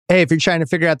Hey, if you're trying to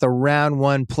figure out the round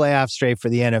one playoff straight for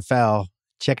the NFL,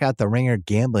 check out the Ringer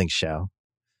Gambling Show.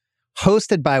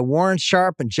 Hosted by Warren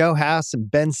Sharp and Joe House and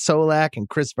Ben Solak and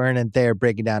Chris Vernon. They're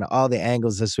breaking down all the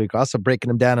angles this week. Also breaking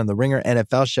them down on the Ringer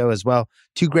NFL Show as well.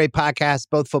 Two great podcasts,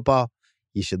 both football.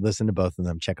 You should listen to both of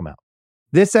them. Check them out.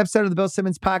 This episode of the Bill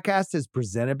Simmons Podcast is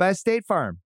presented by State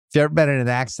Farm. If you've ever been in an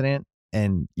accident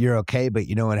and you're okay, but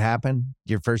you know what happened,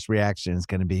 your first reaction is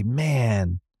going to be,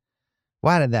 man,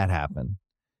 why did that happen?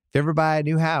 If you ever buy a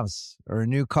new house or a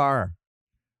new car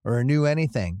or a new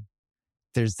anything,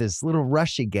 there's this little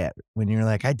rush you get when you're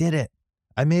like, I did it.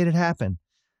 I made it happen.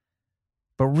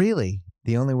 But really,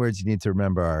 the only words you need to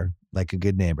remember are, like a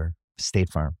good neighbor, State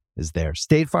Farm is there.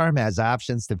 State Farm has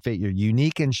options to fit your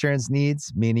unique insurance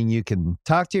needs, meaning you can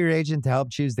talk to your agent to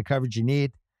help choose the coverage you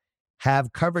need,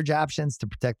 have coverage options to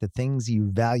protect the things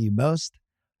you value most,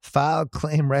 file a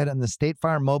claim right on the State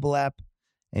Farm mobile app,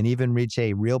 and even reach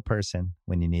a real person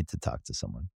when you need to talk to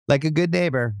someone. Like a good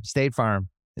neighbor, State Farm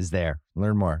is there.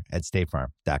 Learn more at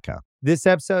statefarm.com. This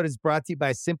episode is brought to you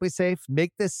by Simply Safe.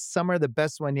 Make this summer the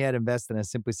best one yet. Invest in a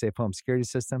Simply Safe home security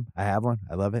system. I have one.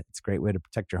 I love it. It's a great way to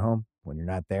protect your home when you're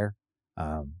not there.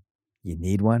 You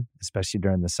need one, especially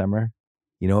during the summer.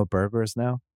 You know what burglars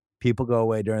know? People go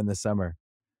away during the summer.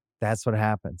 That's what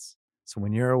happens. So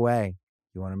when you're away,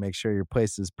 you want to make sure your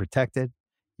place is protected.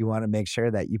 You want to make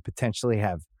sure that you potentially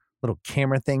have little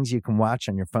camera things you can watch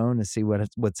on your phone to see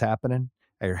what's happening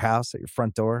at your house, at your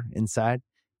front door, inside.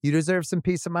 You deserve some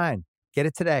peace of mind. Get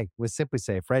it today with Simply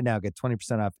Safe. Right now, get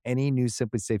 20% off any new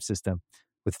Simply Safe system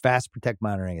with Fast Protect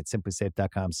monitoring at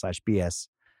simplysafe.com/BS.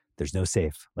 There's no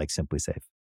safe like Simply Safe.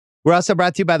 We're also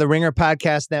brought to you by the Ringer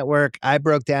Podcast Network. I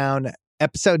broke down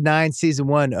Episode 9, Season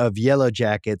 1 of Yellow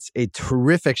Jackets, a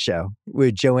terrific show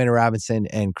with Joanna Robinson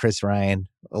and Chris Ryan.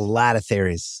 A lot of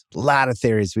theories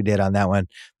we did on that one.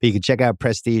 But you can check out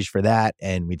Prestige for that.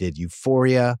 And we did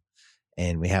Euphoria.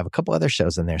 And we have a couple other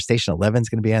shows in there. Station 11 is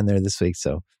going to be on there this week.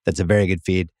 So that's a very good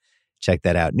feed. Check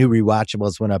that out. New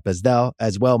rewatchables went up as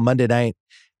well. Monday night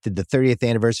did the 30th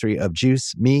anniversary of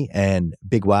Juice, me and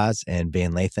Big Waz and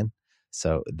Van Lathan.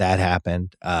 So that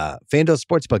happened. FanDuel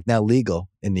Sportsbook now legal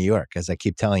in New York, as I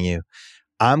keep telling you.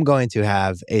 I'm going to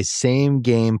have a same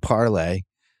game parlay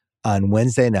on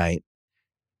Wednesday night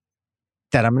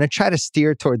that I'm going to try to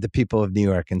steer toward the people of New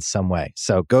York in some way.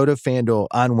 So go to FanDuel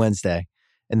on Wednesday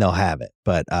and they'll have it.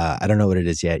 But I don't know what it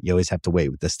is yet. You always have to wait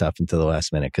with this stuff until the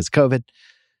last minute because COVID.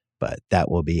 But that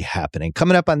will be happening.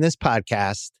 Coming up on this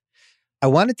podcast, I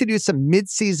wanted to do some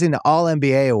midseason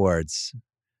All-NBA awards.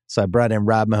 So I brought in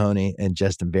Rob Mahoney and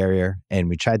Justin Verrier, and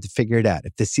we tried to figure it out.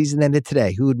 If the season ended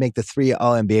today, who would make the 3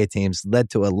 All-NBA teams? Led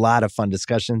to a lot of fun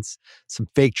discussions, some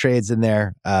fake trades in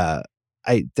there.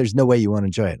 There's no way you won't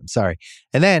enjoy it. I'm sorry.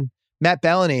 And then Matt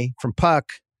Belloni from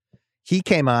Puck, he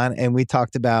came on, and we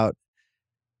talked about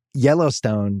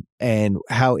Yellowstone and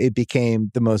how it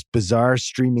became the most bizarre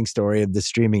streaming story of the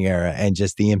streaming era and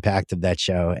just the impact of that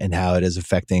show and how it is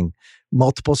affecting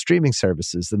multiple streaming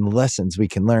services and the lessons we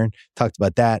can learn. Talked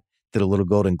about that. Did a little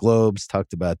Golden Globes.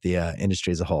 Talked about the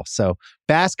industry as a whole. So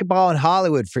basketball in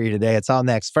Hollywood for you today. It's all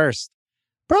next. First,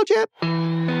 Pearl Jam.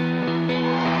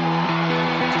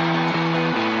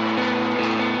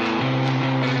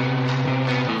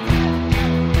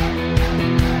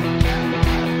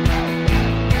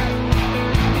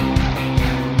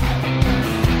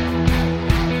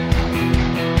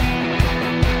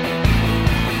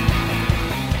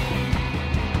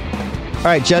 All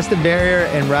right, Justin Verrier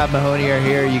and Rob Mahoney are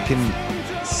here. You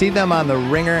can see them on the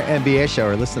Ringer NBA show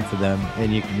or listen to them,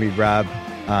 and you can read Rob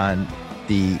on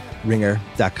the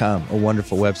ringer.com, a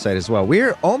wonderful website as well.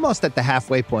 We're almost at the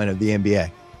halfway point of the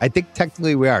NBA. I think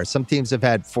technically we are. Some teams have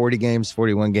had 40 games,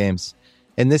 41 games,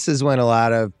 and this is when a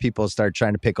lot of people start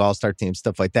trying to pick all-star teams,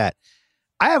 stuff like that.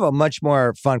 I have a much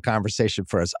more fun conversation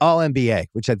for us, All-NBA,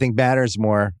 which I think matters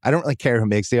more. I don't really care who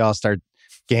makes the all-star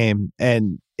game,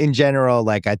 and in general,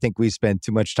 like I think we spend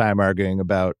too much time arguing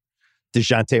about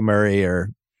DeJounte Murray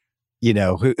or,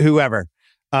 whoever.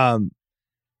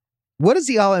 What is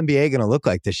the All-NBA going to look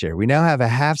like this year? We now have a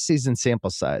half-season sample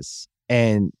size,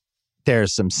 and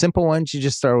there's some simple ones you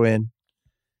just throw in,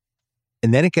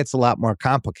 and then it gets a lot more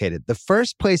complicated. The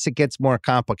first place it gets more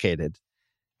complicated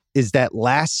is that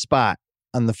last spot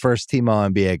on the first team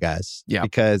All-NBA guys. Yeah.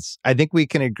 Because I think we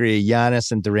can agree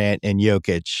Giannis and Durant and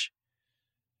Jokic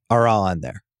are all on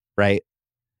there, right?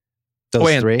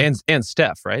 Those three. And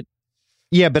Steph, right?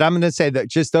 Yeah, but I'm going to say that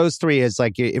just those three is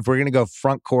like, if we're going to go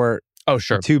front court,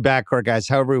 two backcourt guys,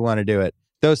 however we want to do it.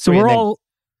 Those three. So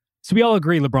we all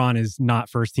agree LeBron is not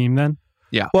first team then?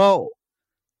 Yeah. Well,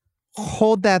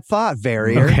 hold that thought,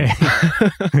 Verrier.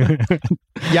 Okay.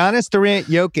 Giannis, Durant,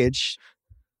 Jokic,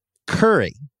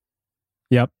 Curry.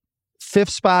 Yep. Fifth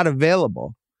spot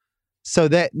available. So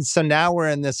now we're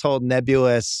in this whole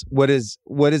nebulous, what is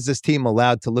this team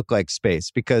allowed to look like space?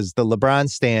 Because the LeBron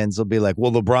stands will be like,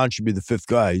 well, LeBron should be the fifth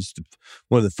guy. He's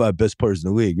one of the 5 best players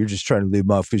in the league. You're just trying to leave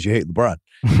him off because you hate LeBron.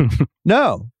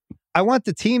 No, I want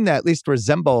the team that at least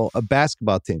resemble a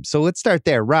basketball team. So let's start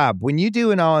there. Rob, when you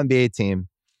do an All-NBA team,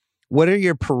 what are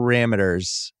your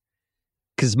parameters?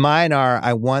 Because mine are,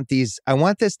 I want this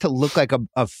to look like a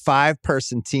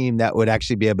 5-person team that would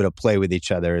actually be able to play with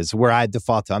each other is where I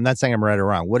default to. I'm not saying I'm right or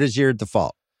wrong. What is your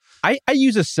default? I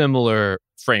use a similar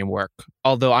framework,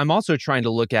 although I'm also trying to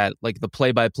look at like the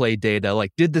play-by-play data.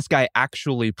 Like, did this guy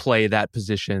actually play that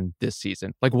position this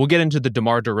season? Like, we'll get into the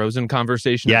DeMar DeRozan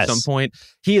conversation at some point.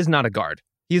 He is not a guard.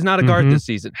 He's not a guard this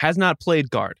season. Has not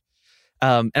played guard.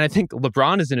 And I think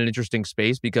LeBron is in an interesting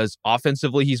space because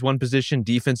offensively, he's one position.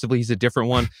 Defensively, he's a different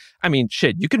one. I mean,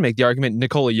 shit, you can make the argument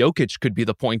Nikola Jokic could be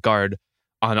the point guard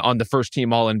on the first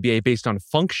team All-NBA based on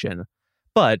function,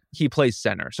 but he plays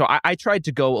center. So I tried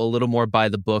to go a little more by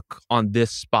the book on this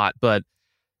spot, but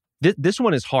this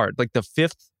one is hard. Like the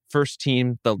first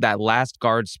team, that last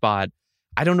guard spot,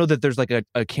 I don't know that there's like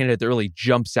a candidate that really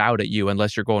jumps out at you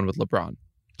unless you're going with LeBron.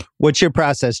 What's your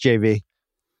process, JV?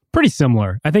 Pretty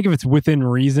similar. I think if it's within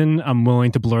reason, I'm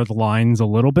willing to blur the lines a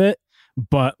little bit.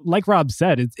 But like Rob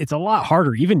said, it's a lot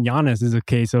harder. Even Giannis is a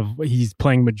case of he's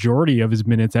playing majority of his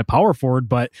minutes at power forward,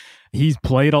 but he's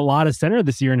played a lot of center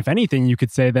this year. And if anything, you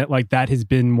could say that like that has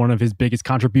been one of his biggest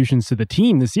contributions to the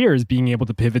team this year is being able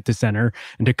to pivot to center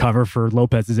and to cover for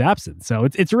Lopez's absence. So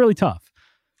it's really tough.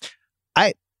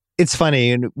 It's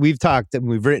funny, and we've talked and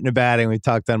we've written about it and we've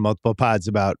talked on multiple pods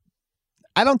about,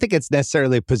 I don't think it's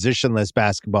necessarily positionless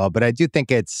basketball, but I do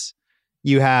think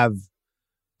you have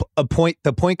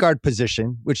the point guard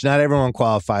position, which not everyone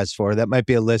qualifies for. That might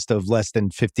be a list of less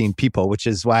than 15 people, which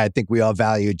is why I think we all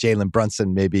value Jalen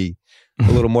Brunson maybe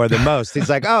a little more than most. He's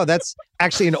like, oh, that's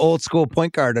actually an old school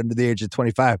point guard under the age of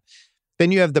 25.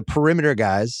 Then you have the perimeter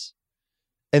guys,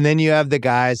 and then you have the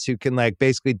guys who can like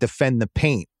basically defend the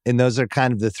paint. And those are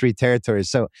kind of the 3 territories.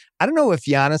 So I don't know if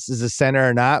Giannis is a center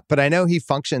or not, but I know he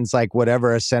functions like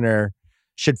whatever a center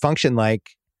should function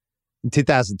like in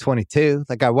 2022.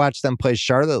 Like I watched them play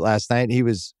Charlotte last night. He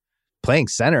was playing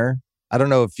center. I don't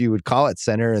know if you would call it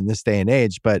center in this day and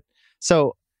age, but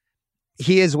so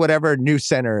he is whatever new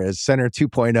center is, center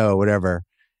 2.0, whatever.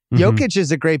 Jokic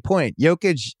is a great point.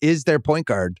 Jokic is their point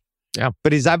guard. Yeah.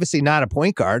 But he's obviously not a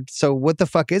point guard. So what the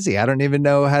fuck is he? I don't even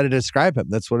know how to describe him.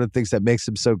 That's one of the things that makes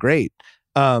him so great.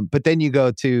 But then you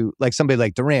go to like somebody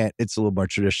like Durant, it's a little more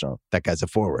traditional. That guy's a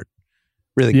forward.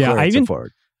 Really clear it's a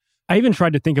forward. I even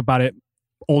tried to think about it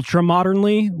ultra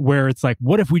modernly, where it's like,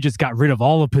 what if we just got rid of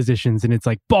all the positions and it's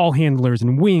like ball handlers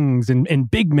and wings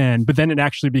and big men, but then it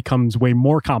actually becomes way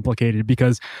more complicated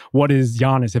because what is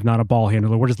Giannis if not a ball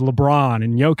handler? What is LeBron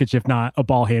and Jokic if not a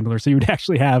ball handler? So you would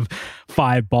actually have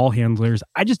 5 ball handlers.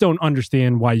 I just don't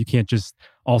understand why you can't just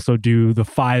also do the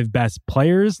 5 best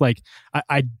players. Like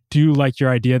I do like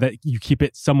your idea that you keep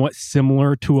it somewhat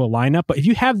similar to a lineup, but if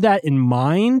you have that in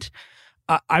mind,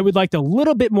 I would like a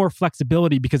little bit more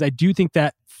flexibility because I do think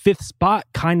that 5th spot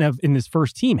kind of in this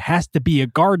first team has to be a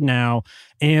guard now.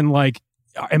 And like,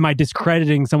 am I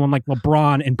discrediting someone like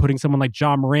LeBron and putting someone like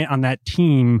Ja Morant on that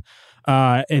team?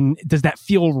 And does that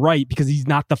feel right? Because he's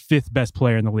not the 5th best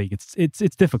player in the league.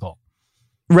 It's difficult.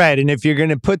 Right. And if you're going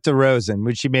to put DeRozan,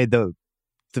 which you made the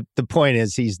point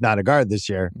is he's not a guard this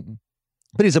year,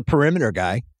 but he's a perimeter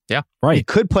guy. Yeah. Right. He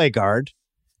could play guard.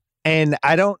 And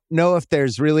I don't know if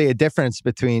there's really a difference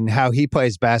between how he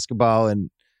plays basketball and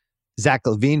Zach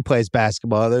LaVine plays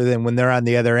basketball, other than when they're on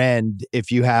the other end. If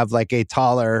you have like a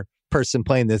taller person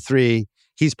playing the 3,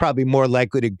 he's probably more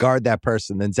likely to guard that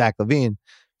person than Zach LaVine.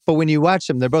 But when you watch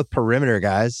them, they're both perimeter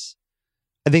guys.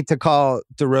 I think to call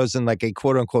DeRozan like a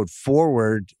quote unquote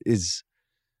forward is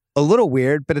a little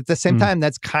weird, but at the same time,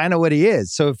 that's kind of what he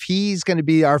is. So if he's going to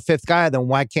be our 5th guy, then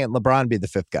why can't LeBron be the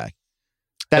 5th guy?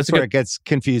 That's where it gets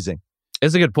confusing.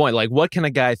 It's a good point. Like, what can a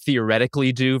guy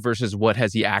theoretically do versus what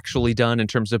has he actually done in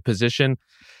terms of position?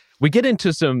 We get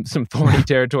into some thorny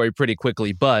territory pretty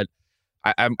quickly, but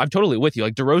I'm totally with you.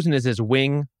 Like, DeRozan is as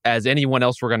wing as anyone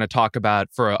else we're going to talk about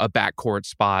for a backcourt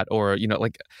spot, or, you know,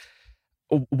 like,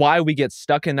 why we get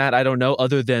stuck in that, I don't know,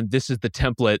 other than this is the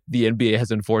template the NBA has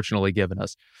unfortunately given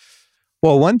us.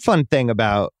 Well, one fun thing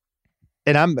about,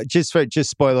 and I'm just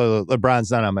spoiler,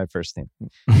 LeBron's not on my first team.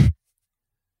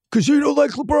 Because you don't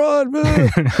like LeBron,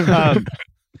 man.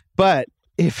 But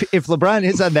if LeBron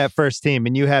is on that first team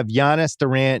and you have Giannis,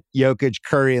 Durant, Jokic,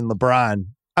 Curry, and LeBron,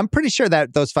 I'm pretty sure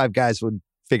that those 5 guys would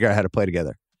figure out how to play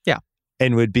together. Yeah.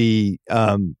 And would be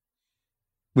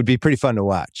would be pretty fun to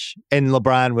watch. And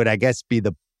LeBron would, I guess, be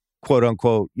the quote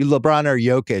unquote, LeBron or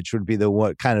Jokic would be the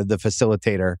what kind of the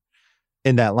facilitator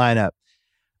in that lineup.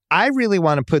 I really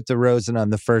want to put DeRozan on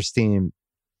the first team,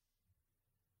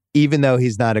 even though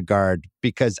he's not a guard,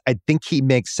 because I think he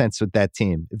makes sense with that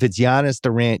team. If it's Giannis,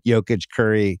 Durant, Jokic,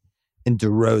 Curry, and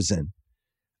DeRozan,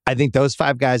 I think those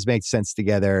five guys make sense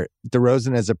together.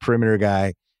 DeRozan as a perimeter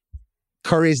guy.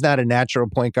 Curry's not a natural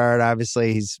point guard,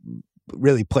 obviously. He's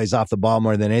really plays off the ball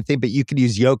more than anything, but you could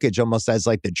use Jokic almost as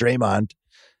like the Draymond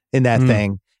in that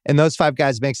thing. And those five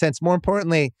guys make sense. More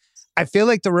importantly, I feel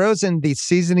like DeRozan, the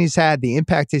season he's had, the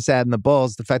impact he's had in the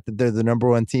Bulls, the fact that they're the number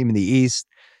one team in the East,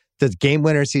 the game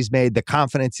winners he's made, the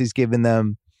confidence he's given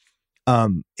them,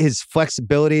 his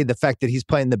flexibility, the fact that he's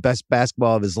playing the best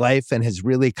basketball of his life and has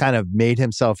really kind of made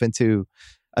himself into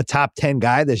a top 10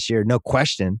 guy this year, no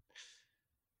question.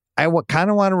 I kind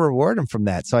of want to reward him from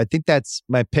that. So I think that's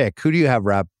my pick. Who do you have,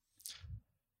 Rob?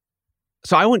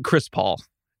 So I went Chris Paul,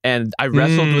 and I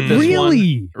wrestled with this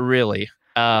one. Really?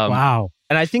 Wow.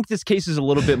 And I think this case is a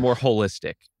little bit more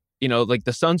holistic. You know, like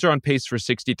the Suns are on pace for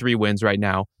 63 wins right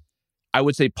now. I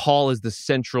would say Paul is the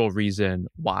central reason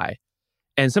why.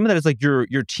 And some of that is like your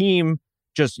team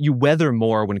just, you weather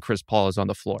more when Chris Paul is on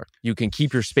the floor. You can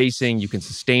keep your spacing, you can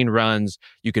sustain runs,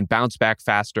 you can bounce back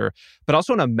faster. But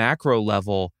also on a macro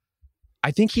level, I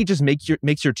think he just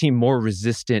makes your team more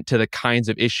resistant to the kinds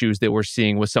of issues that we're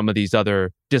seeing with some of these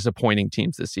other disappointing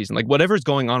teams this season. Like whatever's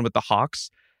going on with the Hawks,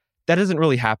 that doesn't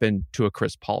really happen to a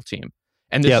Chris Paul team.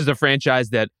 And this is a franchise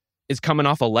that is coming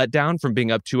off a letdown from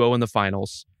being up 2-0 in the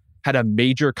finals, had a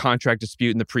major contract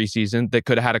dispute in the preseason that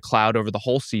could have had a cloud over the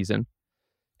whole season.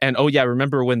 And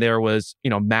remember when there was,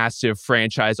 massive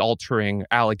franchise-altering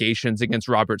allegations against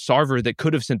Robert Sarver that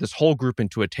could have sent this whole group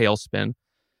into a tailspin.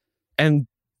 And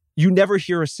you never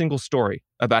hear a single story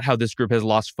about how this group has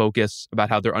lost focus, about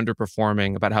how they're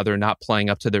underperforming, about how they're not playing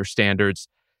up to their standards.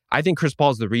 I think Chris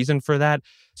Paul is the reason for that.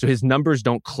 So his numbers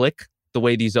don't click the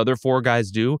way these other four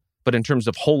guys do. But in terms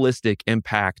of holistic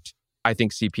impact, I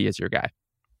think CP is your guy.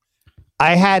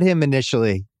 I had him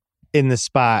initially in the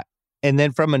spot. And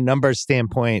then from a numbers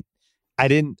standpoint,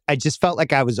 I just felt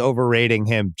like I was overrating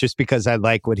him just because I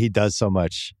like what he does so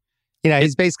much.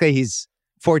 He's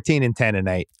 14 and 10 a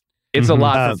night. It's a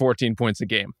lot for 14 points a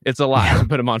game. It's a lot to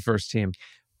put him on first team.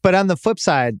 But on the flip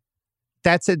side,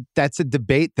 that's a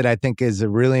debate that I think is a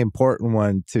really important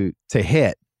one to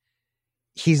hit.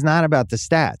 He's not about the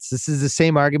stats. This is the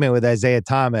same argument with Isaiah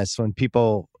Thomas when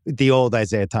the old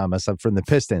Isaiah Thomas up from the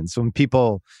Pistons, when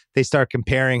they start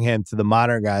comparing him to the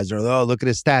modern guys or, oh, look at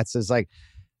his stats. It's like,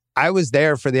 I was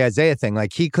there for the Isaiah thing.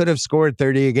 Like he could have scored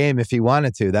 30 a game if he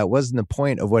wanted to. That wasn't the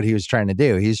point of what he was trying to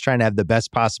do. He was trying to have the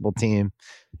best possible team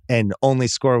and only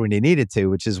score when he needed to,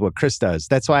 which is what Chris does.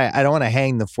 That's why I don't want to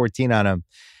hang the 14 on him.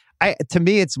 To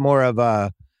me, it's more of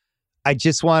I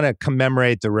just want to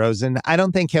commemorate DeRozan. I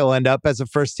don't think he'll end up as a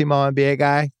first-team All-NBA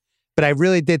guy, but I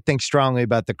really did think strongly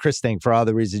about the Chris thing for all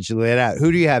the reasons you laid out.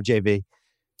 Who do you have, JV?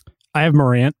 I have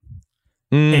Morant,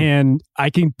 and I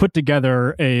can put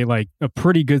together a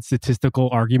pretty good statistical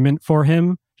argument for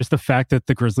him. Just the fact that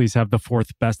the Grizzlies have the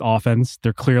fourth best offense.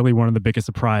 They're clearly one of the biggest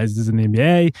surprises in the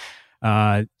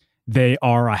NBA. They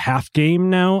are a half game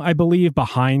now, I believe,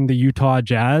 behind the Utah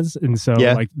Jazz. And so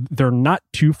they're not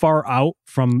too far out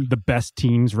from the best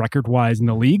teams record-wise in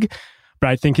the league.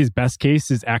 But I think his best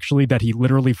case is actually that he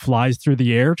literally flies through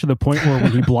the air to the point where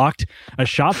when he blocked a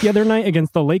shot the other night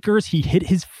against the Lakers, he hit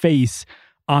his face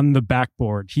on the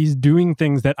backboard. He's doing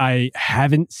things that I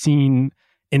haven't seen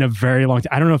in a very long time.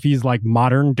 I don't know if he's like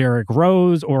modern Derrick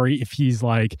Rose or if he's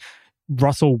like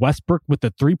Russell Westbrook with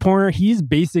the three-pointer. He's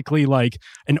basically like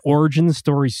an origin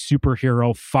story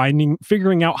superhero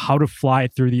figuring out how to fly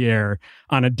through the air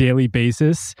on a daily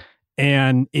basis.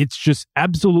 And it's just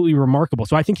absolutely remarkable.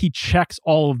 So I think he checks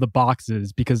all of the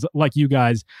boxes because like you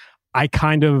guys, I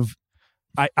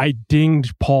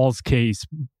dinged Paul's case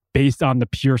based on the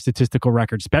pure statistical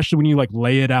record, especially when you like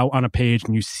lay it out on a page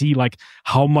and you see like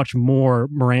how much more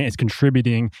Morant is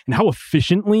contributing and how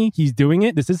efficiently he's doing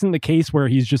it. This isn't the case where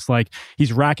he's just like,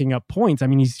 he's racking up points. I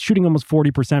mean, he's shooting almost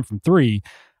 40% from three.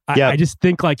 I just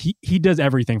think like he does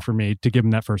everything for me to give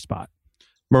him that first spot.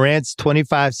 Morant's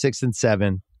 25, 6, and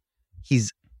 7.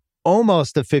 He's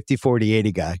almost a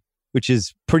 50-40-80 guy, which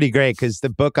is pretty great because the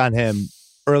book on him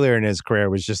earlier in his career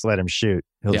was just let him shoot.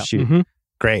 He'll shoot. Mm-hmm.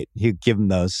 Great. You give him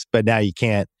those, but now you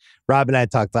can't. Rob and I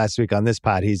talked last week on this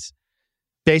pod. He's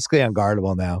basically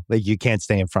unguardable now. Like you can't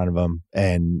stay in front of him.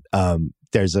 And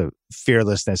there's a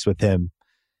fearlessness with him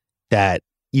that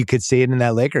you could see it in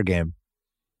that Laker game.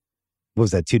 What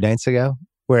was that, 2 nights ago?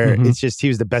 where it's just he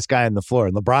was the best guy on the floor.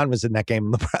 And LeBron was in that game.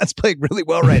 And LeBron's playing really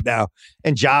well right now.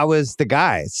 And Ja was the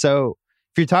guy. So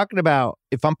if you're talking about,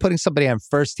 if I'm putting somebody on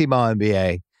first team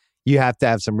All-NBA, you have to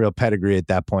have some real pedigree at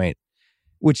that point,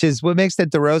 which is what makes the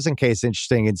DeRozan case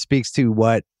interesting and speaks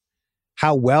to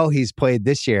how well he's played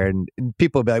this year. And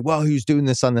people will be like, well, he was doing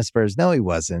this on the Spurs. No, he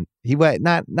wasn't. He went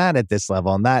not at this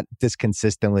level, not this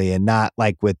consistently, and not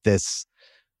like with the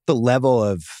level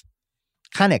of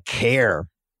kind of care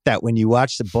that when you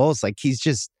watch the Bulls, like he's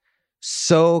just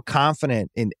so confident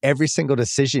in every single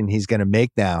decision he's going to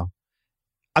make now.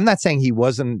 I'm not saying he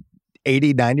wasn't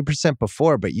 80, 90%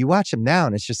 before, but you watch him now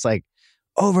and it's just like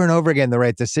over and over again, the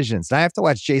right decisions. And I have to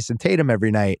watch Jason Tatum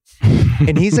every night.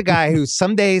 And he's a guy who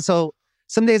some days he'll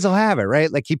have it,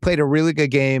 right? Like he played a really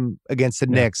good game against the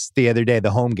Knicks the other day,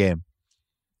 the home game.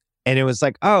 And it was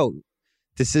like, oh,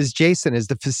 this is Jason as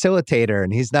the facilitator,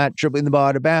 and he's not dribbling the ball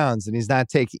out of bounds, and he's not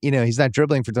he's not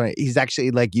dribbling for 20. He's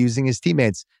actually like using his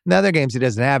teammates. In other games, he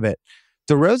doesn't have it.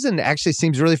 DeRozan actually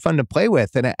seems really fun to play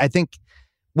with. And I think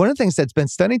one of the things that's been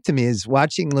stunning to me is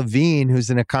watching Levine, who's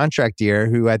in a contract year,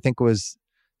 who I think was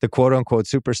the quote unquote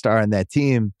superstar on that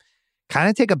team, kind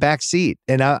of take a back seat.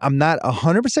 And I'm not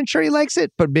 100% sure he likes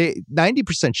it, but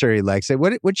 90% sure he likes it.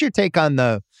 What's your take on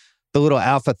the little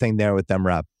alpha thing there with them,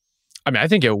 Rob? I mean, I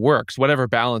think it works, whatever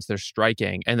balance they're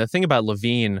striking. And the thing about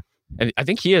Levine, and I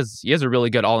think he has a really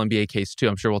good All-NBA case too.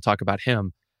 I'm sure we'll talk about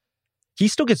him. He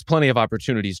still gets plenty of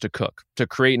opportunities to cook, to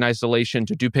create in isolation,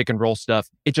 to do pick and roll stuff.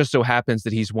 It just so happens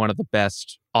that he's one of the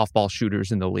best off-ball shooters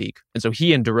in the league. And so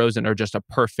he and DeRozan are just a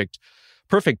perfect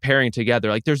pairing together.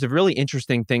 Like there's a really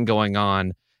interesting thing going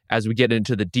on as we get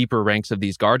into the deeper ranks of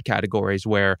these guard categories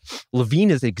where Levine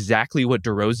is exactly what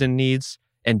DeRozan needs,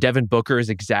 and Devin Booker is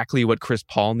exactly what Chris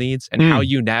Paul needs, and how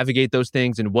you navigate those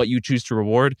things and what you choose to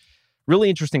reward.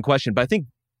 Really interesting question. But I think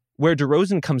where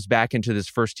DeRozan comes back into this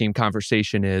first team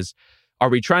conversation is, are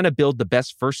we trying to build the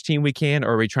best first team we can,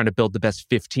 or are we trying to build the best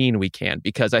 15 we can?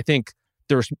 Because I think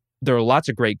there are lots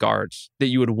of great guards that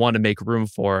you would want to make room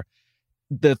for.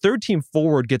 The third team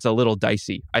forward gets a little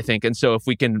dicey, I think. And so if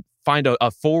we can find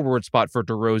a forward spot for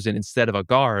DeRozan instead of a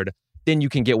guard, then you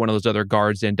can get one of those other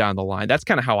guards in down the line. That's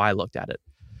kind of how I looked at it.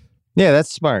 Yeah,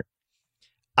 that's smart.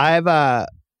 The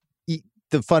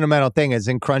fundamental thing is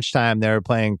in crunch time, they were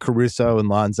playing Caruso and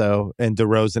Lonzo and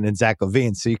DeRozan and Zach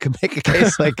LaVine. So you can make a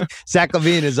case like Zach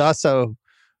LaVine is also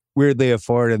weirdly a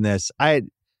forward in this. I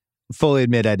fully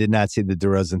admit I did not see the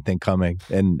DeRozan thing coming,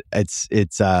 and it's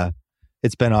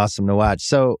been awesome to watch.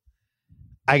 So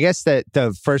I guess that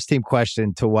the first team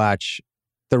question to watch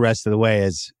the rest of the way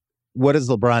is, what does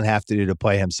LeBron have to do to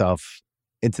play himself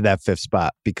into that fifth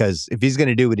spot? Because if he's going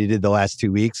to do what he did the last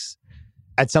 2 weeks,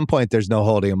 at some point there's no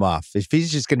holding him off. If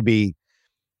he's just going to be,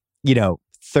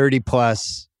 30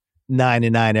 plus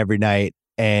 9-9 every night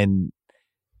and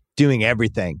doing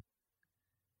everything,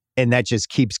 and that just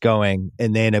keeps going,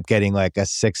 and they end up getting like a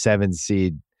 6-7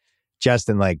 seed,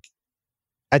 Justin, like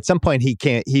at some point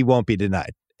he won't be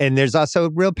denied. And there's also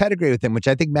real pedigree with him, which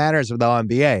I think matters with the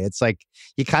NBA. It's like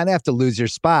you kind of have to lose your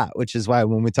spot, which is why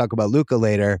when we talk about Luka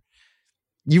later,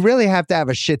 you really have to have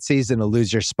a shit season to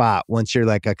lose your spot once you're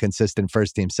like a consistent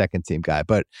first team, second team guy.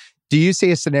 But do you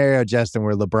see a scenario, Justin,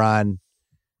 where LeBron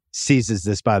seizes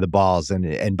this by the balls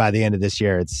and by the end of this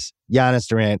year, it's Giannis,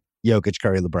 Durant, Jokic,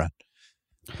 Curry, LeBron?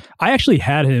 I actually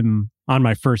had him on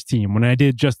my first team when I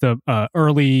did just a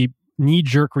early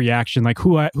knee-jerk reaction, like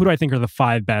who do I think are the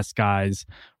 5 best guys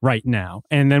right now?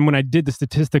 And then when I did the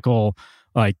statistical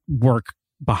like work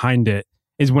behind it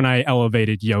is when I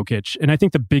elevated Jokic. And I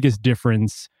think the biggest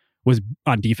difference was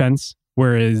on defense,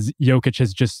 whereas Jokic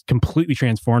has just completely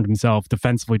transformed himself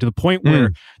defensively to the point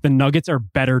where the Nuggets are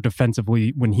better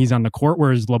defensively when he's on the court,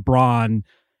 whereas LeBron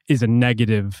is a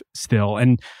negative still.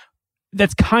 And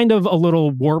that's kind of a little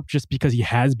warped just because he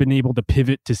has been able to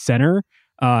pivot to center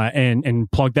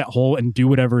and plug that hole and do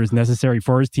whatever is necessary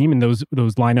for his team. And those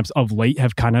lineups of late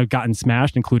have kind of gotten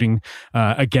smashed, including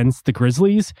against the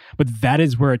Grizzlies. But that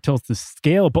is where it tilts the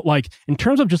scale. But like in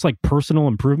terms of just like personal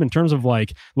improvement, in terms of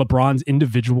like LeBron's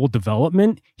individual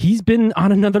development, he's been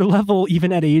on another level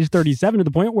even at age 37 to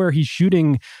the point where he's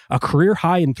shooting a career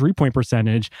high in 3-point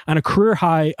percentage and a career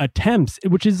high attempts,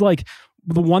 which is like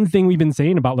the one thing we've been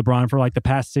saying about LeBron for like the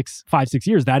past 5-6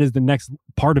 years. That is the next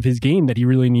part of his game that he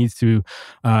really needs to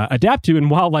adapt to.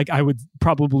 And while like I would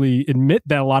probably admit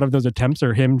that a lot of those attempts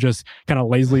are him just kind of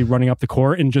lazily running up the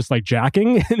court and just like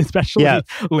jacking, and especially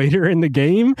later in the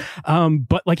game.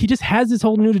 But like he just has this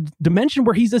whole new dimension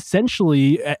where he's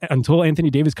essentially, until Anthony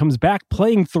Davis comes back,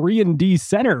 playing 3-and-D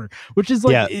center, which is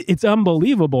like, it's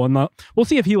unbelievable. And we'll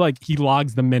see if he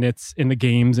logs the minutes in the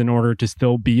games in order to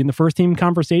still be in the first team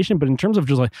conversation. But in terms terms of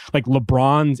just like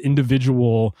LeBron's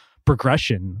individual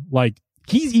progression, like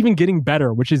he's even getting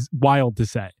better, which is wild to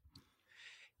say.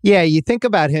 Yeah, you think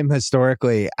about him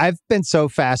historically. I've been so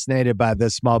fascinated by the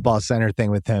small ball center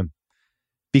thing with him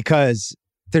because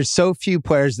there's so few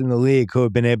players in the league who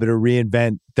have been able to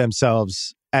reinvent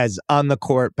themselves as on the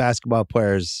court basketball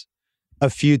players a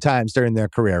few times during their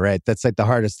career, right? That's like the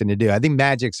hardest thing to do. I think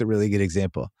Magic's a really good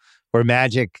example where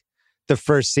Magic, the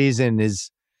first season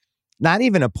is not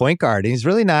even a point guard. He's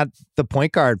really not the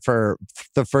point guard for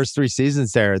the first 3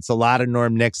 seasons there. It's a lot of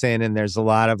Norm Nixon and there's a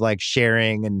lot of like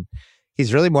sharing and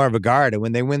he's really more of a guard. And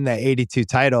when they win the 82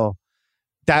 title,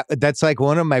 that's like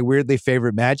one of my weirdly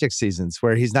favorite Magic seasons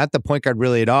where he's not the point guard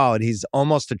really at all. And he's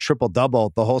almost a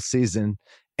triple-double the whole season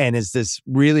and is this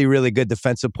really, really good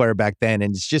defensive player back then.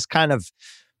 And it's just kind of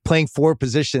playing 4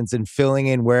 positions and filling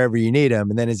in wherever you need him.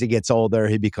 And then as he gets older,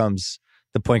 he becomes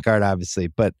the point guard, obviously.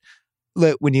 But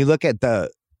when you look at the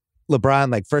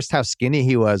LeBron, like first how skinny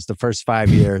he was the first 5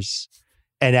 years,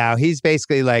 and now he's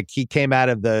basically like he came out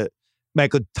of the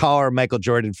taller Michael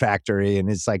Jordan factory and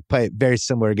is like play very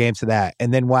similar game to that.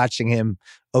 And then watching him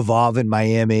evolve in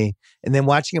Miami and then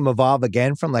watching him evolve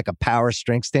again from like a power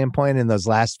strength standpoint in those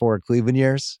last 4 Cleveland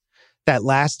years. That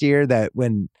last year that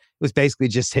when it was basically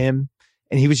just him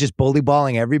and he was just bully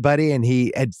balling everybody and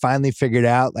he had finally figured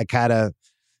out like how to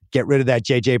get rid of that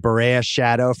JJ Barea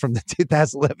shadow from the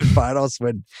 2011 finals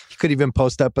when he couldn't even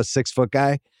post up a 6-foot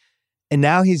guy. And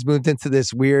now he's moved into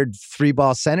this weird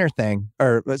 3-ball center thing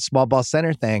or small ball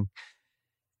center thing.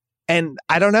 And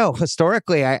I don't know,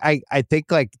 historically, I think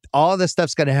like all of this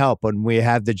stuff's going to help when we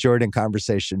have the Jordan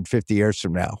conversation 50 years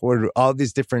from now, or all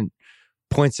these different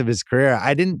points of his career.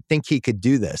 I didn't think he could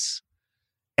do this.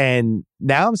 And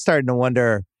now I'm starting to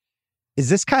wonder, is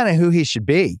this kind of who he should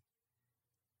be?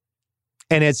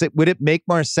 And would it make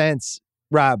more sense,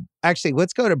 Rob? Actually,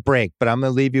 let's go to break, but I'm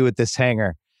going to leave you with this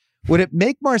hanger. Would it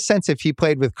make more sense if he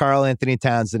played with Karl Anthony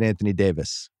Towns than Anthony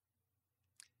Davis?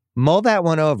 Mull that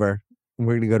one over, and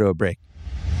we're going to go to a break.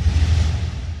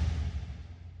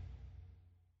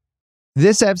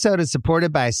 This episode is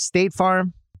supported by State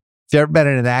Farm. If you've ever been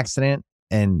in an accident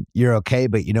and you're okay,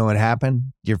 but you know what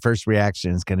happened, your first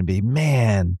reaction is going to be,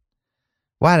 man,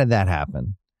 why did that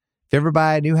happen? If you ever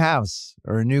buy a new house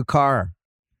or a new car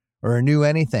or a new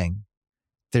anything,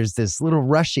 there's this little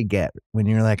rush you get when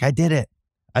you're like, I did it.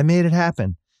 I made it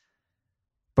happen.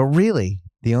 But really,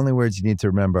 the only words you need to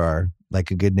remember are,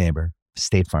 like a good neighbor,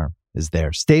 State Farm is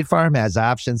there. State Farm has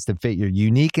options to fit your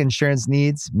unique insurance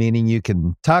needs, meaning you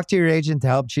can talk to your agent to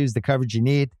help choose the coverage you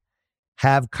need,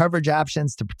 have coverage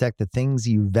options to protect the things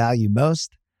you value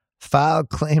most, file a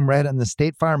claim right on the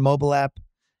State Farm mobile app,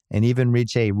 and even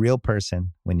reach a real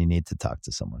person when you need to talk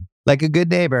to someone. Like a good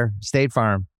neighbor, State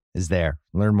Farm is there.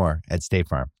 Learn more at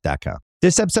statefarm.com.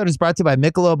 This episode is brought to you by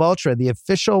Michelob Ultra, the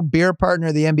official beer partner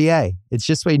of the NBA. It's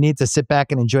just what you need to sit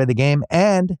back and enjoy the game,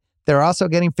 and they're also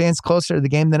getting fans closer to the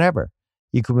game than ever.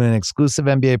 You can win exclusive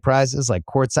NBA prizes like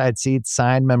courtside seats,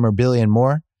 signed memorabilia, and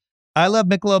more. I love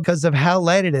Michelob because of how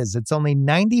light it is. It's only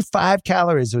 95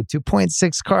 calories with 2.6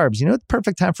 carbs. You know what the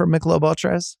perfect time for Michelob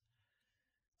Ultra is?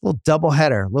 A little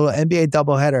doubleheader, little NBA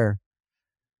doubleheader.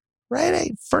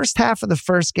 Right? First half of the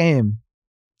first game.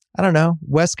 I don't know,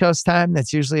 West Coast time.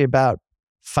 That's usually about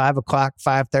 5 o'clock,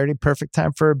 5:30, perfect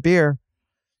time for a beer.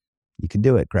 You can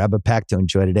do it. Grab a pack to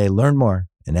enjoy today. Learn more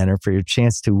and enter for your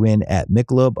chance to win at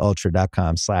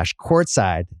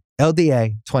MichelobUltra.com/courtside,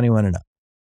 LDA 21 and up.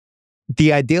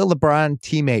 The ideal LeBron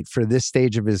teammate for this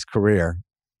stage of his career.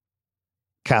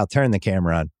 Kyle, turn the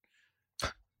camera on.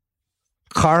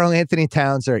 Karl Anthony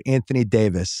Towns or Anthony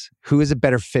Davis? Who is a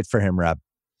better fit for him, Rob?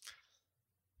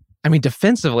 I mean,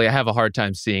 defensively, I have a hard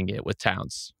time seeing it with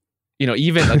Towns. You know,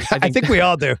 even I think we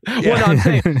all do. Well, no, I'm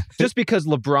saying, just because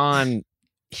LeBron,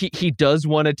 he does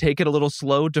want to take it a little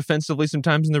slow defensively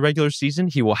sometimes in the regular season.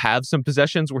 He will have some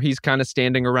possessions where he's kind of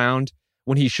standing around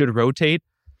when he should rotate.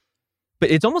 But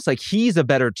it's almost like he's a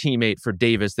better teammate for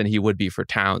Davis than he would be for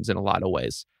Towns in a lot of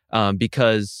ways.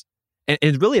 Because,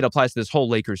 and really it applies to this whole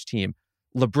Lakers team.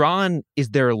 LeBron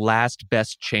is their last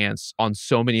best chance on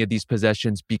so many of these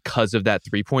possessions because of that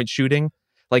three-point shooting.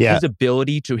 Like his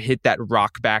ability to hit that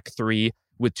rock back 3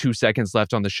 with 2 seconds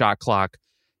left on the shot clock,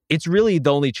 it's really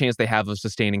the only chance they have of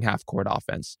sustaining half-court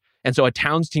offense. And so a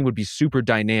Towns team would be super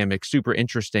dynamic, super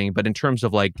interesting. But in terms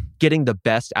of like getting the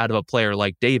best out of a player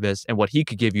like Davis and what he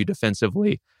could give you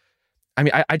defensively, I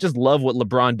mean, I just love what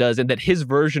LeBron does, and that his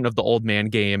version of the old man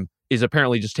game is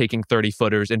apparently just taking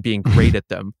 30-footers and being great at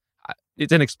them.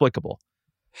 It's inexplicable.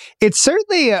 It's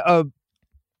certainly a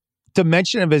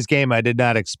dimension of his game I did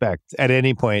not expect at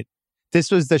any point. This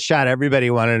was the shot everybody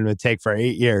wanted him to take for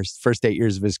 8 years, first 8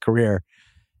 years of his career.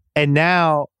 And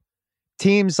now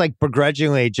teams like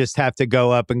begrudgingly just have to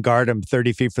go up and guard him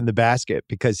 30 feet from the basket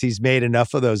because he's made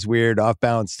enough of those weird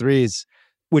off-balance threes,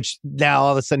 which now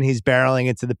all of a sudden he's barreling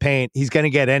into the paint. He's going to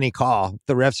get any call.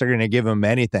 The refs are going to give him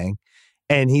anything.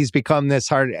 And he's become this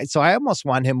hard. So I almost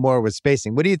want him more with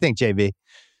spacing. What do you think, JV?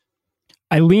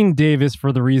 I lean Davis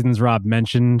for the reasons Rob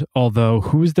mentioned, although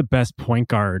who's the best point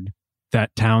guard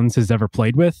that Towns has ever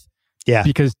played with? Yeah.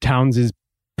 Because Towns is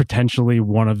potentially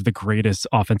one of the greatest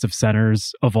offensive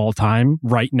centers of all time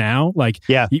right now. Like,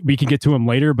 we can get to him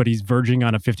later, but he's verging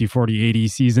on a 50-40-80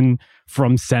 season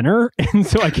from center. And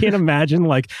so I can't imagine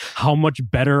like how much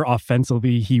better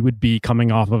offensively he would be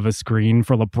coming off of a screen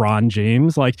for LeBron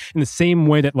James. Like in the same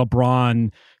way that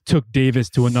LeBron took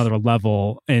Davis to another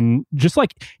level and just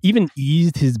like even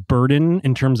eased his burden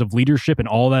in terms of leadership and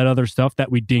all that other stuff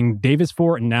that we ding Davis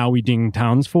for and now we ding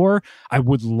Towns for. I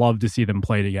would love to see them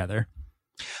play together.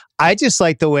 I just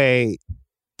like the way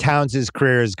Towns'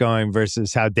 career is going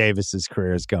versus how Davis's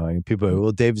career is going. People are,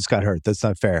 well, Davis got hurt. That's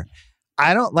not fair.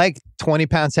 I don't like 20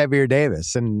 pounds heavier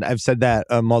Davis. And I've said that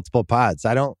on multiple pods.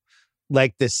 I don't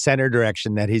like this center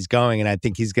direction that he's going. And I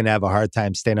think he's going to have a hard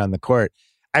time staying on the court.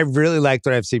 I really liked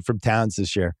what I've seen from Towns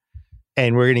this year.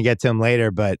 And we're going to get to him later.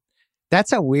 But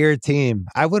that's a weird team.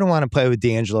 I wouldn't want to play with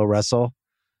D'Angelo Russell.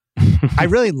 I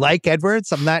really like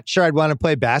Edwards. I'm not sure I'd want to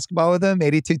play basketball with him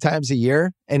 82 times a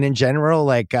year. And in general,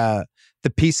 like the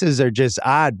pieces are just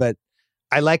odd, but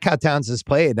I like how Towns has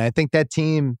played. And I think that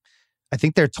team, I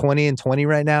think they're 20-20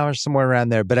 right now or somewhere around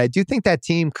there. But I do think that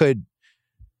team could,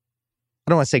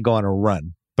 I don't want to say go on a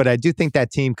run, but I do think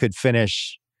that team could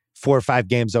finish 4 or 5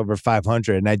 games over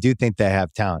 500. And I do think they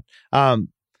have talent.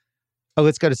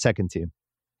 Let's go to second team.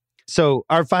 So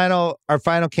our final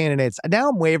candidates. Now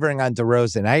I'm wavering on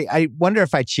DeRozan. I wonder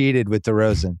if I cheated with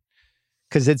DeRozan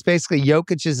because it's basically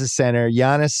Jokic is a center,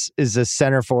 Giannis is a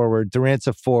center forward, Durant's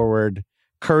a forward,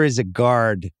 Curry's a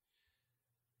guard,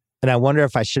 and I wonder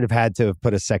if I should have had to have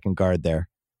put a second guard there.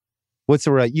 What's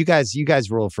the rule? You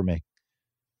guys rule for me.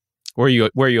 Where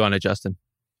are you on it, Justin?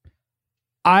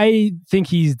 I think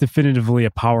he's definitively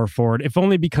a power forward, if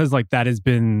only because like that has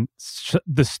been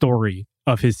the story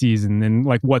of his season and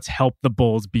like what's helped the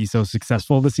Bulls be so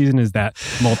successful this season is that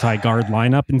multi-guard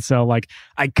lineup. And so like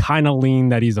I kind of lean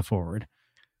that he's a forward.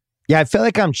 Yeah, I feel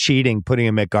like I'm cheating putting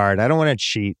him at guard. I don't want to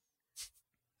cheat.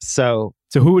 So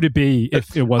who would it be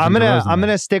if it wasn't? I'm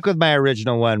gonna stick with my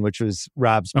original one, which was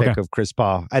Rob's pick of Chris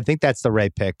Paul. I think that's the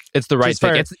right pick. It's the right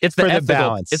pick. It's the ethical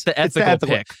balance. It's the ethical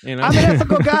pick. You know? I'm an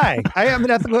ethical guy. I am an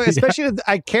ethical, especially with,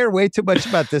 I care way too much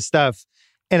about this stuff.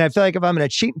 And I feel like if I'm going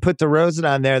to cheat and put DeRozan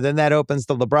on there, then that opens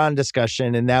the LeBron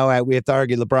discussion. And now we have to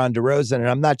argue LeBron, DeRozan, and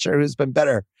I'm not sure who's been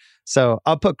better. So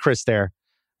I'll put Chris there.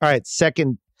 All right,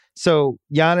 second. So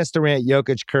Giannis, Durant,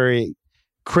 Jokic, Curry,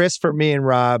 Chris for me and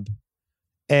Rob,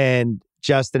 and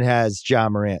Justin has Ja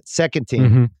Morant. Second team.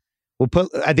 Mm-hmm. We'll put.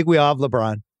 I think we all have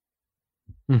LeBron.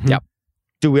 Mm-hmm. Yep.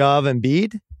 Do we all have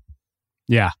Embiid?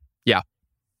 Yeah. Yeah.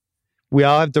 We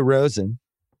all have DeRozan.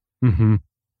 Mm-hmm.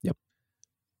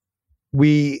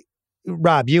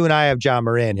 Rob, you and I have Ja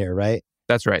Morant here, right?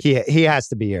 That's right. He has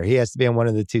to be here. He has to be on one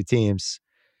of the two teams.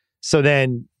 So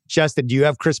then, Justin, do you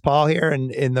have Chris Paul here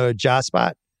in the Ja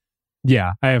spot?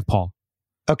 Yeah, I have Paul.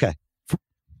 Okay.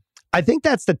 I think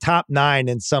that's the top 9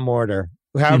 in some order,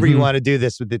 however you want to do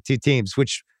this with the two teams,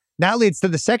 which now leads to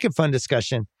the second fun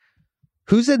discussion.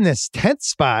 Who's in this 10th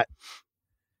spot,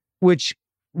 which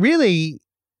really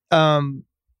is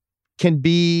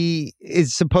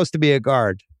supposed to be a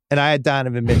guard. And I had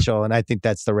Donovan Mitchell, and I think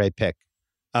that's the right pick.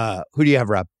 Who do you have,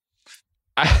 Rob?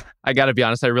 I got to be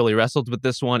honest, I really wrestled with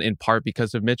this one in part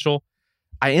because of Mitchell.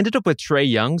 I ended up with Trae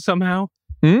Young somehow.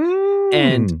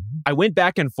 And I went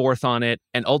back and forth on it,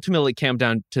 and ultimately came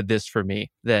down to this for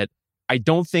me, that I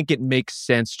don't think it makes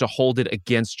sense to hold it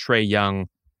against Trae Young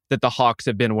that the Hawks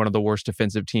have been one of the worst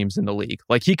defensive teams in the league.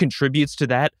 Like, he contributes to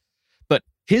that, but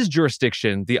his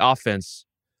jurisdiction, the offense,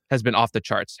 has been off the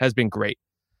charts, has been great.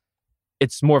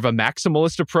 It's more of a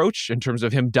maximalist approach in terms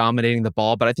of him dominating the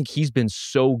ball, but I think he's been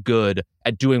so good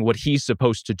at doing what he's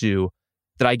supposed to do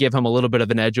that I give him a little bit of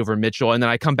an edge over Mitchell. And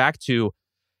then I come back to,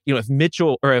 if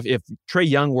Mitchell or if Trae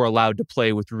Young were allowed to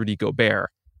play with Rudy Gobert,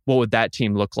 what would that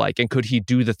team look like? And could he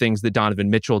do the things that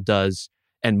Donovan Mitchell does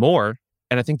and more?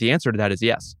 And I think the answer to that is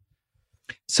yes.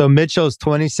 So Mitchell's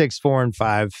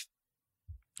 26-4-5,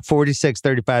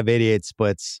 46-35-88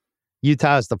 splits.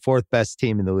 Utah is the 4th best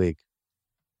team in the league.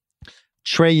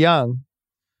 Trae Young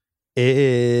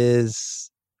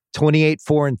is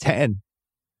 28-4-10,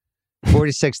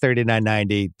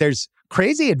 46-39-90. There's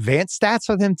crazy advanced stats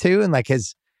with him too. And like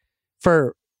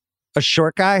for a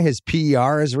short guy, his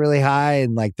PER is really high.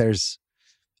 And like there's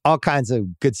all kinds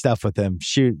of good stuff with him.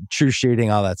 True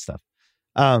shooting, all that stuff.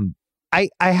 I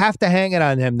have to hang it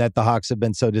on him that the Hawks have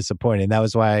been so disappointing. That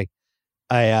was why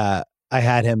I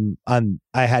had him on.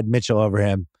 I had Mitchell over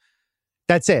him.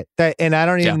 That's it. And I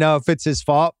don't even know if it's his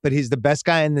fault, but he's the best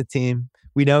guy in the team.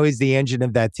 We know he's the engine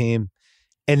of that team.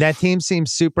 And that team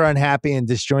seems super unhappy and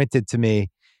disjointed to me.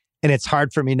 And it's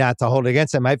hard for me not to hold it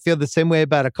against him. I feel the same way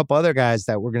about a couple other guys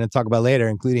that we're going to talk about later,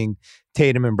 including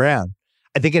Tatum and Brown.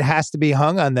 I think it has to be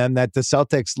hung on them that the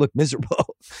Celtics look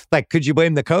miserable. Like, could you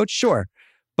blame the coach? Sure.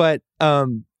 But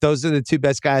those are the two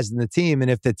best guys in the team.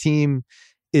 And if the team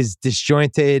is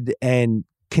disjointed and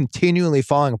continually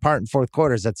falling apart in fourth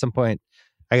quarters, at some point,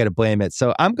 I got to blame it.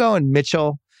 So I'm going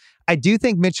Mitchell. I do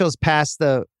think Mitchell's past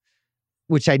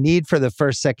which I need for the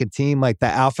first, second team, like the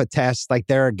alpha test. Like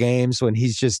there are games when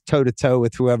he's just toe to toe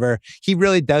with whoever. He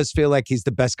really does feel like he's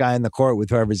the best guy in the court with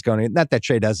whoever he's going. Not that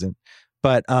Trey doesn't,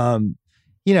 but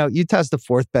Utah's the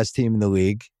fourth best team in the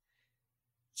league.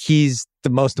 He's the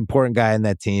most important guy in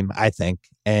that team, I think.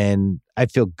 And I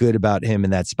feel good about him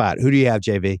in that spot. Who do you have,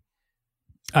 JV?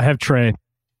 I have Trey.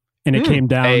 And it came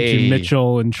down to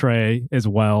Mitchell and Trey as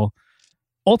well.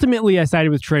 Ultimately, I sided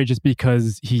with Trey just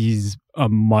because he's a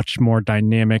much more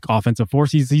dynamic offensive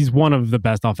force. He's one of the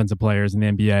best offensive players in the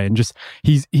NBA, and just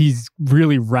he's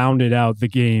really rounded out the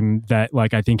game that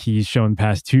like I think he's shown the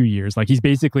past 2 years. Like he's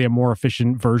basically a more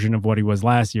efficient version of what he was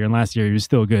last year, and last year he was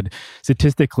still good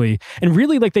statistically. And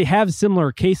really, like they have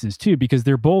similar cases too, because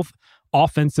they're both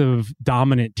offensive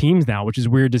dominant teams now, which is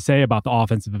weird to say about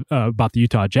the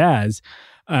Utah Jazz,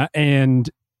 and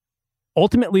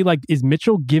ultimately, like, is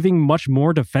Mitchell giving much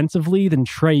more defensively than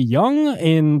Trey Young?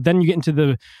 And then you get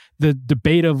into the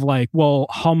debate of like, well,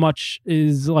 how much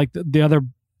is like the other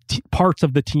parts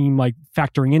of the team like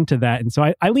factoring into that? And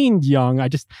so I leaned Young.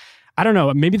 I don't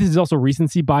know. Maybe this is also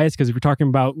recency bias because if we're talking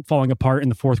about falling apart in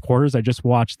the fourth quarters, I just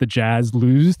watched the Jazz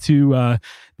lose to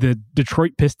the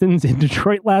Detroit Pistons in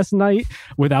Detroit last night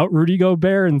without Rudy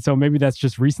Gobert. And so maybe that's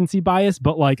just recency bias.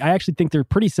 But like, I actually think they're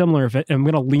pretty similar. If I'm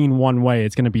going to lean one way,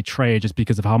 it's going to be Trey just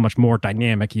because of how much more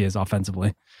dynamic he is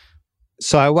offensively.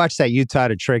 So I watched that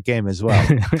Utah-Detroit game as well.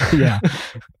 Yeah.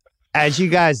 As you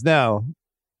guys know,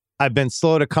 I've been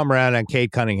slow to come around on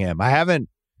Cade Cunningham. I haven't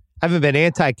been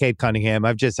anti-Cade Cunningham.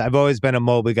 I've always been a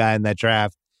Mobley guy in that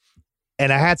draft.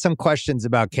 And I had some questions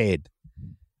about Cade.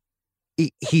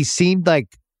 He seemed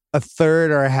like a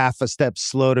third or a half a step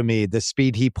slow to me, the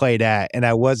speed he played at. And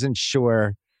I wasn't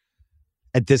sure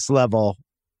at this level.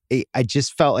 I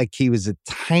just felt like he was a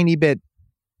tiny bit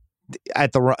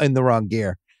in the wrong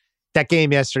gear. That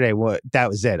game yesterday, that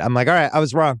was it. I'm like, all right, I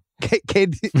was wrong.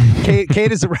 Cade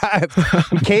has arrived.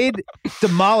 Cade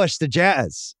demolished the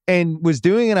Jazz and was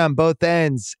doing it on both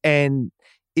ends and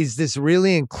is this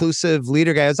really inclusive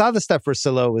leader guy. It was all the stuff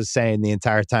Russillo was saying the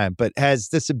entire time, but has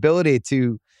this ability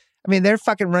to, I mean, they're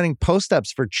fucking running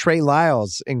post-ups for Trey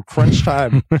Lyles in crunch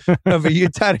time of a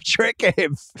Utah-Detroit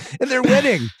game, and they're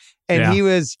winning. And he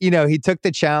was, he took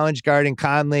the challenge guarding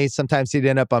Conley. Sometimes he'd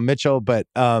end up on Mitchell, but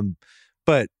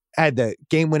had the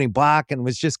game-winning block and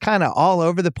was just kind of all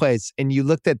over the place. And you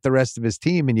looked at the rest of his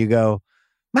team and you go,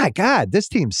 my God, this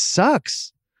team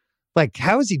sucks. Like,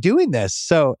 how is he doing this?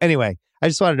 So anyway, I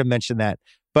just wanted to mention that.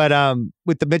 But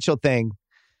with the Mitchell thing,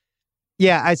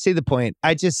 yeah, I see the point.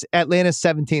 Atlanta's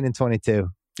 17-22.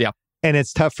 Yeah. And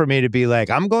it's tough for me to be like,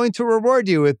 I'm going to reward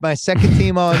you with my second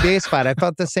team All-NBA spot. I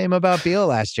felt the same about Beal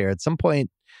last year. At some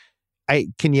point,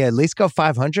 can you at least go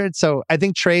 500? So I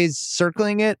think Trey's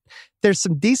circling it. There's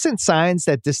some decent signs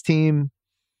that this team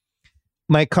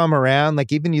might come around.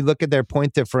 Like even you look at their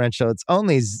point differential, it's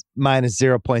only minus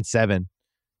 0.7.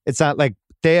 It's not like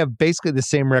they have basically the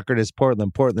same record as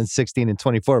Portland. Portland's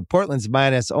 16-24.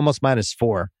 Portland's almost minus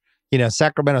 4.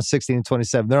 Sacramento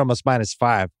 16-27. They're almost minus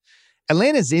 5.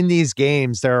 Atlanta's in these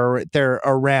games. They're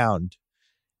around,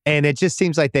 and it just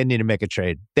seems like they need to make a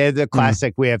trade. They're the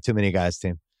classic. We have too many guys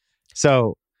team.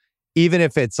 So even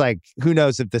if it's like, who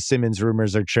knows if the Simmons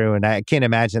rumors are true, and I can't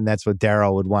imagine that's what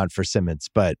Darryl would want for Simmons,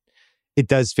 but it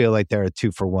does feel like they're a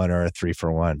 2-for-1 or a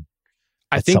 3-for-1.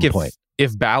 I think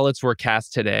if ballots were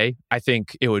cast today, I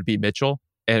think it would be Mitchell,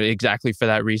 and exactly for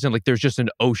that reason. Like there's just an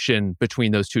ocean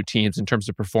between those two teams in terms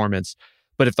of performance.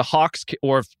 But if the Hawks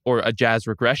or a Jazz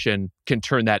regression can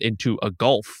turn that into a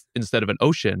gulf instead of an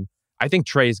ocean, I think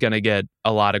Trey's going to get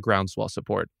a lot of groundswell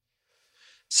support.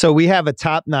 So we have a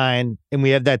top 9, and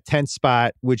we have that 10th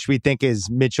spot, which we think is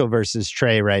Mitchell versus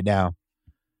Trey right now.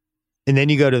 And then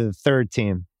you go to the third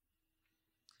team.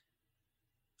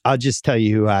 I'll just tell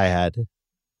you who I had.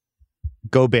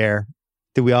 Gobert.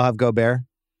 Did we all have Gobert?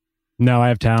 No, I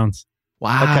have Towns.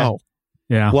 Wow. Okay.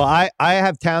 Yeah. Well, I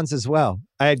have Towns as well.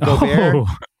 I had Gobert.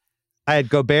 I had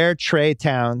Gobert, Trey,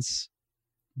 Towns,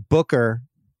 Booker,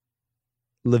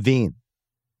 Levine.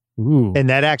 Ooh. And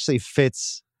that actually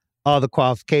fits all the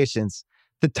qualifications.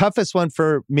 The toughest one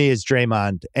for me is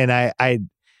Draymond. And I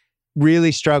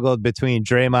really struggled between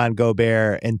Draymond,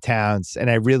 Gobert, and Towns. And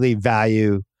I really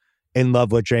value and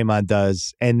love what Draymond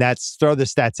does. And that's, throw the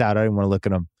stats out. I don't want to look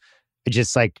at them. It's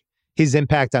just like his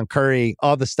impact on Curry,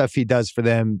 all the stuff he does for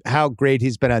them, how great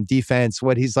he's been on defense,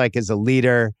 what he's like as a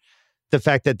leader, the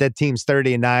fact that that team's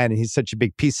 30-9 and he's such a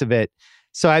big piece of it.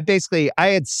 So I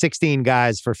had 16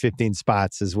 guys for 15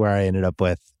 spots is where I ended up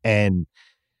with. And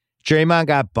Draymond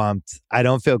got bumped. I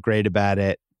don't feel great about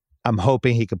it. I'm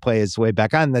hoping he could play his way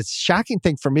back on. The shocking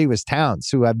thing for me was Towns,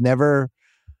 who I've never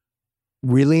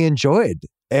really enjoyed.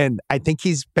 And I think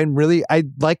he's been I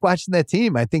like watching that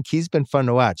team. I think he's been fun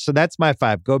to watch. So that's my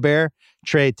 5. Gobert,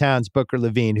 Trey, Towns, Booker,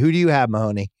 Levine. Who do you have,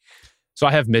 Mahoney? So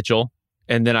I have Mitchell,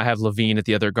 and then I have Levine at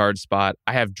the other guard spot.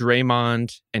 I have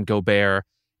Draymond and Gobert.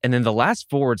 And then the last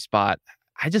forward spot,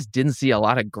 I just didn't see a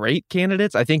lot of great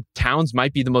candidates. I think Towns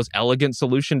might be the most elegant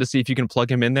solution to see if you can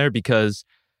plug him in there, because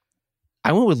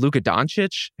I went with Luka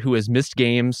Doncic, who has missed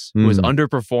games, who has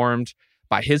underperformed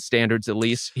by his standards, at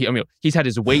least. He's had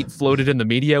his weight floated in the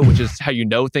media, which is how you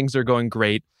know things are going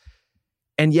great.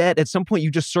 And yet, at some point, you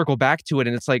just circle back to it,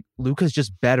 and it's like, Luka's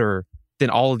just better than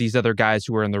all of these other guys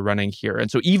who are in the running here.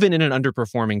 And so even in an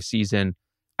underperforming season,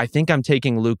 I think I'm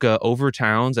taking Luka over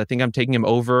Towns. I think I'm taking him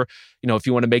over, if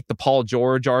you want to make the Paul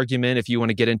George argument, if you want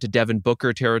to get into Devin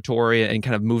Booker territory and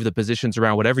kind of move the positions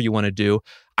around, whatever you want to do,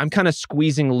 I'm kind of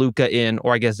squeezing Luka in,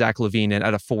 or I guess Zach LaVine in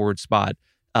at a forward spot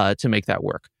to make that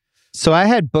work. So I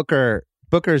had Booker.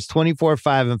 Booker's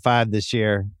 24-5-5 this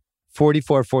year,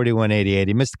 44, 41, 88.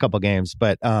 He missed a couple games,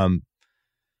 but I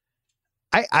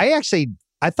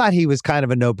thought he was kind of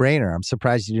a no-brainer. I'm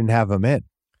surprised you didn't have him in.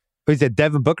 He said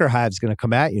Devin Booker hive's going to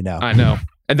come at you now. I know.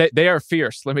 And they are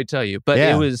fierce, let me tell you. But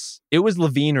yeah. it was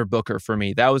Levine or Booker for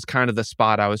me. That was kind of the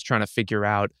spot I was trying to figure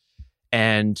out.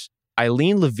 And I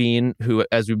lean Levine, who,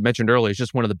 as we mentioned earlier, is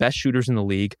just one of the best shooters in the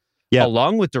league. Yep.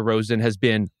 Along with DeRozan, has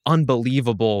been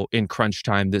unbelievable in crunch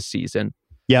time this season.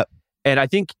 Yep. And I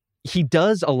think he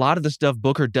does a lot of the stuff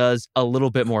Booker does a little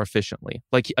bit more efficiently.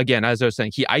 Like, again, as I was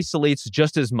saying, he isolates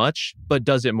just as much, but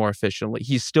does it more efficiently.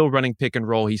 He's still running pick and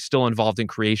roll. He's still involved in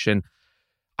creation.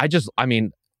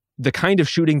 The kind of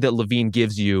shooting that Levine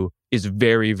gives you is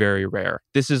very, very rare.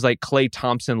 This is like Klay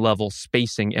Thompson level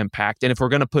spacing impact. And if we're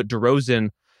going to put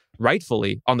DeRozan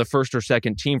rightfully on the first or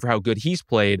second team for how good he's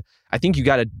played, I think you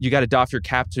got to doff your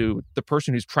cap to the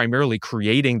person who's primarily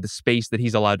creating the space that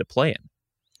he's allowed to play in.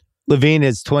 Levine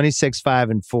is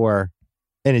 26-5-4.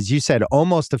 And as you said,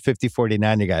 almost a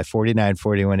 50-40-90 guy, 49,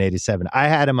 41, 87. I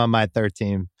had him on my third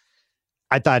team.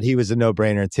 I thought he was a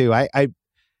no-brainer too.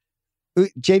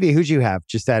 JV, who'd you have?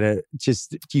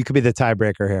 You could be the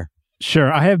tiebreaker here.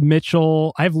 Sure. I have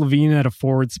Mitchell. I have Levine at a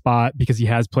forward spot because he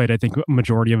has played, I think, a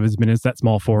majority of his minutes at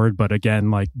small forward. But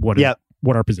again, like what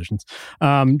are positions?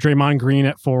 Draymond Green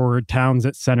at forward, Towns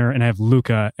at center, and I have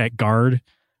Luka at guard.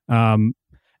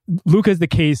 Luka is the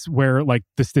case where like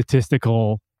the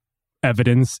statistical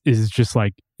evidence is just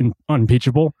like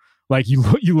unimpeachable. Like you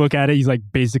look at it, he's like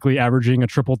basically averaging a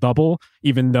triple-double,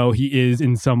 even though he is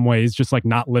in some ways just like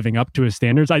not living up to his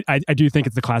standards. I do think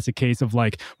it's the classic case of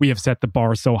like we have set the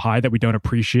bar so high that we don't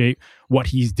appreciate what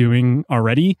he's doing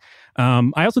already.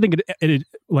 I also think it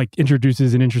like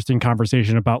introduces an interesting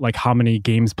conversation about like how many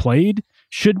games played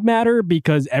should matter,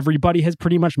 because everybody has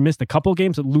pretty much missed a couple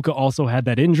games. So Luka also had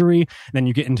that injury. And then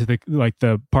you get into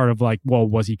the part of like, well,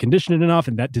 was he conditioned enough?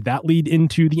 And did that lead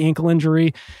into the ankle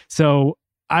injury? So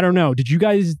I don't know. Did you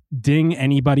guys ding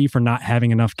anybody for not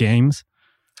having enough games?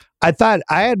 I thought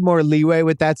I had more leeway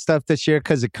with that stuff this year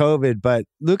because of COVID, but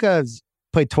Luka's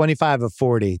played 25 of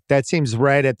 40. That seems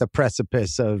right at the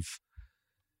precipice of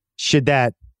is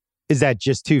that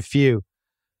just too few?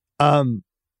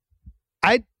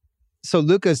 So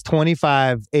Luka's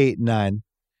 25, 8, 9.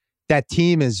 That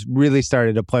team has really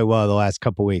started to play well the last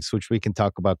couple of weeks, which we can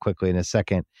talk about quickly in a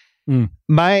second.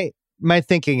 My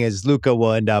thinking is Luka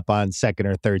will end up on second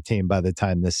or third team by the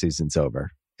time this season's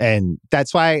over. And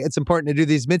that's why it's important to do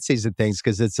these midseason things,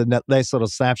 because it's a nice little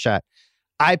snapshot.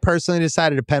 I personally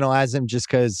decided to penalize him just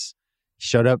because he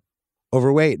showed up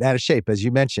overweight and out of shape, as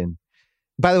you mentioned.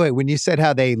 By the way, when you said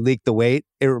how they leaked the weight,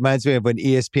 it reminds me of when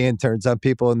ESPN turns on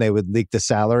people and they would leak the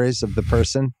salaries of the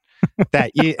person.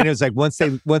 And it was like once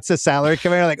the salary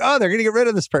came out, like, oh, they're going to get rid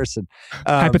of this person.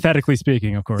 Hypothetically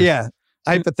speaking, of course. Yeah,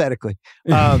 hypothetically.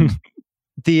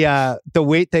 The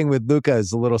weight thing with Luka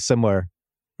is a little similar,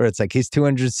 where it's like he's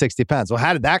 260 pounds. Well,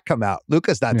 how did that come out?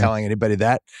 Luka's not telling anybody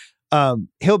that.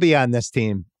 He'll be on this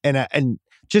team, and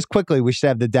just quickly, we should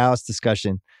have the Dallas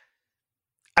discussion.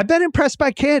 I've been impressed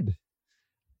by Kidd.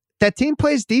 That team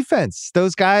plays defense.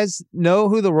 Those guys know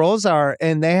who the roles are,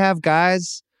 and they have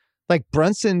guys like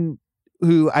Brunson,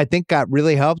 who I think got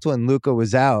really helped when Luka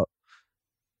was out.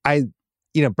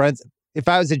 Brunson, if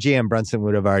I was a GM, Brunson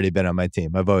would have already been on my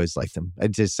team. I've always liked him.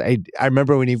 I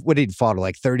remember when he'd fall to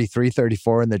like 33,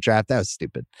 34 in the draft. That was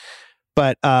stupid.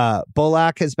 But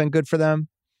Bullock has been good for them.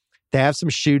 They have some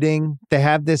shooting. They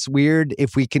have this weird,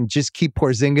 if we can just keep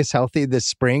Porzingis healthy this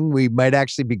spring, we might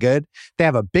actually be good. They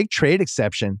have a big trade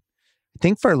exception. I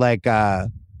think for like,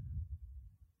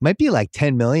 might be like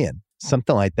 10 million,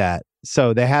 something like that.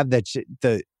 So they have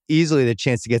easily the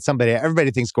chance to get somebody.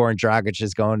 Everybody thinks Goran Dragic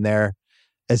is going there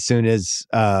as soon as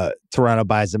Toronto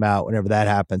buys them out, whenever that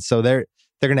happens. So they're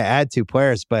going to add 2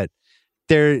 players, but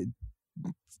the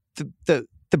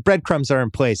breadcrumbs are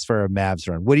in place for a Mavs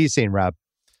run. What are you seeing, Rob?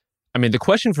 I mean, the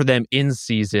question for them in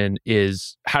season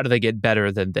is, how do they get better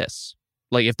than this?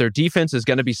 Like, if their defense is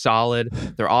going to be solid,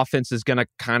 their offense is going to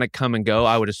kind of come and go,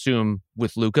 I would assume,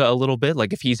 with Luka a little bit.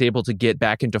 Like, if he's able to get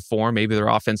back into form, maybe their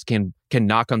offense can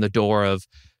knock on the door of,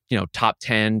 top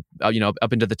 10,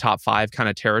 up into the top 5 kind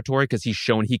of territory, because he's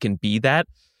shown he can be that.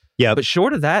 Yeah. But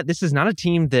short of that, this is not a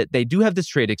team that they do have this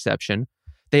trade exception.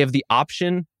 They have the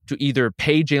option to either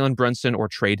pay Jalen Brunson or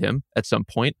trade him at some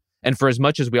point. And for as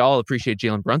much as we all appreciate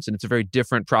Jalen Brunson, it's a very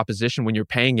different proposition when you're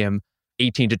paying him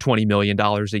 $18 to $20 million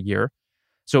a year.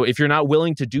 So if you're not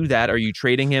willing to do that, are you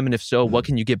trading him? And if so, what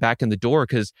can you get back in the door?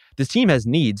 Because this team has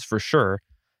needs for sure.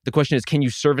 The question is, can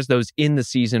you service those in the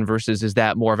season versus is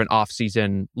that more of an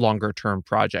off-season, longer-term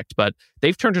project? But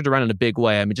they've turned it around in a big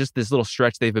way. I mean, just this little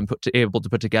stretch they've been able to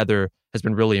put together has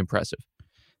been really impressive.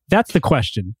 That's the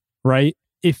question, right?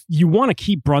 If you want to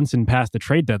keep Brunson past the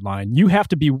trade deadline, you have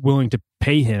to be willing to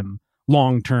pay him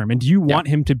long term. And do you want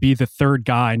him to be the third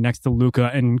guy next to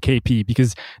Luka and KP?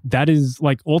 Because that is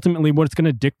like ultimately what's going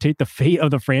to dictate the fate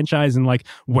of the franchise and like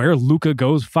where Luka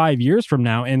goes 5 years from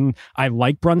now. And I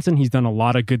like Brunson. He's done a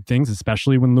lot of good things,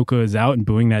 especially when Luka is out and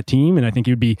booing that team. And I think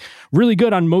he would be really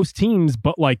good on most teams.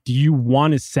 But like, do you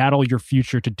want to saddle your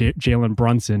future to Jalen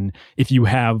Brunson if you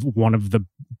have one of the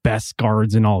best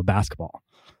guards in all of basketball?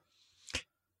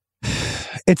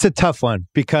 It's a tough one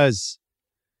because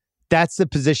that's the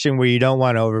position where you don't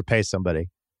want to overpay somebody.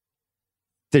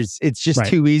 It's just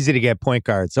too easy to get point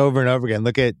guards over and over again.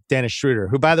 Look at Dennis Schroeder,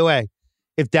 who, by the way,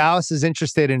 if Dallas is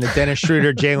interested in a Dennis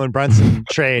Schroeder, Jalen Brunson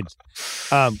trade,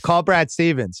 call Brad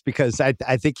Stevens because I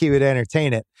think he would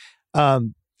entertain it.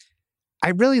 I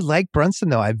really like Brunson,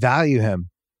 though. I value him.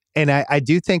 And I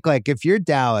do think, like, if you're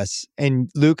Dallas and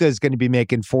Luka is going to be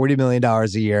making $40 million a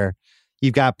year,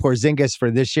 you've got Porzingis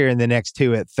for this year and the next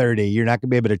 2 at 30. You're not going to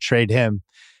be able to trade him.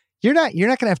 You're not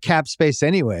going to have cap space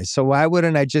anyway. So why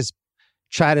wouldn't I just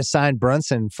try to sign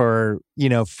Brunson for,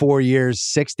 4 years,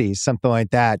 60, something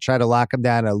like that? Try to lock him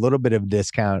down at a little bit of a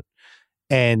discount.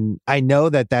 And I know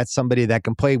that that's somebody that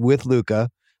can play with Luka.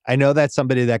 I know that's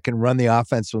somebody that can run the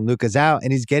offense when Luka's out,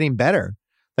 and he's getting better.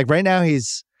 Like right now,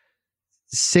 he's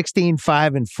 16,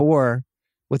 5, and 4.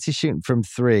 What's he shooting from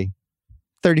 3?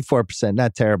 34%,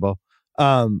 not terrible.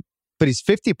 But he's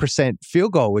 50%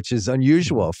 field goal, which is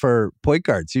unusual for point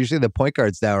guards. Usually the point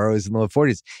guards now are always in the low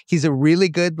 40s. He's a really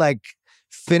good like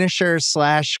finisher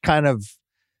 / kind of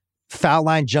foul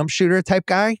line jump shooter type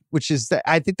guy, which is,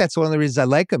 I think that's one of the reasons I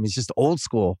like him. He's just old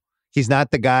school. He's not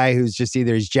the guy who's just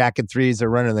either he's jacking threes or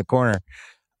running the corner.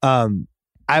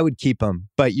 I would keep him,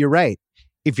 but you're right.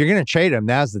 If you're going to trade him,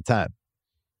 now's the time.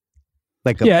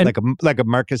 Like a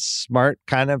Marcus Smart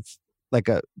kind of like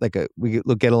a we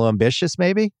look get a little ambitious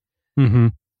maybe. Mm-hmm.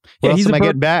 What else am I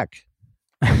getting back?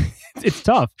 It's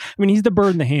tough. I mean, he's the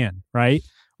bird in the hand, right?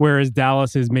 Whereas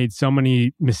Dallas has made so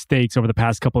many mistakes over the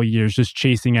past couple of years, just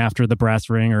chasing after the brass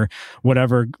ring or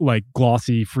whatever, like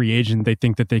glossy free agent they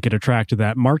think that they could attract to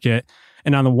that market.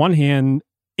 And on the one hand,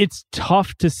 it's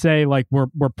tough to say like we're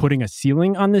putting a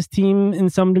ceiling on this team in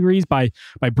some degrees by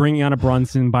bringing on a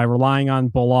Brunson, by relying on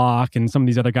Bullock and some of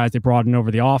these other guys they brought in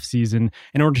over the offseason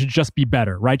in order to just be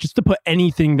better, right? Just to put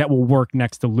anything that will work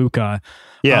next to Luka.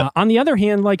 Yeah. On the other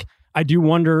hand, like I do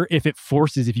wonder if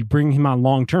if you bring him on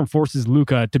long term, forces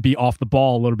Luka to be off the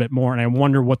ball a little bit more. And I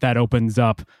wonder what that opens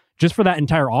up just for that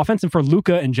entire offense and for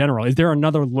Luka in general. Is there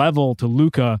another level to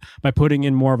Luka by putting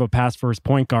in more of a pass first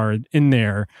point guard in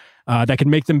there that can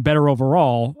make them better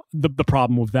overall? The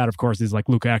problem with that, of course, is like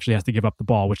Luka actually has to give up the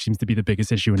ball, which seems to be the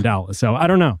biggest issue in Dallas. So I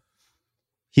don't know.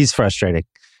 He's frustrating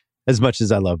as much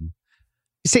as I love him.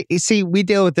 See, we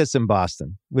deal with this in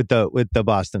Boston with the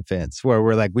Boston fans where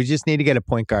we're like, we just need to get a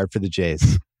point guard for the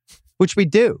Jays, which we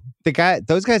do.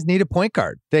 Those guys need a point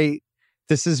guard. They're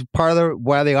This is part of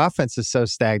why the offense is so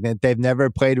stagnant. They've never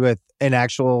played with an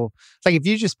actual, like if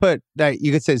you just put,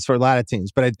 you could say this for a lot of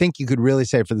teams, but I think you could really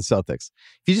say it for the Celtics.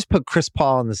 If you just put Chris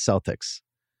Paul in the Celtics,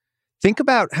 think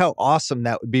about how awesome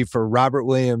that would be for Robert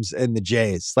Williams and the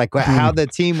Jays. Like how the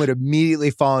team would immediately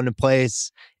fall into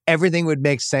place. Everything would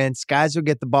make sense. Guys would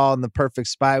get the ball in the perfect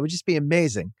spot. It would just be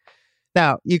amazing.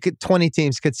 Now, 20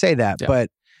 teams could say that, but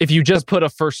if you just put a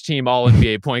first team All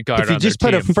NBA point guard on their team. If you just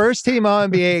put a first team All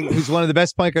NBA who's one of the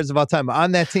best point guards of all time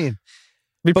on that team.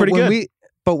 Be pretty good.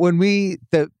 But when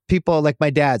the people like my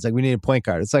dad's like, we need a point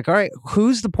guard. It's like, all right,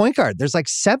 who's the point guard? There's like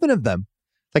 7 of them.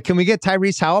 Like, can we get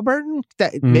Tyrese Halliburton?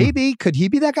 Maybe. Could he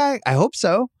be that guy? I hope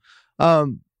so.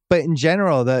 But in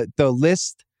general, the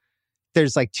list,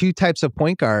 there's like 2 types of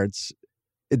point guards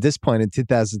at this point in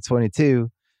 2022.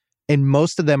 And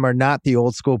most of them are not the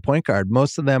old school point guard.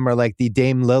 Most of them are like the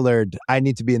Dame Lillard. I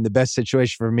need to be in the best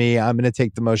situation for me. I'm going to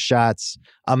take the most shots.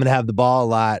 I'm going to have the ball a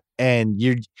lot. And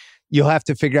you'll have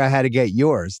to figure out how to get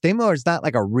yours. Dame Lillard's not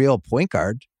like a real point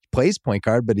guard. He plays point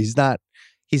guard, but he's not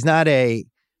a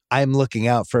I'm looking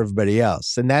out for everybody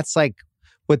else. And that's like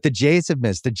what the Jays have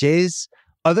missed. The Jays,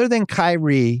 other than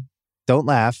Kyrie, don't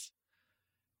laugh,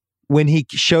 when he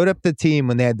showed up the team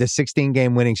when they had the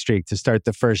 16-game winning streak to start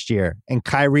the first year, and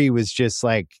Kyrie was just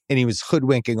like, and he was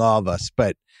hoodwinking all of us,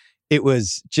 but it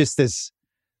was just this,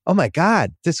 oh my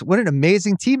God, what an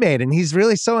amazing teammate. And he's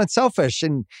really so unselfish,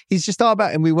 and he's just all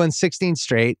about, and we won 16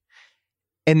 straight.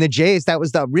 And the Jays, that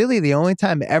was really the only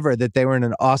time ever that they were in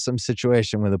an awesome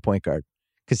situation with a point guard,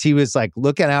 because he was like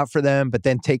looking out for them, but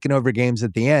then taking over games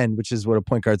at the end, which is what a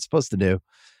point guard's supposed to do.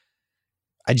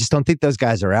 I just don't think those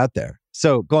guys are out there.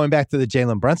 So going back to the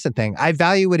Jalen Brunson thing, I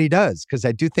value what he does because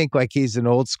I do think like he's an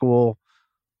old school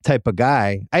type of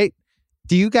guy.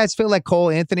 Do you guys feel like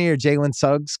Cole Anthony or Jalen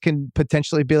Suggs can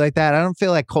potentially be like that? I don't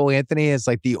feel like Cole Anthony is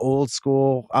like the old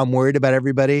school, I'm worried about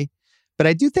everybody, but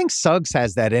I do think Suggs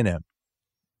has that in him.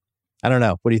 I don't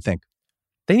know. What do you think?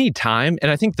 They need time.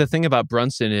 And I think the thing about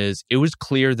Brunson is it was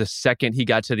clear the second he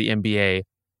got to the NBA,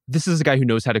 this is a guy who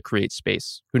knows how to create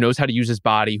space, who knows how to use his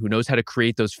body, who knows how to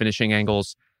create those finishing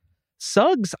angles.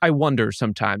 Suggs, I wonder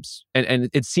sometimes, and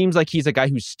it seems like he's a guy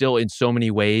who's still in so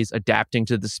many ways adapting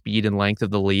to the speed and length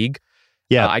of the league.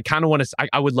 Yeah, I kind of want to,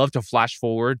 I would love to flash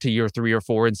forward to year 3 or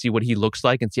 4 and see what he looks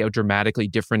like and see how dramatically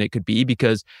different it could be,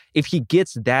 because if he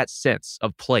gets that sense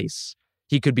of place,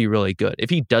 he could be really good. If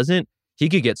he doesn't, he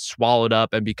could get swallowed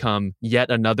up and become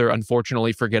yet another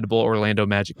unfortunately forgettable Orlando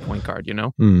Magic point guard, you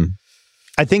know?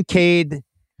 I think Cade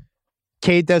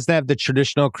doesn't have the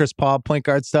traditional Chris Paul point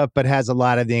guard stuff, but has a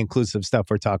lot of the inclusive stuff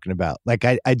we're talking about. Like,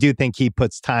 I do think he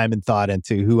puts time and thought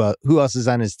into who else is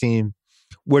on his team.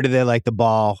 Where do they like the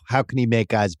ball? How can he make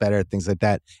guys better? Things like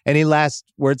that. Any last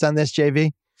words on this,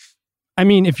 JV? I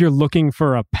mean, if you're looking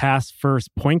for a pass-first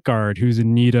point guard who's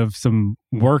in need of some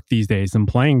work these days, some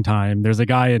playing time, there's a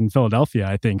guy in Philadelphia,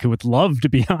 I think, who would love to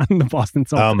be on the Boston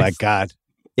Celtics. Oh, my God.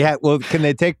 Yeah, well, can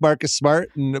they take Marcus Smart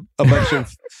and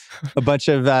a bunch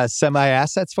of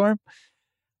semi-assets for him?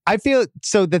 I feel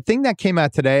so. The thing that came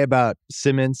out today about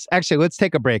Simmons. Actually, let's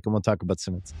take a break and we'll talk about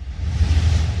Simmons.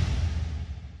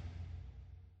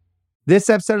 This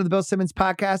episode of the Bill Simmons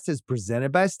Podcast is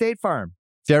presented by State Farm.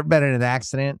 If you've ever been in an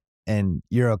accident and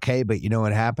you're okay, but you know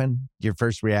what happened, your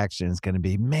first reaction is going to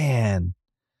be, "Man,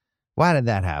 why did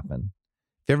that happen?"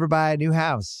 If you ever buy a new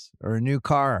house or a new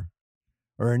car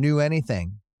or a new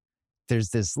anything,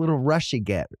 there's this little rush you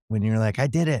get when you're like, I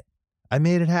did it. I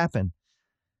made it happen.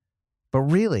 But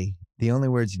really, the only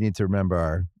words you need to remember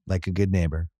are, like a good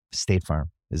neighbor, State Farm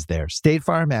is there. State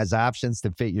Farm has options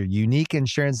to fit your unique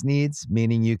insurance needs,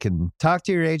 meaning you can talk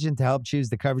to your agent to help choose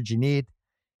the coverage you need,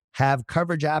 have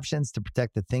coverage options to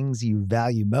protect the things you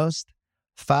value most,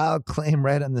 file a claim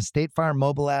right on the State Farm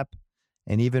mobile app,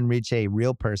 and even reach a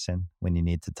real person when you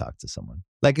need to talk to someone.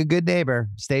 Like a good neighbor,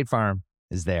 State Farm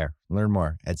is there. Learn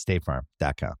more at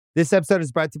statefarm.com. This episode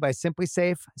is brought to you by Simply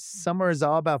Safe. Summer is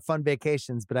all about fun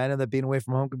vacations, but I know that being away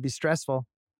from home can be stressful.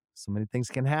 So many things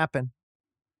can happen.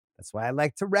 That's why I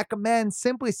like to recommend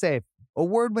Simply Safe,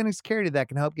 award-winning security that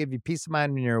can help give you peace of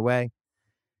mind when you're away.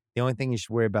 The only thing you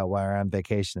should worry about while you're on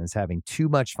vacation is having too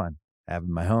much fun. I have it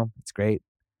in my home. It's great.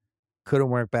 Couldn't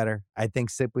work better. I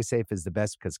think Simply Safe is the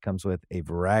best because it comes with a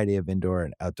variety of indoor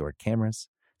and outdoor cameras,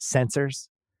 sensors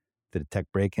to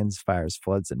detect break-ins, fires,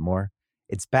 floods, and more.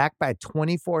 It's backed by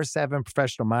 24/7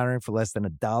 professional monitoring for less than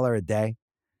 $1 a day.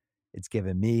 It's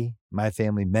given me, my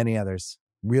family, many others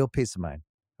real peace of mind.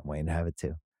 I'm waiting to have it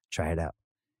too. Try it out.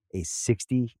 A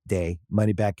 60-day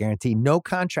money-back guarantee. No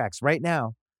contracts right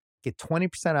now. Get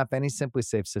 20% off any Simply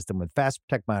Safe system with Fast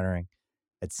Protect monitoring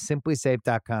at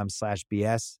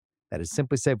simplysafe.com/BS. That is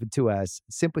Simply Safe with 2 S's,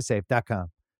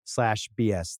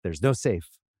 simplysafe.com/BS. There's no safe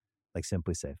like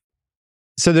Simply Safe.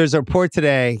 So there's a report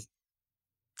today.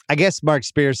 I guess Mark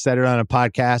Spears said it on a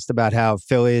podcast about how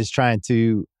Philly is trying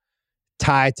to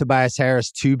tie Tobias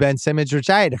Harris to Ben Simmons, which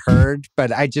I had heard,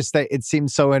 but I just it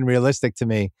seems so unrealistic to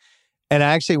me. And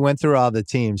I actually went through all the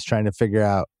teams trying to figure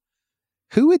out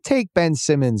who would take Ben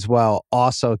Simmons while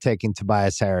also taking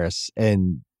Tobias Harris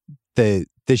in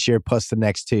this year plus the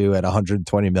next two at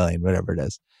 120 million, whatever it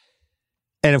is.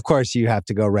 And of course, you have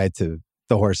to go right to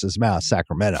the horse's mouth,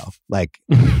 Sacramento. Like,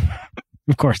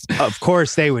 of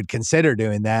course, they would consider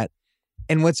doing that.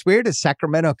 And what's weird is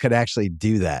Sacramento could actually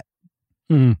do that.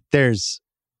 Mm. There's,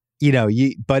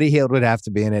 Buddy Hield would have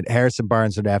to be in it. Harrison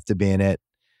Barnes would have to be in it.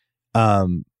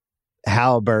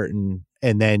 Halliburton,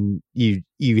 and then you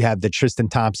have the Tristan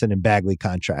Thompson and Bagley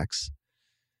contracts.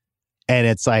 And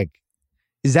it's like,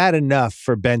 is that enough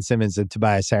for Ben Simmons and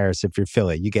Tobias Harris if you're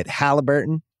Philly? You get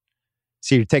Halliburton,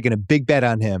 so you're taking a big bet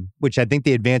on him, which I think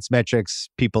the advanced metrics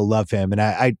people love him. And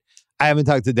I haven't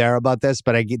talked to Daryl about this,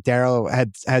 but Daryl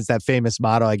has that famous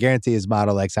model. I guarantee his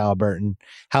model likes Halliburton.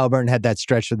 Halliburton had that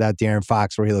stretch without De'Aaron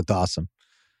Fox where he looked awesome.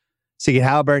 So you get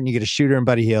Halliburton, you get a shooter in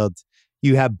Buddy Hield.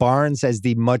 You have Barnes as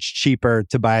the much cheaper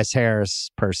Tobias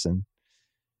Harris person.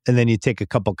 And then you take a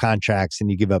couple contracts and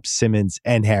you give up Simmons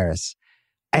and Harris.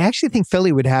 I actually think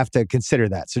Philly would have to consider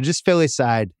that. So just Philly's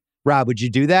side. Rob, would you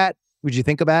do that? Would you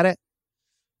think about it?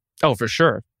 Oh, for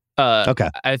sure. Okay.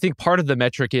 I think part of the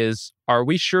metric is, are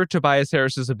we sure Tobias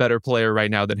Harris is a better player right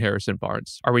now than Harrison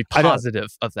Barnes? Are we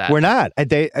positive of that? We're not.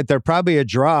 They're probably a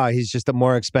draw. He's just a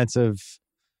more expensive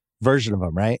version of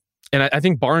him, right? And I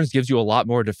think Barnes gives you a lot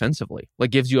more defensively,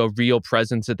 like gives you a real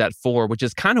presence at that 4, which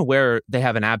is kind of where they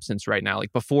have an absence right now.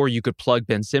 Like before, you could plug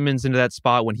Ben Simmons into that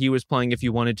spot when he was playing if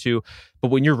you wanted to.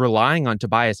 But when you're relying on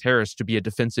Tobias Harris to be a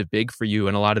defensive big for you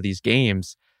in a lot of these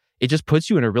games, it just puts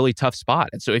you in a really tough spot.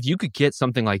 And so if you could get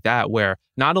something like that, where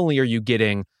not only are you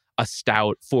getting a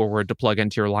stout forward to plug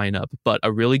into your lineup, but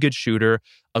a really good shooter,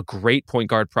 a great point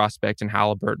guard prospect in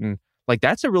Halliburton, like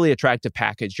that's a really attractive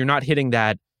package. You're not hitting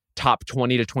that top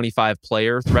 20 to 25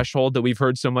 player threshold that we've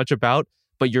heard so much about,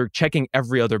 but you're checking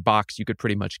every other box you could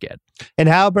pretty much get. And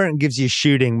Halliburton gives you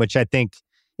shooting, which I think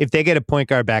if they get a point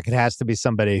guard back, it has to be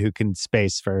somebody who can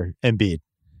space for Embiid.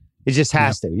 It just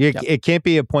has to. It can't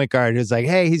be a point guard who's like,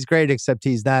 hey, he's great, except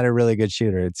he's not a really good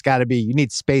shooter. It's got to be, you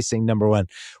need spacing, number one.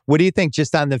 What do you think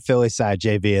just on the Philly side,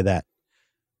 JV, of that?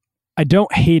 I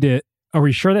don't hate it. Are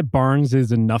we sure that Barnes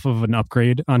is enough of an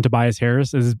upgrade on Tobias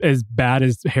Harris? As bad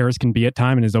as Harris can be at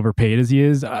time and as overpaid as he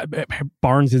is,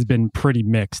 Barnes has been pretty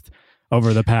mixed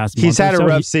over the past month. He's had a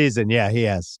rough season. Yeah, he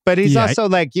has. But he's also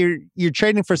like, you're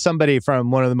trading for somebody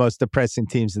from one of the most depressing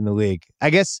teams in the league. I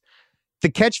guess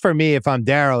the catch for me, if I'm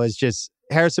Daryl, is just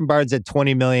Harrison Barnes at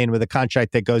 $20 million with a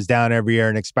contract that goes down every year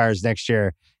and expires next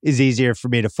year is easier for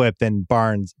me to flip than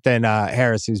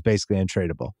Harris, who's basically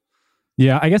untradeable.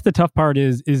 Yeah, I guess the tough part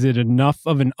is it enough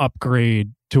of an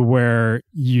upgrade to where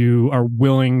you are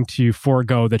willing to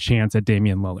forego the chance at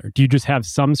Damian Lillard? Do you just have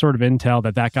some sort of intel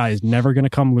that guy is never going to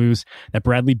come loose, that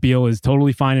Bradley Beal is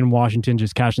totally fine in Washington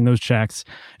just cashing those checks,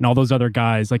 and all those other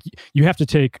guys? Like, you have to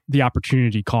take the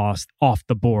opportunity cost off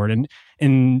the board.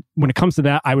 And when it comes to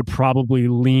that, I would probably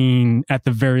lean, at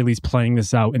the very least, playing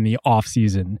this out in the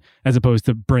offseason as opposed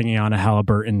to bringing on a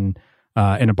Halliburton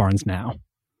and a Barnes now.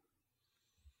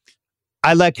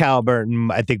 I like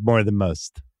Halliburton, I think, more than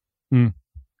most.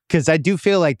 Because I do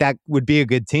feel like that would be a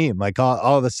good team. Like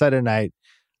all of a sudden,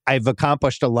 I've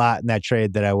accomplished a lot in that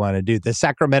trade that I want to do. The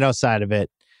Sacramento side of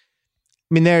it,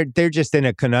 I mean, they're just in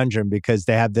a conundrum because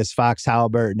they have this Fox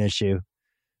Halliburton issue.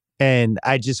 And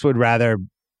I just would rather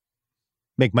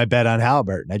make my bet on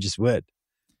Halliburton. I just would.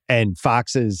 And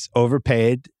Fox is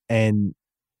overpaid and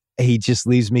he just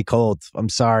leaves me cold. I'm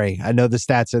sorry. I know the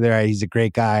stats are there. He's a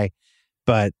great guy.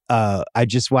 But I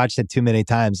just watched it too many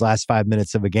times, last 5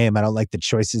 minutes of a game. I don't like the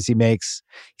choices he makes.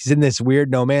 He's in this weird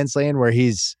no man's land where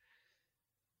he's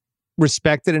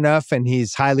respected enough and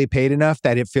he's highly paid enough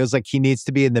that it feels like he needs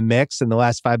to be in the mix in the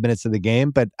last 5 minutes of the game.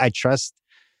 But I trust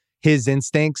his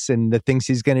instincts and the things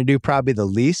he's going to do probably the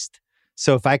least.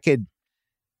 So if I can't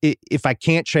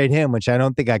trade him, which I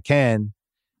don't think I can,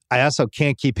 I also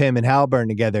can't keep him and Halliburton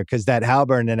together because that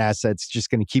Halliburton asset's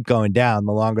just going to keep going down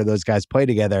the longer those guys play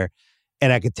together.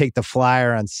 And I could take the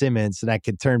flyer on Simmons and I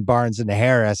could turn Barnes into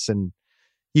Harris. And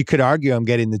you could argue I'm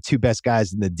getting the two best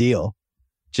guys in the deal,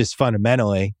 just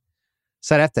fundamentally.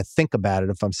 So I'd have to think about it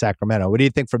if I'm Sacramento. What do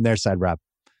you think from their side, Rob?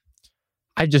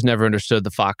 I just never understood the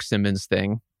Fox Simmons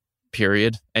thing,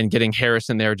 period. And getting Harris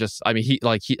in there he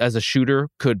as a shooter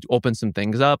could open some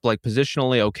things up, like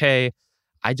positionally, okay.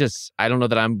 I don't know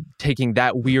that I'm taking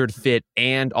that weird fit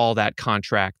and all that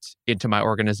contract into my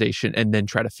organization and then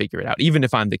try to figure it out, even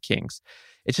if I'm the Kings.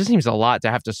 It just seems a lot to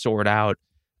have to sort out,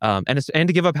 and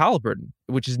to give up Halliburton,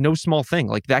 which is no small thing.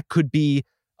 Like, that could be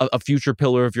a future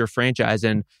pillar of your franchise.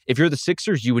 And if you're the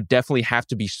Sixers, you would definitely have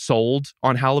to be sold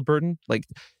on Halliburton. Like,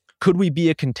 could we be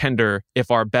a contender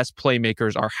if our best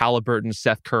playmakers are Halliburton,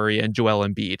 Seth Curry, and Joel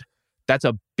Embiid? That's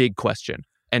a big question.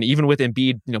 And even with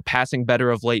Embiid, passing better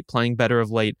of late, playing better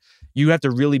of late, you have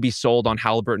to really be sold on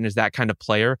Halliburton as that kind of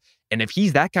player. And if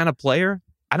he's that kind of player,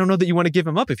 I don't know that you want to give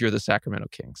him up if you're the Sacramento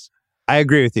Kings. I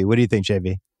agree with you. What do you think,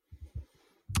 JV?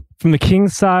 From the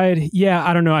Kings side, yeah,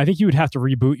 I don't know. I think you would have to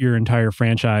reboot your entire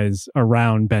franchise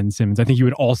around Ben Simmons. I think you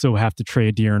would also have to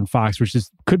trade De'Aaron Fox, which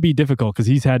could be difficult because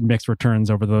he's had mixed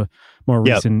returns over the more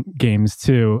recent games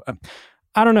too.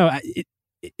 I don't know.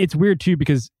 It's weird too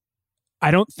because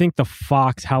I don't think the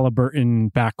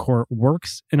Fox-Halliburton backcourt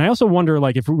works. And I also wonder,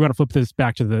 like, if we want to flip this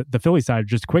back to the Philly side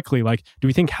just quickly, like, do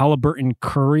we think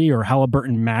Halliburton-Curry or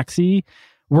Halliburton-Maxey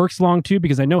works long too?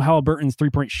 Because I know Halliburton's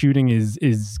three-point shooting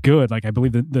is good. Like, I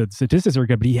believe the statistics are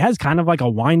good, but he has kind of like a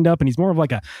wind-up and he's more of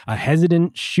like a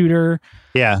hesitant shooter.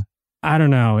 Yeah. I don't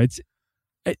know.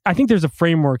 I think there's a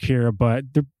framework here,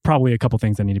 but there are probably a couple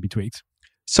things that need to be tweaked.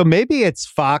 So maybe it's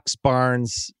Fox,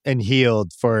 Barnes, and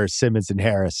Hield for Simmons and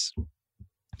Harris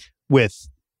with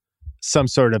some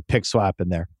sort of pick swap in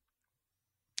there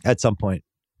at some point.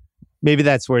 Maybe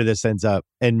that's where this ends up.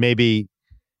 And maybe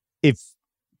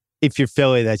if you're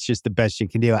Philly, that's just the best you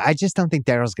can do. I just don't think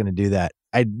Daryl's going to do that.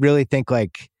 I really think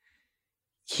like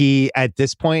at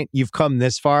this point, you've come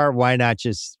this far. Why not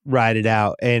just ride it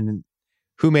out? And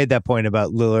who made that point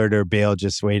about Lillard or Bale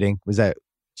just waiting? Did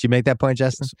you make that point,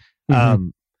 Justin? Mm-hmm.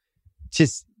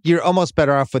 You're almost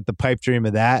better off with the pipe dream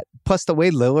of that. Plus, the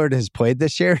way Lillard has played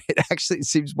this year, it actually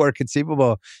seems more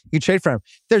conceivable. You can trade for him.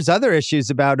 There's other issues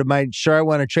about, am I sure I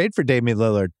want to trade for Damian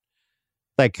Lillard?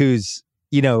 Like, who's,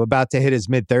 about to hit his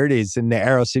mid-30s, and the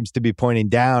arrow seems to be pointing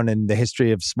down in the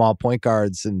history of small point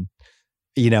guards. And,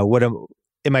 what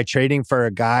am I trading for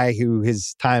a guy who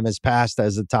his time has passed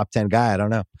as a top 10 guy? I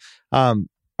don't know. All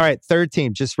right, third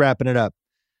team, just wrapping it up.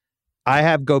 I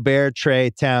have Gobert, Trey,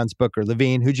 Towns, Booker,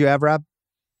 Levine. Who'd you have, Rob?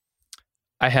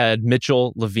 I had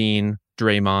Mitchell, Levine,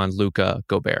 Draymond, Luka,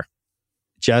 Gobert.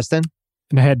 Justin?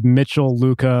 And I had Mitchell,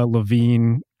 Luka,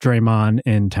 Levine, Draymond,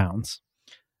 and Towns.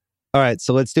 All right,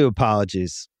 so let's do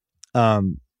apologies. I'd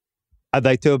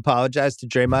like to apologize to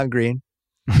Draymond Green.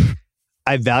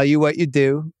 I value what you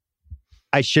do.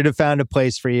 I should have found a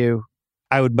place for you.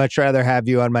 I would much rather have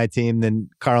you on my team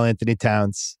than Karl Anthony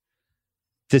Towns.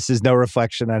 This is no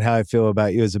reflection on how I feel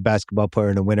about you as a basketball player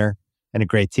and a winner and a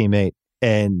great teammate.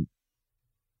 And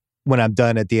when I'm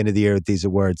done at the end of the year with these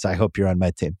awards, I hope you're on my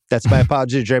team. That's my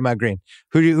apology to Draymond Green.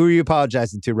 Who are you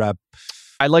apologizing to, Rob?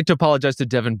 I'd like to apologize to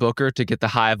Devin Booker to get the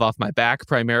hive off my back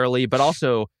primarily, but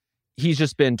also he's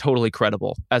just been totally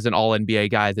credible as an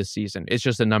all-NBA guy this season. It's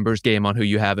just a numbers game on who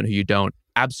you have and who you don't.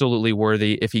 Absolutely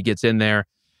worthy if he gets in there.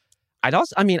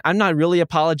 I'm not really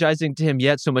apologizing to him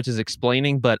yet so much as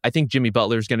explaining, but I think Jimmy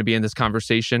Butler is going to be in this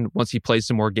conversation once he plays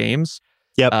some more games.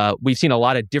 Yep. We've seen a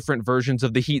lot of different versions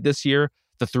of the Heat this year.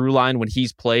 The through line when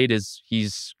he's played is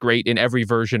he's great in every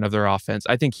version of their offense.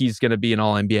 I think he's going to be an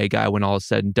all-NBA guy when all is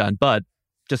said and done, but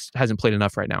just hasn't played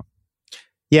enough right now.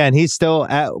 Yeah, and he's still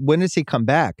when does he come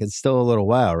back? It's still a little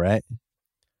while, right?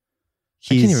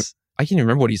 I can't even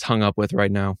remember what he's hung up with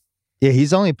right now. Yeah,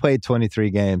 he's only played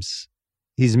 23 games.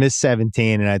 He's missed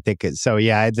 17, and I think I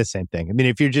had the same thing. I mean,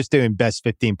 if you're just doing best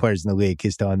 15 players in the league,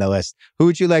 he's still on the list. Who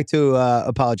would you like to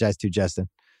apologize to, Justin?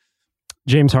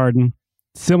 James Harden.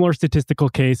 Similar statistical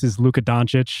case is Luka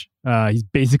Doncic. He's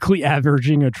basically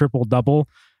averaging a triple-double,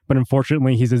 but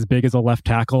unfortunately, he's as big as a left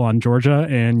tackle on Georgia,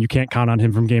 and you can't count on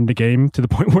him from game to game to the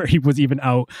point where he was even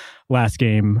out last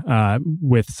game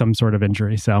with some sort of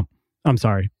injury. So, I'm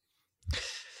sorry.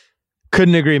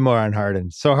 Couldn't agree more on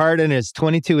Harden. So Harden is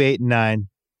 22, 8, and 9.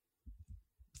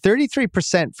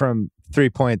 33% from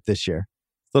three-point this year.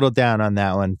 A little down on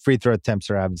that one. Free throw attempts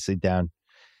are obviously down.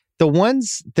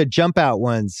 The jump out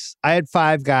ones, I had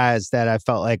 5 guys that I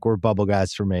felt like were bubble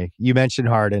guys for me. You mentioned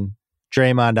Harden.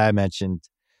 Draymond, I mentioned.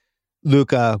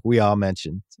 Luka, we all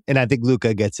mentioned. And I think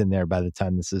Luka gets in there by the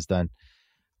time this is done.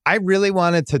 I really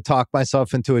wanted to talk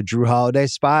myself into a Drew Holiday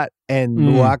spot, and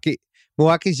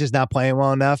Milwaukee's just not playing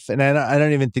well enough. And I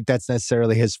don't even think that's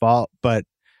necessarily his fault. But,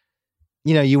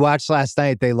 you watched last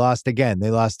night, they lost again. They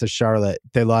lost to Charlotte.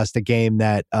 They lost a game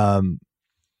that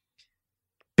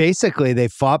basically they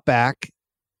fought back.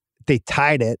 They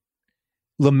tied it.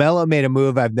 LaMelo made a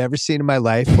move I've never seen in my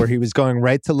life where he was going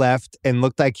right to left and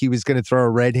looked like he was going to throw a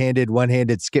right-handed,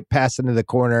 one-handed skip pass into the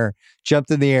corner,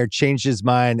 jumped in the air, changed his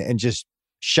mind, and just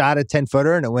shot a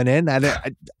 10-footer and it went in.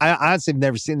 I honestly have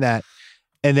never seen that.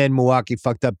 And then Milwaukee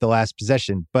fucked up the last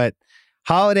possession. But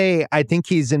Holiday, I think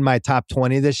he's in my top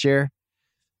 20 this year.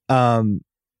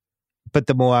 But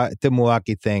the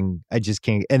Milwaukee thing, I just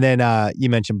can't. And then you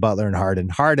mentioned Butler and Harden.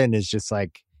 Harden is just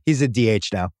like, he's a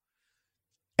DH now.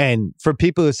 And for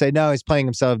people who say, no, he's playing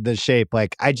himself into shape,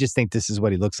 like, I just think this is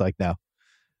what he looks like now.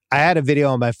 I had a video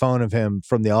on my phone of him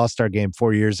from the All-Star game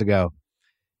 4 years ago,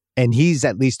 and he's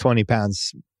at least 20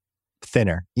 pounds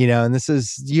thinner, and this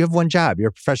is, you have one job. You're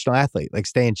a professional athlete, like,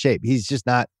 stay in shape. He's just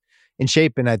not in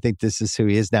shape, and I think this is who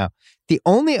he is now. The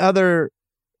only other,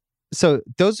 so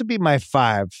those would be my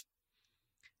 5.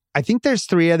 I think there's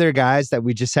 3 other guys that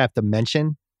we just have to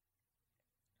mention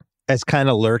as kind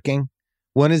of lurking.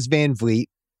 One is Van Vliet.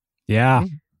 Yeah.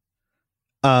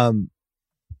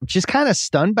 Just kind of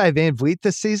stunned by Van Vliet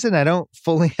this season. I don't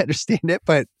fully understand it,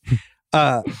 but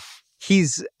I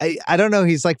don't know.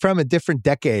 He's like from a different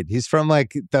decade. He's from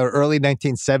like the early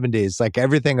 1970s, like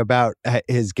everything about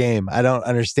his game. I don't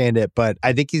understand it, but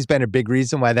I think he's been a big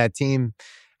reason why that team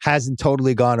hasn't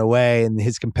totally gone away, and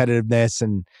his competitiveness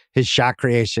and his shot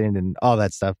creation and all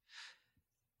that stuff.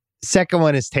 Second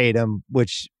one is Tatum,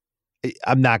 which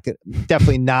I'm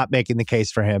definitely not making the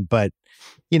case for him, but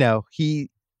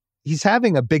he's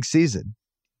having a big season.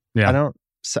 Yeah.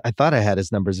 I thought I had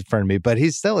his numbers in front of me, but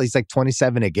he's like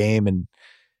 27 a game. And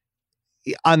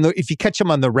if you catch him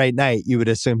on the right night, you would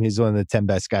assume he's one of the 10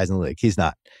 best guys in the league. He's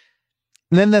not.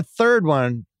 And then the third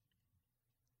one,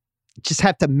 just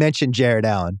have to mention Jared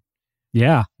Allen.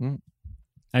 Yeah.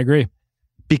 I agree.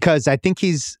 Because I think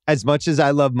he's, as much as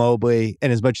I love Mobley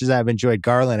and as much as I've enjoyed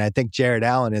Garland, I think Jared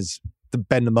Allen has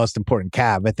been the most important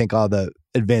Cav. I think all the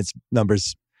advanced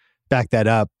numbers back that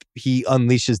up. He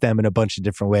unleashes them in a bunch of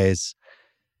different ways.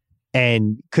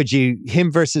 And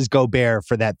him versus Gobert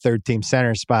for that third team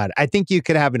center spot, I think you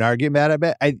could have an argument out of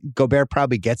it. Gobert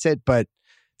probably gets it, but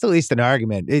it's at least an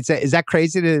argument. Is that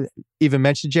crazy to even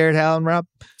mention Jared Allen, Rob?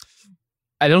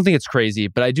 I don't think it's crazy,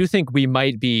 but I do think we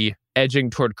might be edging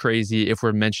toward crazy if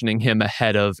we're mentioning him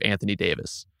ahead of Anthony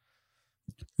Davis.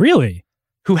 Really?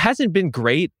 Who hasn't been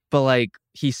great, but like,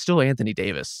 he's still Anthony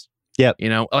Davis. Yep.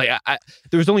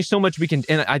 There's only so much we can,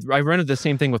 and I run into the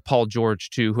same thing with Paul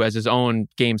George too, who has his own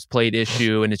games played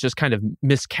issue, and it's just kind of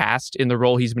miscast in the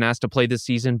role he's been asked to play this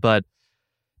season. But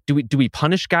do we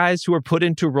punish guys who are put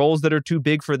into roles that are too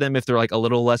big for them if they're like a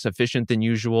little less efficient than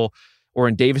usual? Or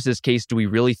in Davis's case, do we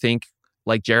really think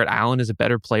like Jared Allen is a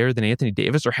better player than Anthony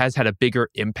Davis, or has had a bigger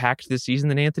impact this season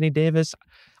than Anthony Davis?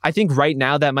 I think right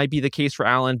now that might be the case for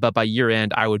Allen, but by year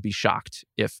end, I would be shocked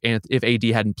if AD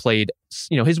hadn't played,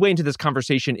 his way into this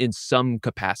conversation in some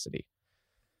capacity.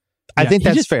 I think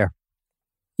that's fair.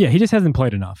 Yeah, he just hasn't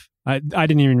played enough. I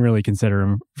didn't even really consider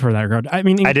him for that regard. I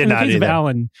mean, I did not in the case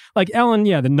either. of Allen,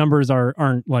 yeah, the numbers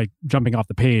aren't like jumping off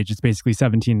the page. It's basically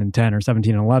 17 and 10 or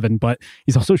 17 and 11, but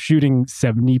he's also shooting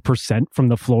 70% from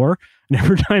the floor. And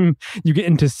every time you get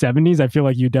into 70s, I feel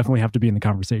like you definitely have to be in the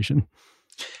conversation.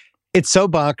 It's so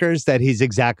bonkers that he's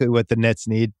exactly what the Nets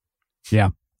need. Yeah.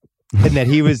 And that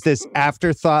he was this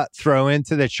afterthought throw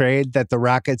into the trade that the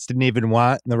Rockets didn't even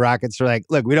want. And the Rockets were like,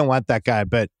 look, we don't want that guy,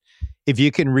 but if you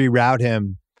can reroute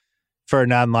him for a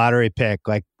non-lottery pick,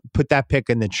 like put that pick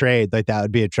in the trade, like that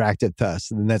would be attractive to us.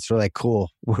 And that's really cool.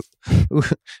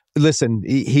 Listen,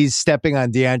 he's stepping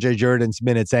on DeAndre Jordan's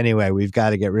minutes anyway. We've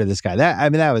got to get rid of this guy.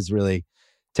 That was really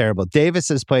terrible. Davis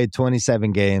has played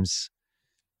 27 games.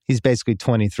 He's basically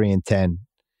 23 and 10.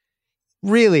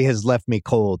 Really has left me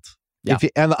cold. Yeah.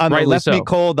 On the left me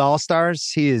cold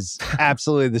All-Stars, he is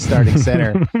absolutely the starting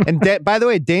center. And by the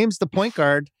way, Dame's the point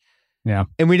guard. Yeah.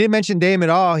 And we didn't mention Dame at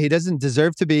all. He doesn't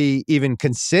deserve to be even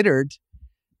considered.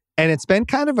 And it's been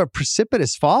kind of a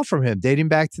precipitous fall from him, dating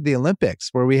back to the Olympics,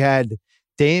 where we had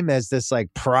Dame as this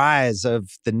like prize of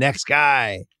the next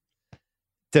guy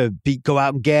to go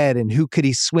out and get, and who could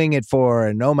he swing it for?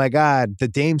 And oh my God, the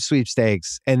Dame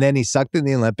sweepstakes. And then he sucked in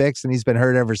the Olympics, and he's been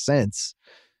hurt ever since.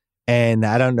 And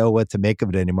I don't know what to make of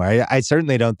it anymore. I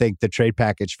certainly don't think the trade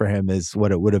package for him is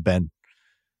what it would have been,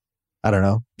 I don't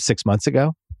know, 6 months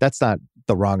ago. That's not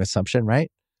the wrong assumption, right?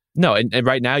 No, and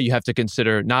right now you have to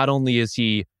consider not only is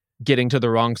he getting to the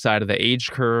wrong side of the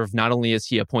age curve, not only is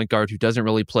he a point guard who doesn't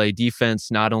really play defense,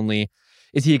 not only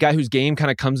is he a guy whose game kind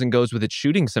of comes and goes with its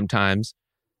shooting sometimes,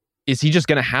 is he just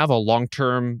going to have a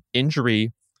long-term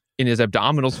injury in his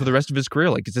abdominals for the rest of his career.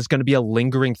 Like, is this going to be a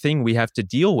lingering thing we have to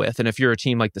deal with? And if you're a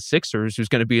team like the Sixers, who's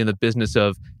going to be in the business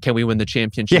of, can we win the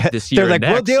championship this year? They're like,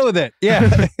 we'll deal with it.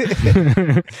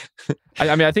 Yeah.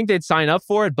 I mean, I think they'd sign up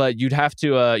for it, but you'd have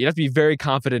to be very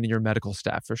confident in your medical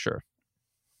staff for sure.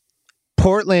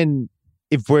 Portland,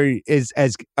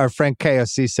 as our friend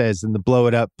KOC says in the blow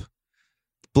it up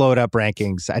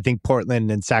rankings, I think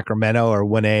Portland and Sacramento are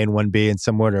 1A and 1B in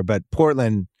some order, but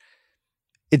Portland,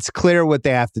 it's clear what they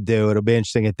have to do. It'll be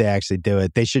interesting if they actually do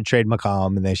it. They should trade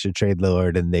McCollum and they should trade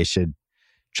Lillard and they should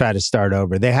try to start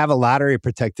over. They have a lottery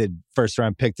protected first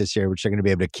round pick this year, which they're going to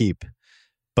be able to keep.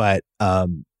 But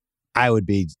I would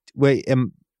be,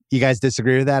 you guys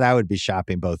disagree with that? I would be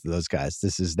shopping both of those guys.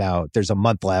 There's a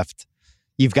month left.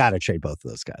 You've got to trade both of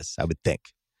those guys, I would think.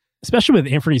 Especially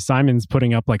with Anthony Simons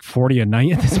putting up like 40 a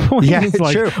night at this point. Yeah, it's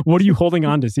like, true. What are you holding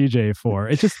on to CJ for?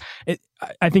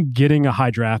 I think getting a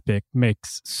high draft pick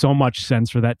makes so much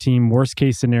sense for that team. Worst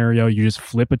case scenario, you just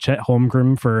flip a Chet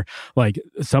Holmgren for like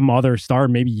some other star.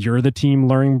 Maybe you're the team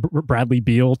luring Bradley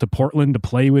Beal to Portland to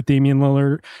play with Damian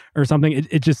Lillard or something.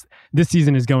 This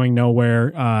season is going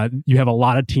nowhere. You have a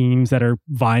lot of teams that are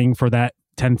vying for that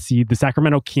 10th seed. The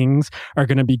Sacramento Kings are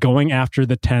going to be going after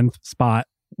the 10th spot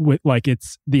with like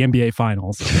it's the NBA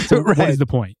Finals. So right. What is the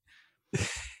point?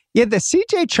 Yeah, the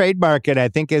CJ trade market, I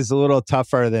think, is a little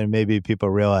tougher than maybe people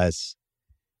realize.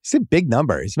 It's a big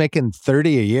number. He's making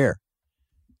 30 a year,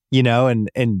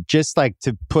 and just like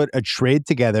to put a trade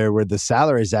together where the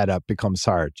salaries add up becomes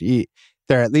hard.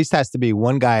 There at least has to be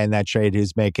one guy in that trade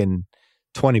who's making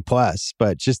 20 plus,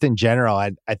 but just in general,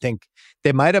 I think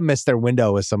they might have missed their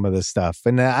window with some of this stuff.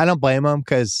 And I don't blame them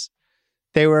because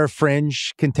they were a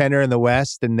fringe contender in the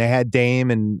West and they had Dame,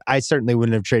 and I certainly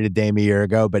wouldn't have traded Dame a year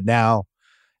ago, but now,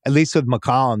 at least with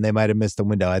McCollum, they might have missed the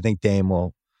window. I think Dame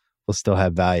will still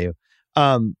have value.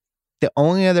 The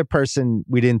only other person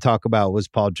we didn't talk about was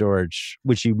Paul George,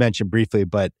 which you mentioned briefly,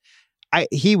 but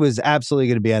he was absolutely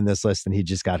going to be on this list and he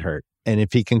just got hurt. And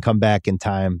if he can come back in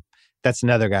time, that's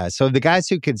another guy. So the guys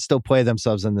who could still play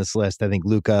themselves on this list, I think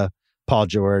Luka, Paul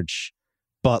George,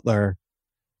 Butler,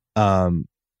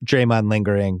 Draymond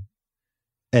lingering,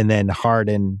 and then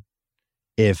Harden,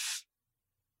 if,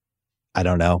 I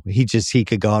don't know, he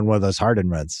could go on one of those Harden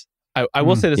runs. I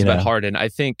will say this about Harden. I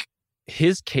think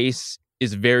his case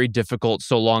is very difficult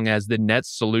so long as the Nets'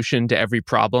 solution to every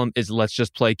problem is let's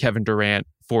just play Kevin Durant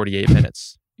 48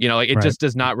 minutes. It just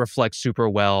does not reflect super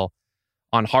well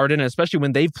on Harden, and especially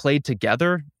when they've played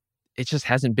together, it just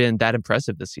hasn't been that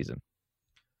impressive this season.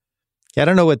 Yeah, I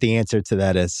don't know what the answer to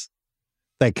that is.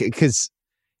 Like, because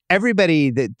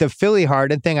everybody, the Philly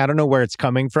Harden thing, I don't know where it's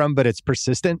coming from, but it's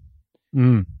persistent.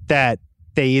 That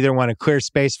they either want to clear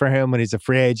space for him when he's a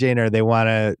free agent or they want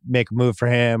to make a move for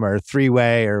him or a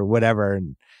three-way or whatever.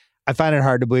 And I find it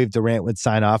hard to believe Durant would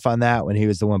sign off on that when he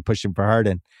was the one pushing for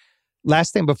Harden.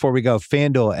 Last thing before we go,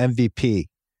 FanDuel MVP.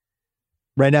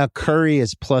 Right now, Curry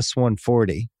is plus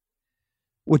 140,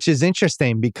 which is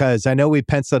interesting because I know we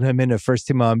penciled him into first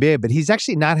team All-NBA, but he's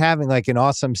actually not having like an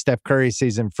awesome Steph Curry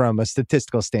season from a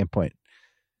statistical standpoint.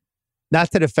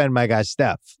 Not to defend my guy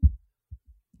Steph.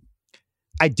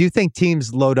 I do think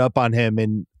teams load up on him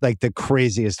in like the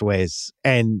craziest ways.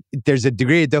 And there's a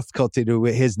degree of difficulty to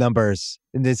his numbers.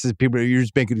 And this is people, you're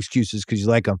just making excuses because you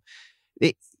like him.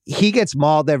 He gets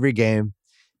mauled every game.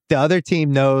 The other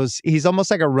team knows he's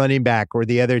almost like a running back where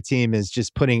the other team is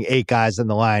just putting 8 guys on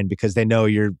the line because they know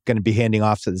you're going to be handing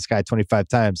off to this guy 25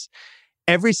 times.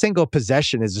 Every single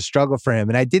possession is a struggle for him.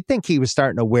 And I did think he was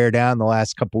starting to wear down the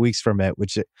last couple of weeks from it,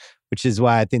 which is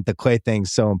why I think the Clay thing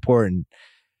is so important.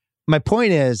 My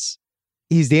point is,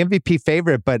 he's the MVP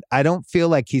favorite, but I don't feel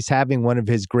like he's having one of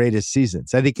his greatest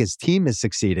seasons. I think his team is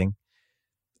succeeding,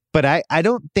 but I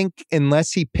don't think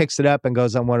unless he picks it up and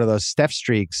goes on one of those Steph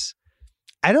streaks,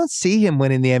 I don't see him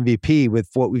winning the MVP with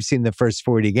what we've seen in the first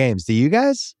 40 games. Do you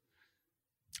guys?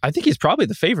 I think he's probably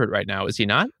the favorite right now, is he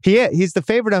not? He's the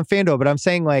favorite on FanDuel, but I'm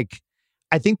saying like,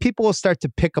 I think people will start to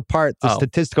pick apart the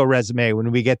statistical resume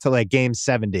when we get to like game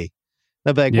 70.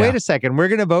 They'll be like, wait a second, we're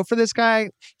going to vote for this guy?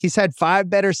 He's had 5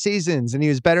 better seasons and he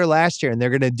was better last year, and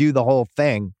they're going to do the whole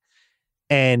thing.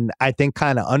 And I think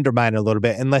kind of undermine it a little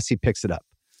bit unless he picks it up.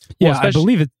 Yeah, I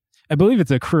believe it's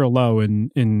a career low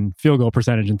in field goal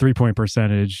percentage and 3-point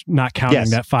percentage, not counting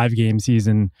that 5-game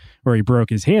season where he broke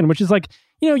his hand, which is like,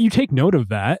 you take note of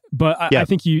that. But I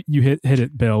think you hit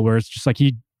it, Bill, where it's just like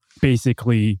he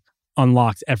basically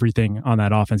unlocks everything on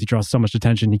that offense. He draws so much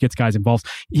attention. He gets guys involved.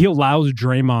 He allows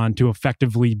Draymond to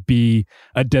effectively be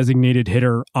a designated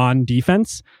hitter on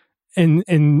defense.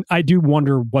 And I do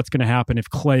wonder what's going to happen if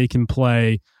Clay can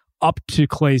play up to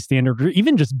Clay's standard, or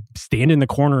even just stand in the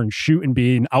corner and shoot and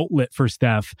be an outlet for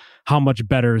Steph, how much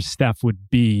better Steph would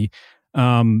be.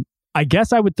 I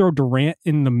guess I would throw Durant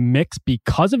in the mix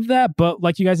because of that. But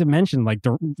like you guys have mentioned, like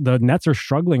the Nets are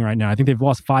struggling right now. I think they've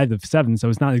lost 5 of 7. So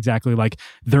it's not exactly like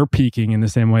they're peaking in the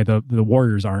same way the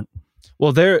Warriors aren't.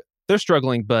 Well, they're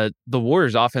struggling, but the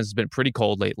Warriors offense has been pretty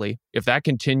cold lately. If that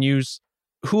continues,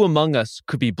 who among us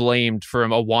could be blamed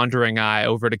from a wandering eye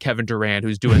over to Kevin Durant,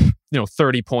 who's doing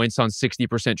 30 points on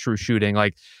 60% true shooting?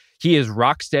 Like, he is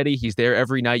rock steady. He's there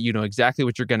every night. You know exactly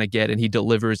what you're going to get, and he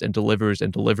delivers and delivers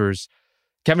and delivers.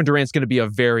 Kevin Durant's going to be a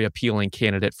very appealing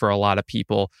candidate for a lot of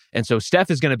people. And so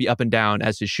Steph is going to be up and down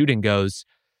as his shooting goes.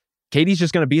 KD's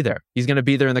just going to be there. He's going to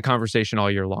be there in the conversation all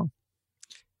year long.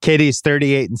 KD's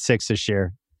 38-6 this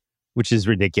year, which is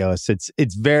ridiculous.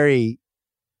 It's very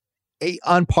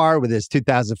on par with his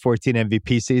 2014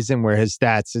 MVP season, where his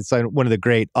stats, it's like one of the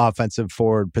great offensive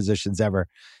forward positions ever.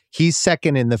 He's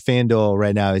second in the FanDuel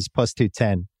right now. He's plus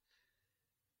 210.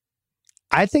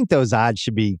 I think those odds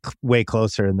should be way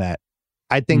closer than that.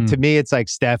 I think to me, it's like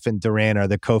Steph and Durant are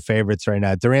the co-favorites right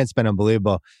now. Durant's been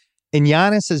unbelievable. And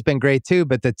Giannis has been great too,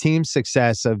 but the team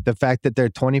success of the fact that they're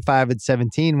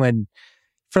 25-17 when,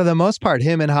 for the most part,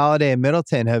 him and Holiday and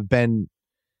Middleton have been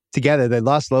together. They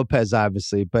lost Lopez,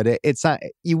 obviously, but it's not,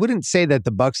 you wouldn't say that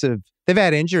the Bucks they've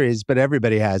had injuries, but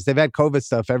everybody has. They've had COVID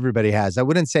stuff, everybody has. I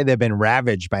wouldn't say they've been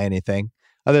ravaged by anything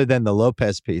other than the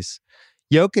Lopez piece.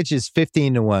 Jokic is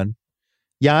 15-1.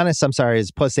 Giannis, I'm sorry, is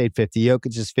plus 850.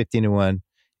 Jokic is 15-1.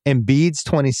 Embiid's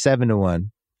 27-1.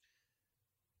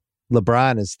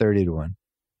 LeBron is 30-1.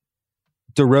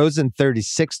 DeRozan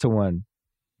 36-1.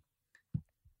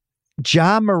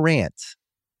 Ja Morant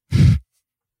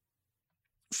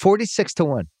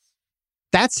 46-1.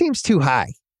 That seems too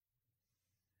high.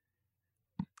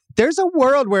 There's a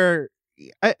world where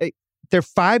they're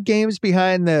 5 games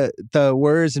behind the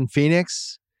Warriors in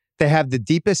Phoenix. They have the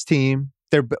deepest team.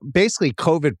 They're basically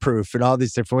COVID proof in all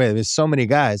these different ways. There's so many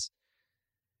guys.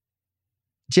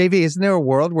 JV, isn't there a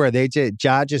world where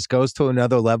Ja just goes to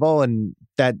another level and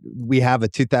that we have a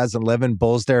 2011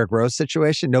 Bulls Derrick Rose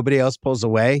situation? Nobody else pulls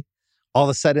away. All of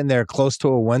a sudden, they're close to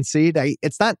a 1 seed.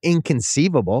 It's not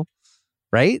inconceivable,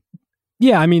 right?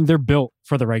 Yeah, I mean, they're built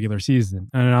for the regular season.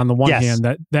 And on the one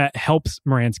hand, that helps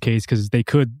Morant's case because they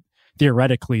could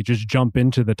theoretically just jump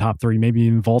into the top 3, maybe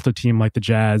even vault a team like the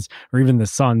Jazz or even the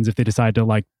Suns if they decide to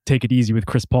like take it easy with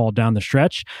Chris Paul down the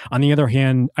stretch. On the other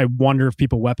hand, I wonder if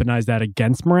people weaponize that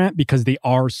against Morant because they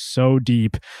are so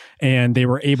deep and they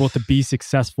were able to be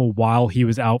successful while he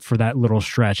was out for that little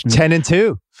stretch.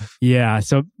 10-2. Yeah,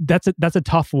 so that's a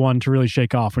tough one to really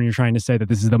shake off when you're trying to say that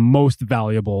this is the most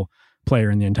valuable player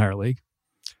in the entire league.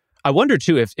 I wonder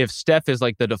too if Steph is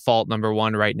like the default number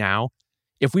 1 right now,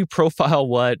 if we profile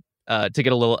what to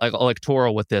get a little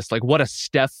electoral with this, like what a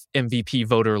Steph MVP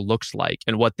voter looks like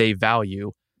and what they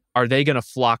value, are they going to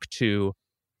flock to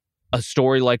a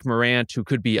story like Morant who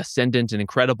could be ascendant and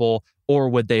incredible, or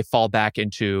would they fall back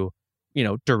into,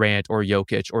 Durant or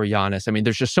Jokic or Giannis? I mean,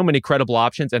 there's just so many credible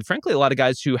options. And frankly, a lot of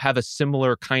guys who have a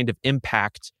similar kind of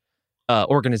impact,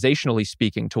 organizationally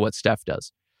speaking, to what Steph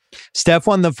does. Steph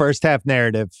won the first half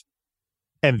narrative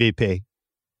MVP.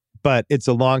 But it's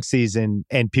a long season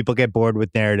and people get bored with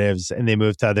narratives and they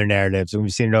move to other narratives. And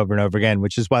we've seen it over and over again,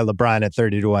 which is why LeBron at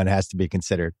 30-1 has to be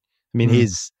considered. I mean,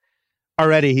 he's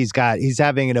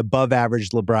having an above average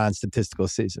LeBron statistical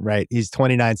season, right? He's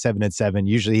 29-7-7.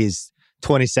 Usually he's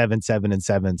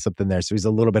 27-7-7, something there. So he's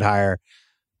a little bit higher,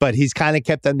 but he's kind of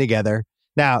kept them together.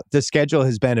 Now, the schedule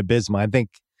has been abysmal. I think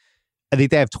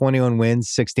they have 21 wins.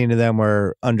 16 of them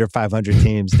were under 500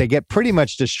 teams. They get pretty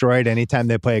much destroyed anytime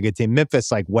they play a good team.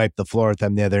 Memphis wiped the floor with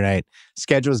them the other night.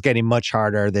 Schedule's getting much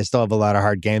harder. They still have a lot of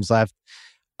hard games left.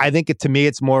 I think to me,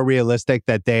 it's more realistic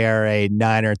that they are a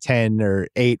 9 or 10 or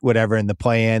 8, whatever in the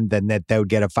play-in than that they would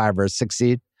get a 5 or a 6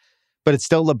 seed. But it's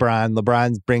still LeBron.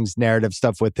 LeBron brings narrative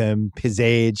stuff with him, his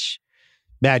age,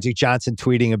 Magic Johnson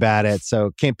tweeting about it. So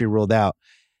it can't be ruled out.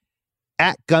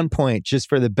 At gunpoint, just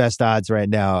for the best odds right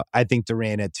now, I think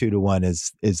Durant at 2-1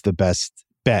 is the best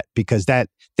bet because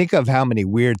think of how many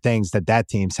weird things that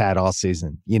team's had all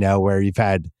season, where you've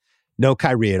had no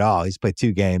Kyrie at all. He's played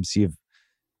 2 games. You've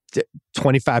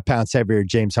 25 pounds heavier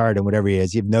James Harden, whatever he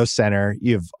is. You have no center.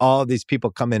 You have all these people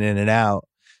coming in and out,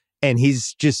 and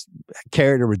he's just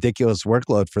carried a ridiculous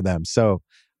workload for them. So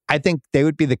I think they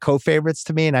would be the co-favorites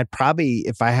to me, and I'd probably,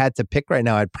 if I had to pick right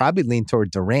now, I'd probably lean toward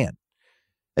Durant.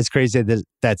 As crazy as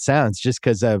that sounds, just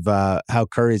because of how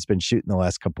Curry's been shooting the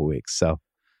last couple of weeks. So,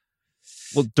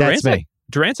 well,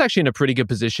 Durant's actually in a pretty good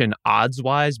position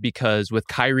odds-wise because with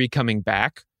Kyrie coming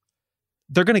back,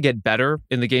 they're going to get better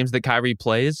in the games that Kyrie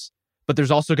plays. But there's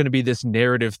also going to be this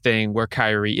narrative thing where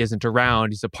Kyrie isn't around.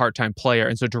 He's a part-time player.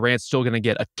 And so Durant's still going to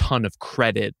get a ton of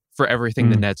credit for everything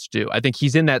the Nets do. I think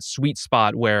he's in that sweet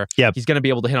spot where he's going to be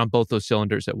able to hit on both those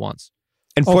cylinders at once.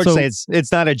 Unfortunately,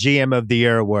 it's not a GM of the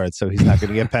Year award, so he's not going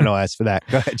to get penalized for that.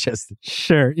 Go ahead, Justin.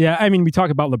 Sure. Yeah. I mean, we talk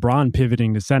about LeBron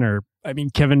pivoting to center. I mean,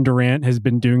 Kevin Durant has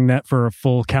been doing that for a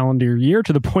full calendar year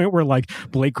to the point where like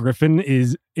Blake Griffin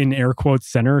is in air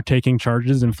quotes center taking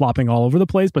charges and flopping all over the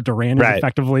place, but Durant is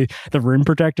effectively the rim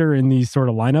protector in these sort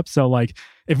of lineups. So like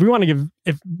if we want to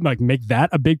make that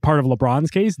a big part of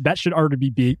LeBron's case, that should already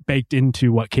be baked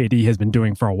into what KD has been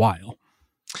doing for a while.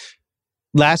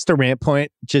 Last Durant point,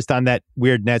 just on that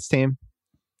weird Nets team.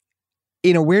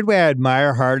 In a weird way, I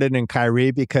admire Harden and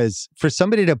Kyrie because for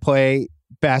somebody to play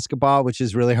basketball, which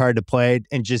is really hard to play,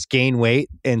 and just gain weight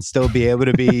and still be able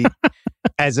to be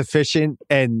as efficient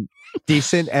and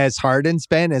decent as Harden's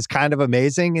been is kind of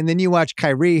amazing. And then you watch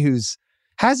Kyrie, who's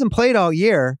hasn't played all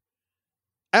year,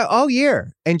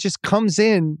 and just comes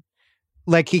in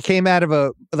like he came out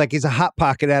of he's a hot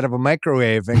pocket out of a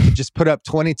microwave and could just put up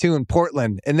 22 in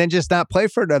Portland and then just not play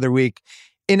for another week.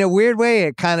 In a weird way,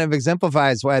 it kind of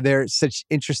exemplifies why they're such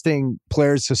interesting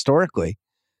players historically.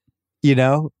 You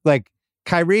know, like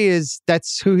Kyrie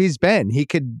that's who he's been. He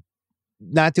could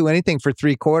not do anything for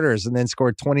 3 quarters and then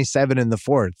score 27 in the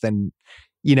fourth. And,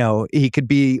 you know, he could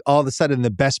be all of a sudden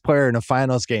the best player in a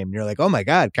finals game. And you're like, oh my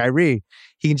God, Kyrie,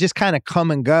 he can just kind of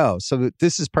come and go. So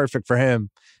this is perfect for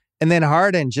him. And then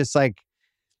Harden, just like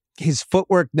his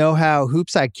footwork, know-how,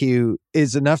 hoops IQ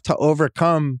is enough to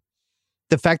overcome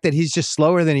the fact that he's just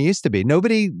slower than he used to be.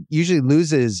 Nobody usually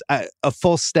loses a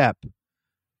full step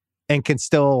and can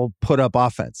still put up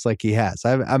offense like he has.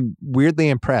 I'm weirdly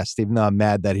impressed, even though I'm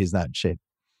mad that he's not in shape.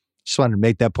 Just wanted to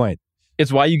make that point.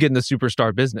 It's why you get in the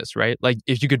superstar business, right? Like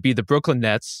if you could be the Brooklyn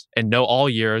Nets and know all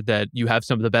year that you have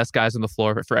some of the best guys on the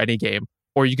floor for any game,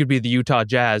 or you could be the Utah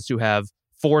Jazz who have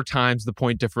 4 times the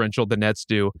point differential the Nets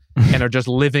do and are just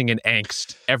living in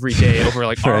angst every day over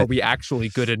like, are we actually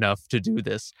good enough to do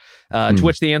this? To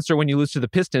which the answer when you lose to the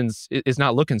Pistons is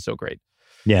not looking so great.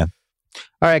 Yeah.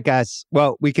 All right, guys.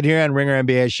 Well, we can hear on Ringer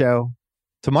NBA show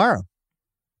tomorrow.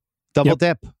 Double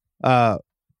dip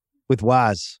with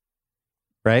Waz,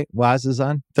 right? Waz is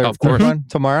on third one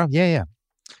tomorrow. Yeah.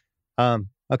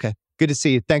 Okay. Good to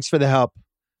see you. Thanks for the help.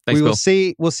 Thanks,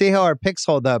 We'll see how our picks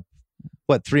hold up.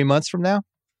 What, 3 months from now?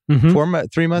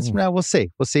 3 months from now? We'll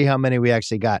see. We'll see how many we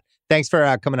actually got. Thanks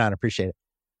for coming on. Appreciate it.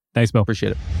 Thanks, Bill.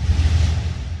 Appreciate it.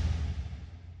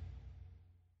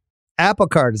 Apple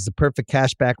Card is the perfect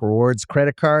cashback rewards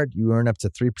credit card. You earn up to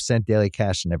 3% daily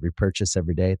cash on every purchase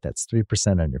every day. That's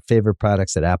 3% on your favorite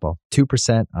products at Apple,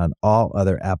 2% on all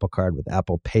other Apple Card with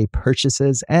Apple Pay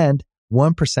purchases, and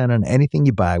 1% on anything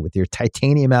you buy with your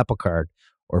titanium Apple Card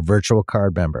or virtual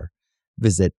card member.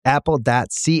 Visit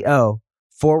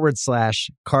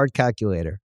apple.co/card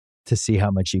calculator to see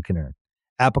how much you can earn.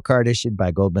 Apple Card issued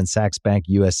by Goldman Sachs Bank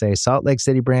USA, Salt Lake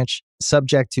City branch,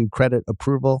 subject to credit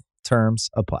approval. Terms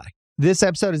apply. This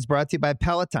episode is brought to you by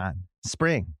Peloton.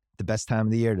 Spring, the best time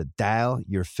of the year to dial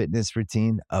your fitness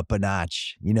routine up a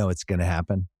notch. You know what's going to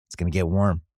happen. It's going to get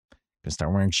warm. You're going to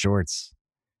start wearing shorts.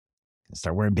 You're going to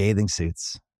start wearing bathing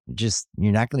suits.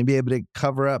 You're not going to be able to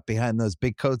cover up behind those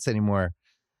big coats anymore.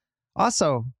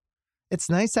 Also, it's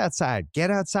nice outside. Get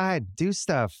outside, do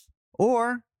stuff.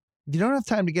 Or if you don't have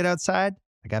time to get outside,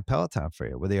 I got Peloton for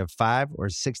you. Whether you have 5 or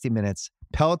 60 minutes,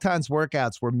 Peloton's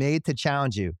workouts were made to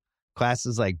challenge you.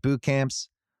 Classes like boot camps,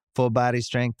 full body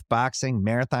strength, boxing,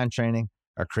 marathon training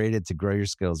are created to grow your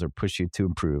skills or push you to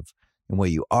improve in what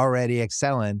you already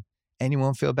excel in, and you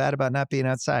won't feel bad about not being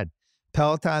outside.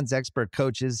 Peloton's expert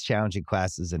coaches, challenging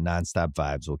classes, and nonstop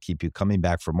vibes will keep you coming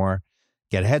back for more.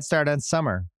 Get a head start on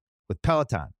summer with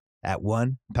Peloton at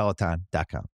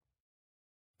onepeloton.com.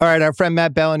 All right, our friend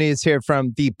Matt Belloni is here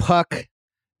from the Puck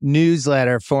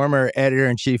newsletter, former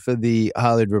editor-in-chief of the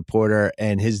Hollywood Reporter,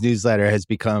 and his newsletter has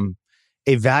become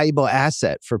a valuable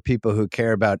asset for people who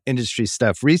care about industry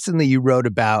stuff. Recently, you wrote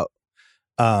about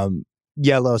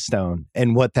Yellowstone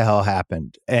and what the hell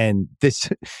happened. And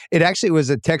it actually was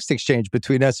a text exchange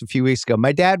between us a few weeks ago.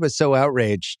 My dad was so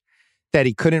outraged that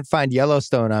he couldn't find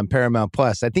Yellowstone on Paramount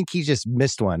Plus. I think he just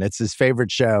missed one. It's his favorite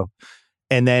show.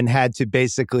 And then had to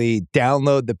basically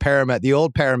download the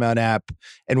old Paramount app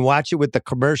and watch it with the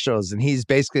commercials. And he's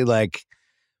basically like,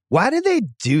 why did they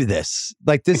do this?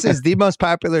 Like, this is the most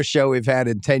popular show we've had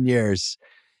in 10 years.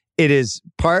 It is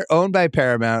part owned by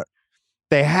Paramount.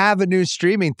 They have a new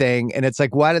streaming thing. And it's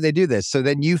like, why did they do this? So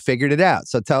then you figured it out.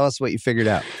 So tell us what you figured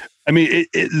out. I mean,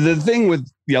 the thing with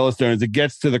Yellowstone is it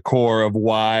gets to the core of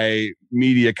why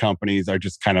media companies are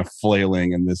just kind of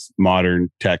flailing in this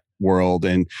modern tech world.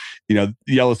 And,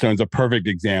 Yellowstone's a perfect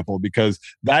example because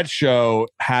that show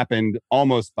happened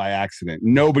almost by accident.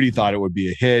 Nobody thought it would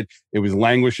be a hit. It was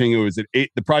languishing. The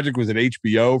project was at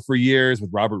HBO for years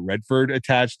with Robert Redford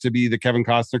attached to be the Kevin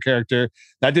Costner character.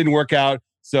 That didn't work out.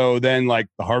 So then the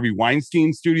Harvey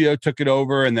Weinstein studio took it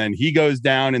over, and then he goes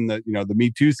down in the Me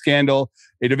Too scandal.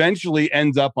 It eventually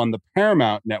ends up on the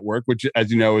Paramount network, which, as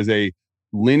you know, is a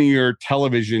linear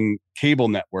television cable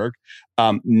network.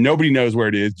 Nobody knows where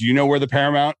it is. Do you know where the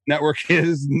Paramount network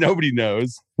is? Nobody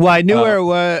knows. Well, I knew where it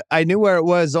was. I knew where it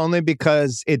was only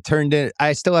because it turned in.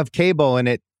 I still have cable, and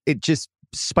it just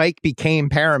Spike became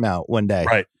Paramount one day.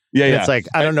 Right. Yeah. And it's like,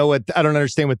 I don't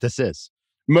understand what this is.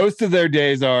 Most of their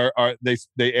days are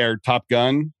they air Top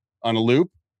Gun on a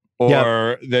loop,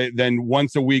 or then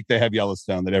once a week they have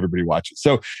Yellowstone that everybody watches.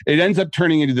 So it ends up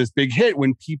turning into this big hit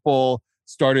when people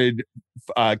started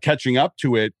catching up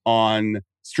to it on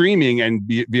streaming and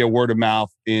via word of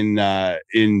mouth in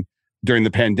during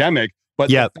the pandemic. But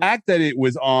the fact that it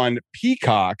was on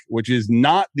Peacock, which is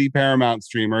not the Paramount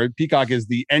streamer, Peacock is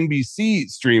the NBC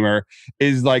streamer,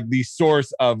 is like the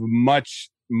source of much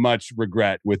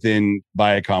regret within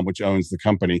Viacom, which owns the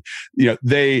company.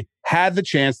 They had the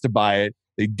chance to buy it.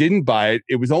 They didn't buy it.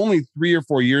 It was only 3 or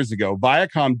 4 years ago.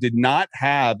 Viacom did not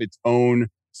have its own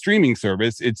streaming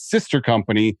service. Its sister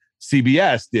company,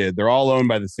 CBS, did. They're all owned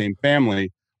by the same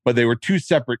family, but they were two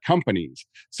separate companies.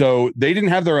 So they didn't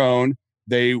have their own.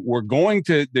 They were going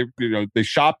to, they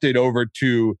shopped it over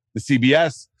to the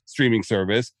CBS streaming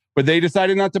service, but they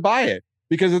decided not to buy it.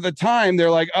 Because at the time, they're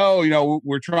like,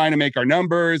 we're trying to make our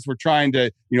numbers. We're trying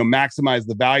to, maximize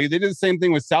the value. They did the same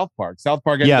thing with South Park. South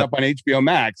Park ended up on HBO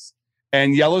Max,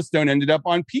 and Yellowstone ended up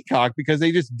on Peacock because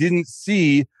they just didn't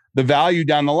see the value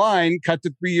down the line. Cut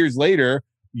to 3 years later,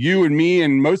 you and me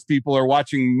and most people are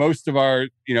watching most of our,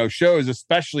 shows,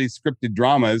 especially scripted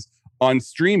dramas, on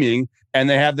streaming. And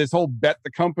they have this whole bet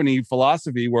the company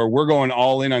philosophy where we're going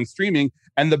all in on streaming.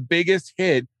 And the biggest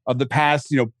hit of the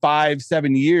past,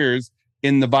 5-7 years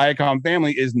in the Viacom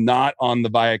family is not on the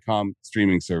Viacom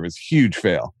streaming service. Huge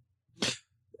fail.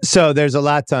 So there's a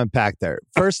lot to unpack there.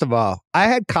 First of all, I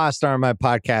had Costner on my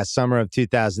podcast summer of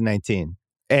 2019,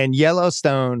 and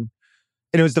Yellowstone,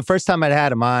 and it was the first time I'd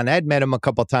had him on. I'd met him a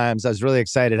couple times. I was really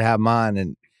excited to have him on,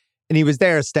 and he was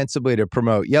there ostensibly to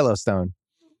promote Yellowstone.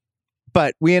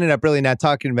 But we ended up really not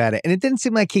talking about it. And it didn't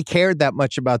seem like he cared that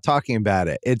much about talking about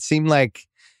it. It seemed like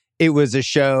it was a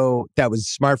show that was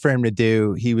smart for him to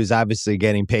do. He was obviously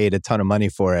getting paid a ton of money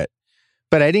for it.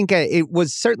 But it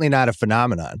was certainly not a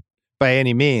phenomenon by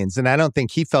any means. And I don't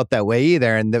think he felt that way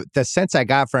either. And the sense I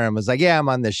got from him was like, yeah, I'm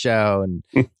on this show. And,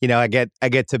 I get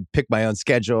to pick my own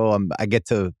schedule. I get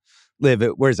to live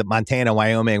at, where's it, Montana,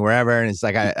 Wyoming, wherever. And it's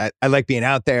like, I like being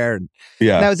out there. And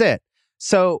that was it.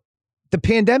 So the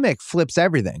pandemic flips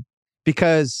everything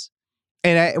because,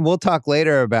 and we'll talk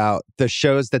later about the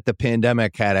shows that the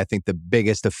pandemic had, I think, the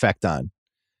biggest effect on,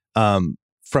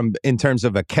 from in terms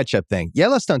of a catch-up thing.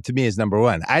 Yellowstone to me is number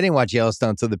one. I didn't watch Yellowstone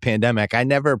until the pandemic. I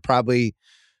never probably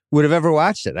would have ever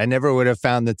watched it. I never would have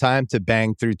found the time to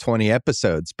bang through 20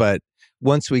 episodes. But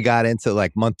once we got into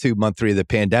like month 2, month 3 of the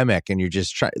pandemic, and you're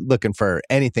just looking for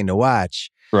anything to watch,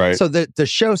 right? So the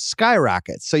show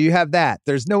skyrockets. So you have that.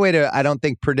 There's no way to, I don't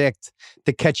think, predict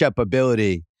the catch-up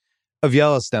ability of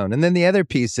Yellowstone. And then the other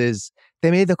piece is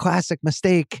they made the classic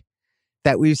mistake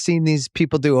that we've seen these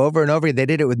people do over and over. They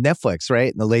did it with Netflix,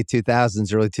 right? In the late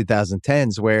 2000s, early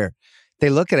 2010s, where they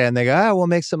look at it and they go, we'll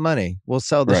make some money. We'll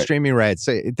sell the streaming rights.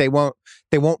 So they won't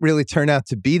really turn out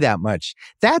to be that much.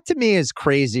 That to me is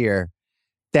crazier,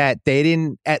 that they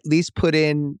didn't at least put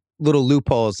in little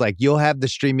loopholes. Like, you'll have the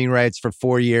streaming rights for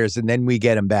 4 years and then we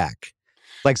get them back.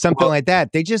 Like something like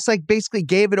that. They just like basically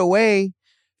gave it away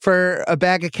for a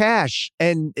bag of cash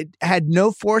and it had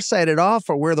no foresight at all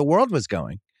for where the world was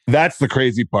going. That's the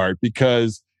crazy part,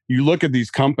 because you look at these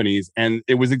companies and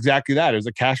it was exactly that. It was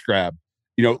a cash grab.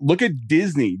 Look at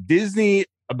Disney. Disney,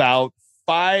 about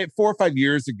 4 or 5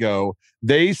 years ago,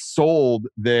 they sold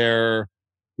their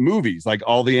movies, like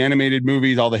all the animated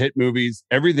movies, all the hit movies,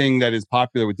 everything that is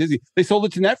popular with Disney. They sold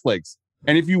it to Netflix.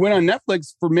 And if you went on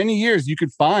Netflix for many years, you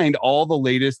could find all the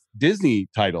latest Disney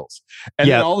titles. And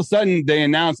then all of a sudden they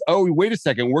announced, wait a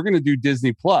second, we're going to do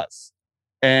Disney Plus.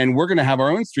 And we're going to have our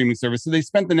own streaming service. So they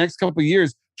spent the next couple of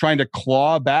years trying to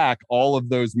claw back all of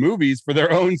those movies for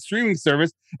their own streaming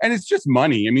service. And it's just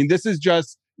money. I mean, this is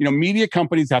just, media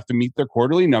companies have to meet their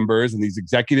quarterly numbers, and these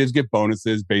executives get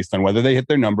bonuses based on whether they hit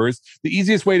their numbers. The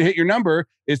easiest way to hit your number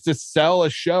is to sell a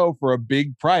show for a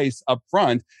big price up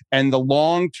front, and the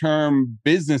long-term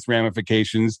business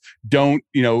ramifications don't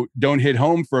hit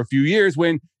home for a few years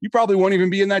when you probably won't even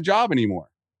be in that job anymore.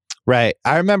 Right.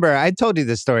 I remember I told you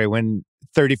this story when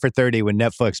 30 for 30, when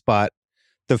Netflix bought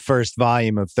the first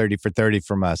volume of 30 for 30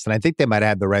 from us. And I think they might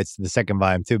have the rights to the second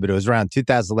volume too, but it was around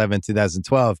 2011,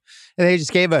 2012. And they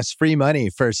just gave us free money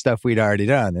for stuff we'd already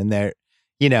done. And and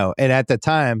at the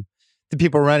time, the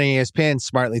people running ESPN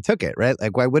smartly took it, right?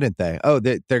 Like, why wouldn't they? Oh,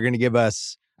 they're going to give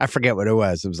us, I forget what it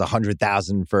was. It was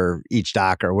 $100,000 for each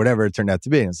doc or whatever it turned out to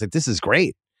be. And it's like, this is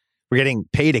great. We're getting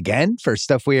paid again for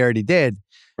stuff we already did.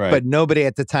 Right. But nobody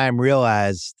at the time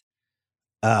realized,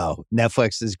 oh,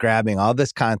 Netflix is grabbing all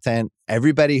this content.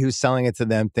 Everybody who's selling it to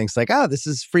them thinks like, oh, this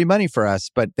is free money for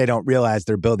us, but they don't realize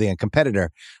they're building a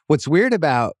competitor. What's weird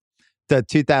about the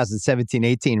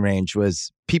 2017-18 range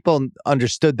was people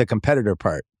understood the competitor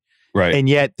part. Right. And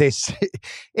yet if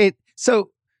we're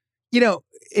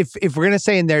going to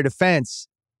say in their defense,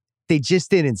 they just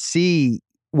didn't see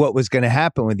what was going to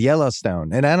happen with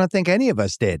Yellowstone. And I don't think any of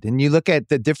us did. And you look at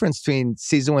the difference between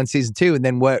season 1, season 2, and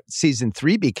then what season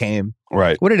 3 became.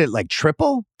 Right. What did it like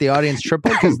triple? The audience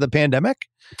tripled because of the pandemic?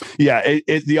 Yeah.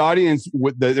 The audience,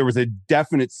 there was a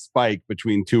definite spike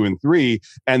between 2 and 3.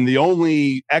 And the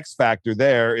only X factor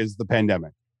there is the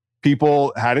pandemic.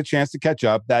 People had a chance to catch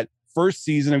up. That first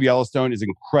season of Yellowstone is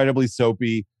incredibly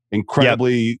soapy,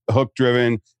 incredibly hook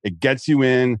driven. It gets you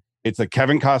in. It's a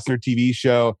Kevin Costner TV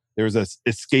show. There's a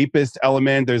escapist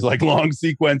element. There's like long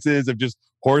sequences of just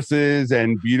horses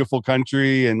and beautiful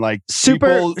country and like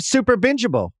super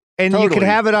bingeable. And you could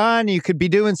have it on. You could be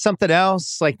doing something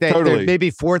else. Like there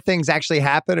maybe 4 things actually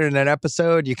happen in an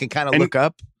episode. You can kind of look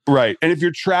up. Right. And if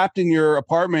you're trapped in your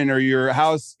apartment or your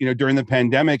house, during the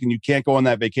pandemic and you can't go on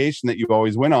that vacation that you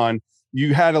always went on,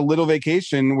 you had a little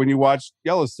vacation when you watched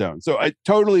Yellowstone. So it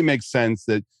totally makes sense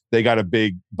that they got a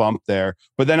big bump there.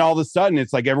 But then all of a sudden,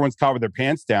 it's like everyone's caught with their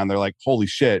pants down. They're like, holy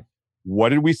shit, what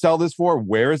did we sell this for?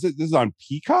 Where is it? This is on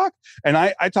Peacock? And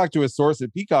I talked to a source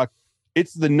at Peacock.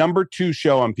 It's the number 2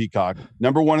 show on Peacock.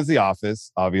 Number 1 is The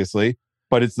Office, obviously.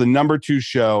 But it's the number 2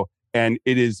 show. And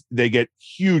they get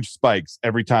huge spikes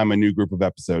every time a new group of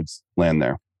episodes land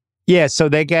there. Yeah, so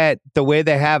they get, the way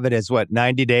they have it is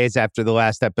 90 days after the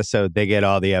last episode, they get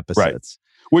all the episodes. Right.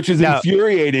 Which is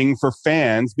infuriating for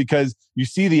fans because you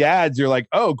see the ads, you're like,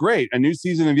 oh, great, a new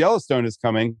season of Yellowstone is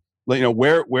coming.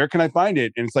 Where can I find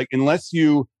it? And it's like, unless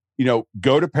you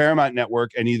go to Paramount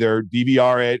Network and either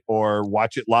DVR it or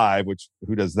watch it live, which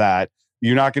who does that?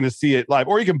 You're not going to see it live.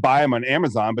 Or you can buy them on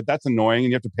Amazon, but that's annoying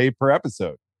and you have to pay per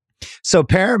episode. So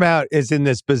Paramount is in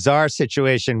this bizarre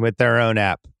situation with their own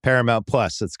app, Paramount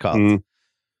Plus, it's called. Mm.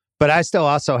 But I still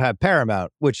also have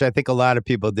Paramount, which I think a lot of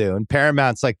people do. And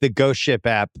Paramount's like the Ghost Ship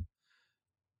app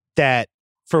that,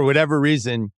 for whatever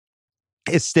reason,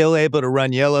 is still able to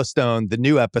run Yellowstone, the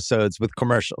new episodes, with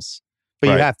commercials. But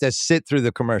you have to sit through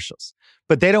the commercials.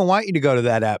 But they don't want you to go to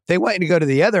that app. They want you to go to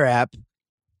the other app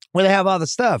where they have all the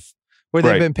stuff, where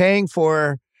they've been paying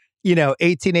for,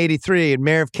 1883 and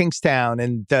Mayor of Kingstown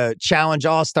and the Challenge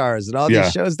All-Stars and all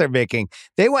these shows they're making.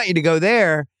 They want you to go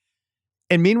there.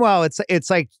 And meanwhile, it's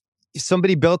like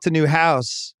somebody built a new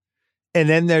house and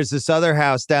then there's this other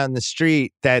house down the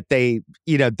street that the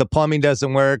plumbing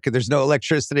doesn't work. There's no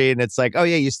electricity. And it's like, oh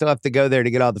yeah, you still have to go there to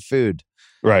get all the food.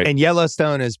 Right. And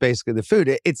Yellowstone is basically the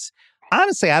food. It's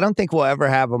honestly, I don't think we'll ever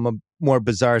have a more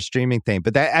bizarre streaming thing,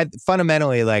 but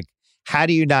fundamentally, like, how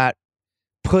do you not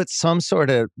put some sort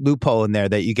of loophole in there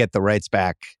that you get the rights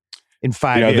back in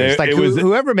 5 years?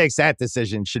 Whoever makes that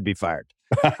decision should be fired.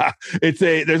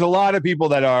 There's a lot of people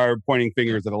that are pointing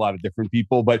fingers at a lot of different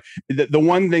people, but the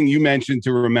one thing you mentioned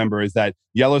to remember is that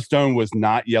Yellowstone was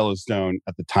not Yellowstone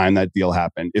at the time that deal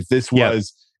happened. If this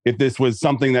was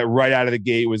something that right out of the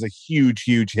gate was a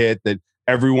huge hit that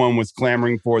everyone was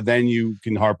clamoring for, then you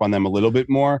can harp on them a little bit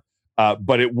more.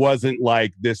 But it wasn't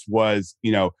like this was,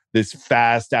 this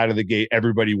fast out of the gate,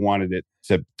 everybody wanted it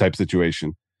type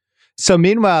situation. So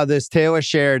meanwhile, this Taylor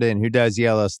Sheridan who does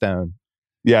Yellowstone.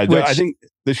 Yeah, I think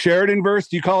the Sheridan verse,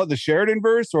 do you call it the Sheridan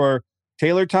verse or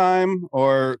Taylor Time?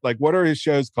 Or like, what are his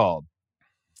shows called?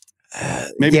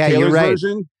 Maybe Taylor's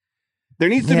version? There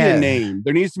needs to be a name.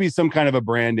 There needs to be some kind of a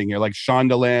branding here, like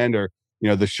Shondaland or,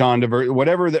 the Shonda,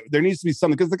 whatever. There needs to be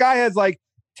something, because the guy has like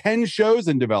 10 shows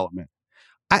in development.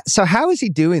 So how is he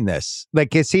doing this?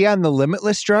 Like, is he on the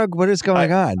Limitless drug? What is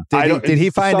going on? Did he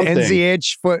find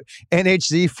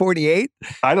NHZ 48?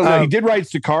 I don't know. He did write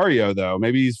Sicario, though.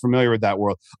 Maybe he's familiar with that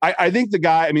world. I think the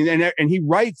guy, and he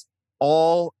writes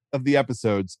all of the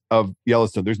episodes of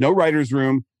Yellowstone. There's no writer's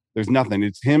room. There's nothing.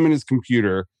 It's him and his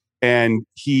computer. And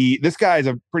this guy is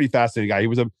a pretty fascinating guy.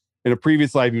 In a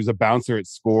previous life, he was a bouncer at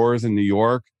Scores in New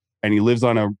York, and he lives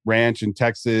on a ranch in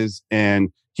Texas. And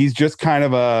he's just kind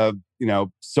of a,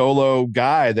 solo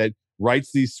guy that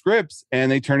writes these scripts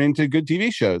and they turn into good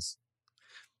TV shows.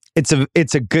 It's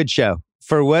a good show.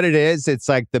 For what it is, it's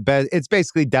like the best. It's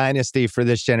basically Dynasty for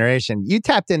this generation. You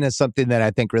tapped into something that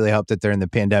I think really helped it during the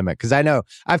pandemic. Because I know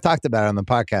I've talked about it on the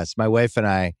podcast. My wife and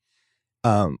I,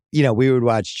 we would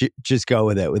watch Just Go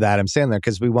With It with Adam Sandler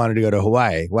because we wanted to go to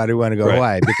Hawaii. Why do we want to go to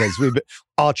Hawaii? Because we've been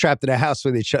all trapped in a house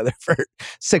with each other for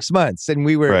 6 months. And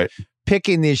we were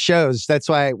picking these shows. That's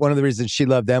why one of the reasons she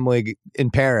loved Emily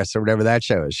in Paris or whatever that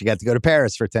show is. She got to go to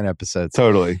Paris for 10 episodes.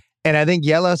 Totally. And I think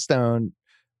Yellowstone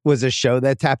was a show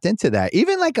that tapped into that.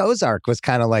 Even like Ozark was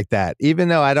kind of like that. Even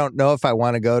though I don't know if I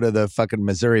want to go to the fucking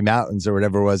Missouri mountains or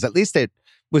whatever it was, at least it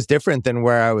was different than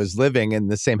where I was living in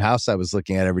the same house I was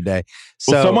looking at every day.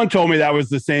 So someone told me that was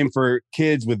the same for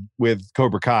kids with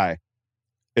Cobra Kai.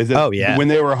 When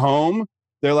they were home,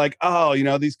 they're like,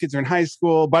 these kids are in high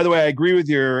school. By the way, I agree with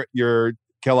your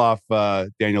kill off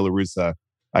Daniel LaRussa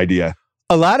idea.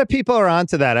 A lot of people are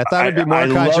onto that. I thought it'd be more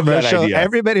controversial.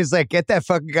 Everybody's like, get that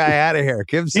fucking guy out of here.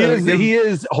 He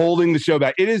is holding the show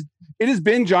back. It has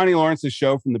been Johnny Lawrence's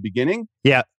show from the beginning.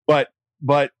 Yeah.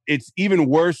 But it's even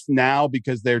worse now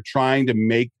because they're trying to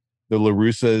make the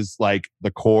LaRussas like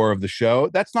the core of the show.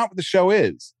 That's not what the show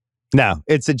is. No,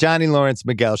 it's a Johnny Lawrence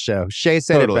Miguel show. Shay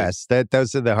said it best.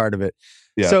 Those are the heart of it.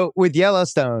 Yeah. So with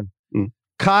Yellowstone,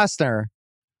 Costner,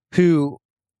 who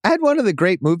had one of the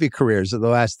great movie careers of the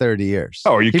last 30 years.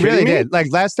 Oh, are you kidding me? He really did. Like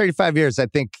last 35 years, I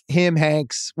think him,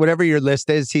 Hanks, whatever your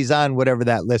list is, he's on whatever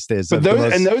that list is. But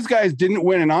those guys didn't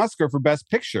win an Oscar for Best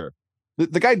Picture.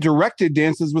 The guy directed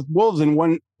Dances with Wolves and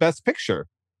won Best Picture.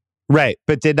 Right,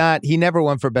 but he never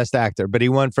won for Best Actor, but he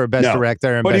won for Best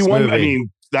Director and Best Movie. I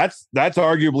mean, that's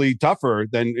arguably tougher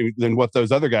than what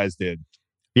those other guys did.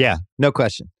 Yeah, no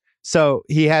question. So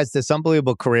he has this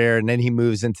unbelievable career, and then he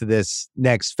moves into this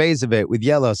next phase of it with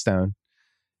Yellowstone.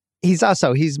 He's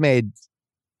made,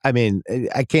 I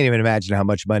can't even imagine how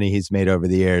much money he's made over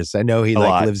the years. I know he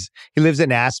lives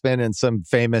in Aspen in some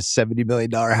famous $70 million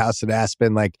house in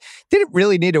Aspen. Like, didn't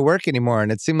really need to work anymore.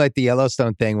 And it seemed like the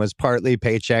Yellowstone thing was partly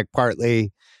paycheck,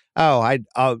 partly, I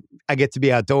get to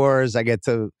be outdoors. I get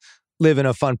to live in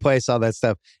a fun place, all that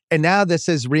stuff. And now this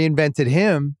has reinvented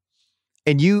him.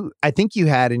 And I think you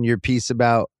had in your piece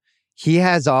about he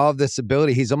has all of this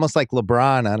ability. He's almost like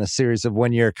LeBron on a series of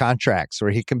 1-year contracts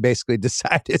where he can basically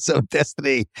decide his own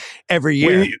destiny every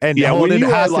year hold it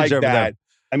hostage like over that.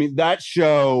 I mean, that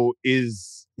show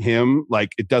is him.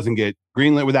 Like, it doesn't get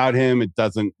greenlit without him. It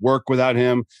doesn't work without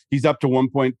him. He's up to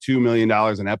 $1.2 million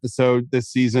an episode this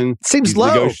season. Seems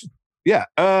low.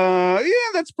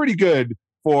 That's pretty good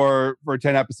for a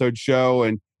 10-episode show.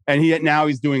 And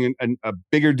he's doing a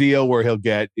bigger deal where he'll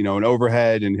get, an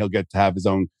overhead and he'll get to have his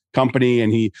own company.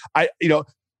 And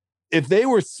if they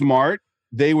were smart,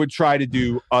 they would try to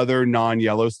do other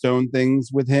non-Yellowstone things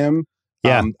with him.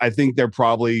 Yeah. I think they're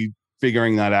probably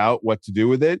figuring that out, what to do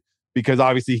with it, because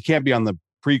obviously he can't be on the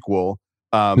prequel.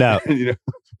 No.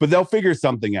 But they'll figure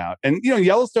something out. And,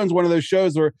 Yellowstone's one of those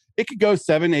shows where it could go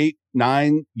 7, 8,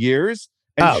 9 years.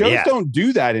 And shows don't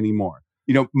do that anymore.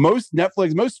 Most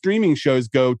Netflix, most streaming shows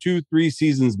go 2, 3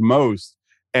 seasons most,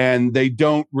 and they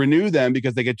don't renew them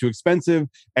because they get too expensive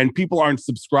and people aren't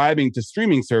subscribing to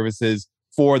streaming services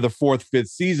for the 4th, 5th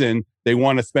season. They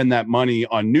want to spend that money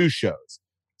on new shows.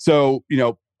 So,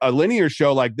 a linear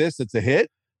show like this, that's a hit.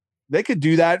 They could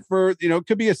do that for, it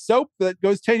could be a soap that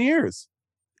goes 10 years.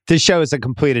 This show is a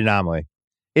complete anomaly.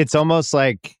 It's almost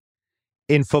like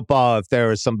in football, if there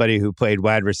was somebody who played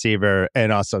wide receiver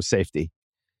and also safety.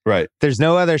 Right. There's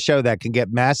no other show that can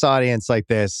get mass audience like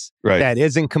this that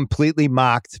isn't completely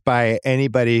mocked by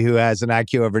anybody who has an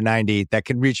IQ over 90 that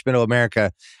can reach middle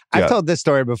America. I've told this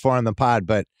story before on the pod,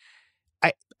 but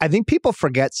I think people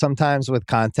forget sometimes with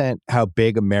content how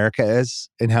big America is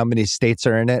and how many states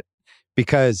are in it.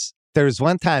 Because there was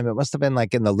one time, it must have been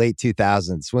like in the late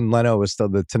 2000s when Leno was still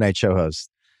the Tonight Show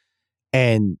host.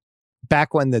 And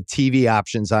back when the TV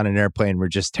options on an airplane were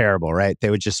just terrible, right? They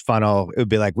would just funnel. It would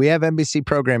be like, we have NBC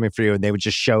programming for you. And they would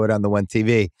just show it on the one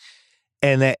TV.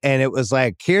 And it was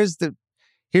like, here's the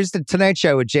Tonight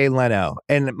Show with Jay Leno.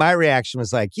 And my reaction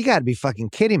was like, you got to be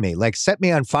fucking kidding me. Like, set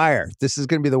me on fire. This is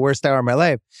going to be the worst hour of my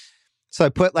life. So I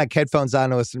put like headphones on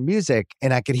to listen to music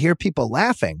and I could hear people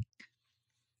laughing.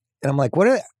 And I'm like, what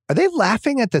are they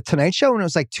laughing at the Tonight Show? And it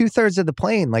was like 2/3 of the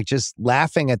plane, like just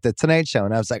laughing at the Tonight Show.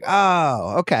 And I was like,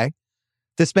 oh, okay.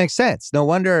 this makes sense. No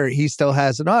wonder he still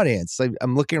has an audience. Like,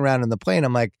 I'm looking around on the plane.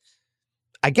 I'm like,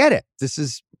 I get it.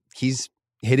 He's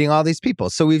hitting all these people.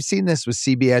 So we've seen this with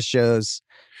CBS shows.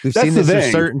 We've seen this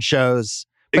with certain shows,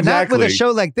 but not with a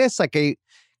show like this, like a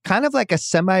kind of like a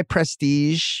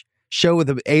semi-prestige show with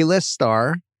an A-list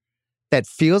star that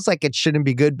feels like it shouldn't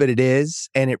be good, but it is,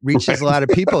 and it reaches a lot of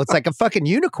people. It's like a fucking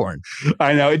unicorn.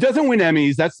 I know. It doesn't win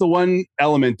Emmys. That's the one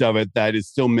element of it that is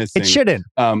still missing. It shouldn't.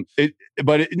 And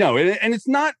it's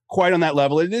not quite on that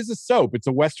level. It is a soap. It's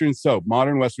a Western soap,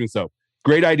 modern Western soap.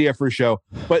 Great idea for a show.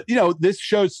 But, this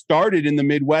show started in the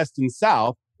Midwest and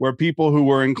South, where people who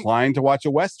were inclined to watch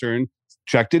a Western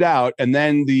checked it out. And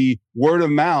then the word of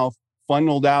mouth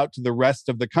funneled out to the rest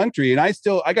of the country. And I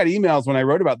got emails when I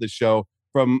wrote about this show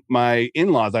from my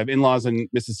in-laws. I have in-laws in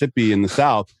Mississippi in the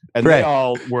South, and they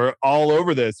all were all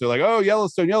over this. They're like, oh,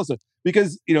 Yellowstone.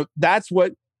 Because, that's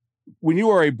what, when you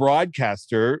are a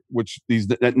broadcaster, which these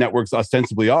networks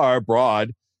ostensibly are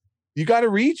broad, you got to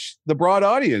reach the broad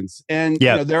audience. And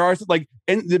there are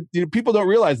people don't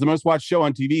realize the most watched show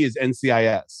on TV is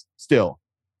NCIS still.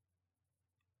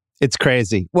 It's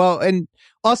crazy. Well, and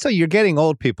also you're getting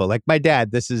old people. Like my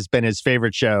dad, this has been his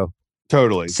favorite show.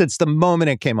 Totally. Since the moment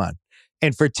it came on.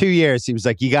 And for 2 years, he was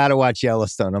like, you got to watch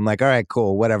Yellowstone. I'm like, all right,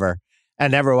 cool, whatever. I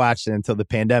never watched it until the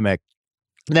pandemic.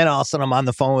 And then all of a sudden I'm on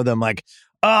the phone with him like,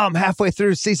 oh, I'm halfway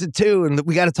through season 2 and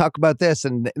we got to talk about this.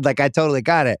 And like, I totally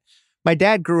got it. My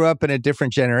dad grew up in a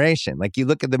different generation. Like you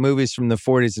look at the movies from the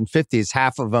 40s and 50s,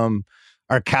 half of them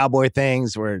are cowboy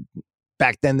things where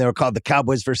back then they were called the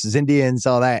Cowboys versus Indians,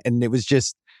 all that. And it was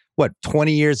just,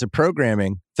 20 years of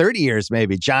programming, 30 years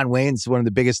maybe. John Wayne's one of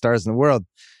the biggest stars in the world.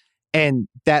 And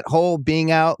that whole being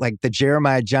out, like the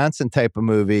Jeremiah Johnson type of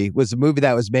movie, was a movie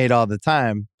that was made all the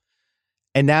time.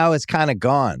 And now it's kind of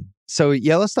gone. So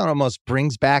Yellowstone almost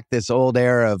brings back this old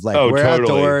era of like, we're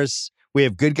outdoors. We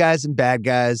have good guys and bad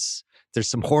guys. There's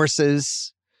some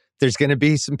horses. There's going to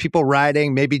be some people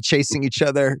riding, maybe chasing each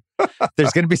other.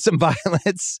 There's going to be some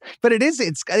violence. But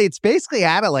it's basically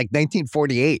out of like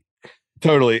 1948.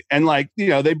 Totally. And like,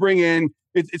 they bring in,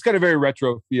 it's got a very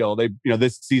retro feel. They,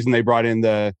 this season they brought in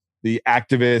the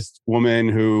activist woman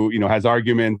who, has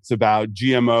arguments about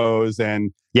GMOs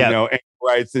and, animal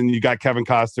rights. And you got Kevin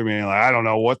Costner being like, I don't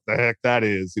know what the heck that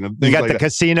is. You got like the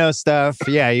casino stuff.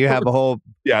 Yeah. You have a whole.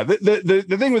 Yeah.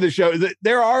 The thing with the show is that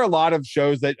there are a lot of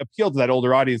shows that appeal to that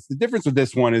older audience. The difference with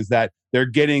this one is that they're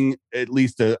getting at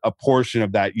least a portion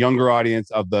of that younger audience,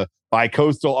 of the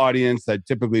bi-coastal audience that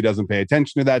typically doesn't pay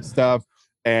attention to that stuff.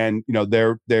 And,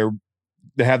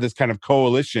 they have this kind of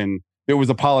coalition. If it was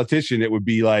a politician, it would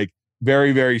be like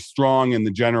very, very strong in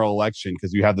the general election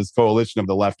because you have this coalition of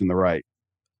the left and the right.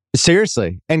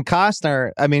 Seriously. And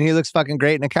Costner, I mean, he looks fucking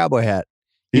great in a cowboy hat.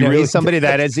 He's somebody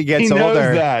that as he gets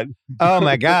older. That. Oh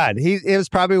my God. It was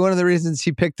probably one of the reasons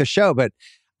he picked the show. But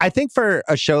I think for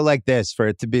a show like this, for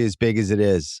it to be as big as it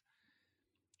is,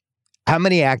 how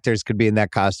many actors could be in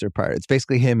that Costner part? It's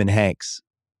basically him and Hanks.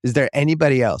 Is there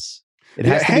anybody else? It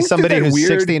has to be somebody who's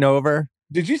 60 and over.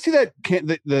 Did you see that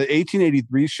the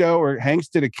 1883 show where Hanks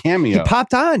did a cameo? He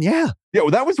popped on, yeah. Yeah,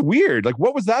 well, that was weird. Like,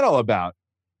 what was that all about?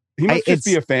 He must just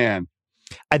be a fan.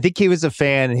 I think he was a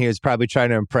fan and he was probably trying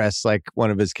to impress like one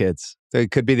of his kids. So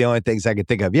it could be the only things I could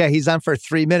think of. Yeah, he's on for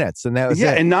 3 minutes and that was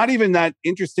it. And not even that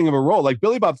interesting of a role. Like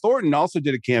Billy Bob Thornton also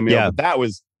did a cameo, but that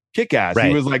was kick-ass. Right.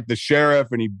 He was like the sheriff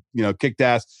and he, kicked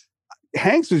ass.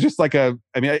 Hanks was just like I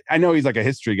know he's like a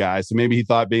history guy, so maybe he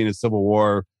thought being a Civil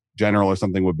War general or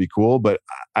something would be cool, but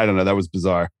I don't know. That was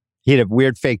bizarre. He had a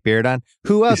weird fake beard on.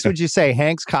 Who else would you say?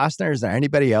 Hanks, Costner? Is there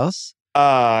anybody else?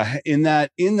 In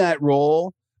that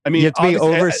role, I mean, you have to be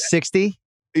over 60.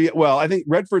 Well, I think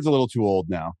Redford's a little too old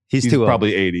now. He's too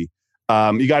probably old. 80.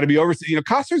 You got to be over.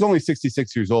 Costner's only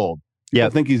 66 years old. I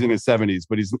think he's in his 70s,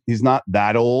 but he's not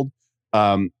that old.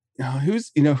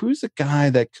 Who's a guy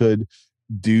that could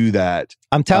do that?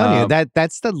 I'm telling you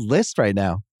that's the list right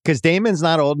now because Damon's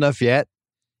not old enough yet.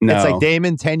 No. It's like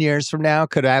Damon 10 years from now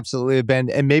could absolutely have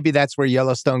been, and maybe that's where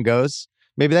Yellowstone goes.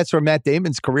 Maybe that's where Matt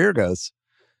Damon's career goes.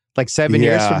 Like 7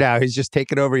 years from now, he's just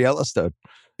taking over Yellowstone.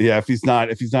 Yeah, if he's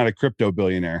not a crypto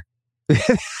billionaire.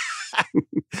 What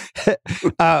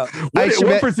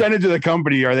percentage of the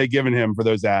company are they giving him for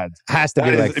those ads? Has to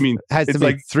be like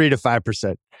 3 to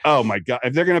 5%. Oh my God!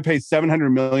 If they're going to pay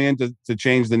 $700 million to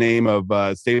change the name of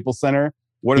Staples Center,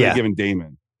 what are they giving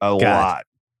Damon? A lot.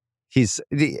 He was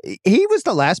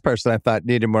the last person I thought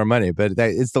needed more money, but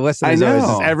it's the lesson is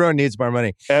always everyone needs more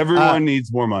money. Everyone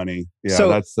needs more money. Yeah, so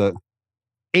that's the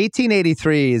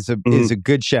 1883 is a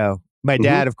good show. My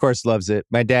dad, of course, loves it.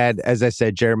 My dad, as I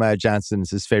said, Jeremiah Johnson is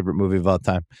his favorite movie of all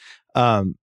time.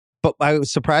 But I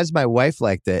was surprised my wife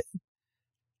liked it.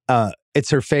 It's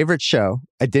her favorite show.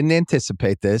 I didn't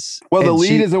anticipate this. Well, the And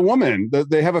lead is a woman.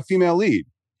 They have a female lead.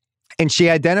 And she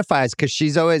identifies because she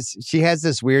has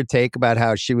this weird take about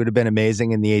how she would have been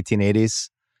amazing in the 1880s.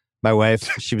 My wife,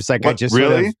 she was like, What, I just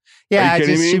really?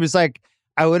 She was like,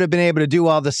 I would have been able to do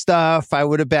all the stuff.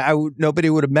 Nobody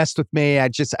would have messed with me. I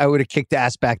would have kicked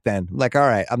ass back then. I'm like, all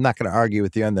right, I'm not going to argue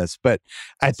with you on this, but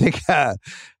I think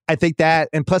that,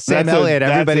 and plus Sam Elliott,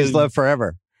 everybody's loved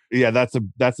forever. Yeah, that's a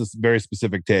very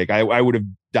specific take. I would have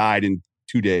died in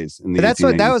 2 days.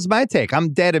 That was my take.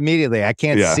 I'm dead immediately. I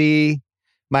can't see.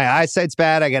 My eyesight's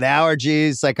bad. I got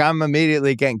allergies. Like I'm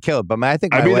immediately getting killed. But I'd be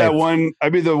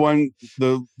the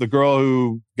girl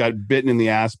who got bitten in the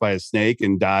ass by a snake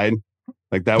and died.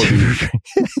 Like that would be.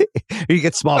 You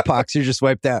get smallpox, you're just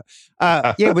wiped out.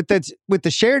 With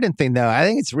the Sheridan thing though, I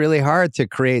think it's really hard to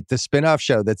create the spinoff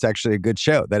show that's actually a good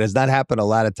show. That has not happened a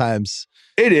lot of times.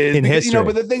 It is in history.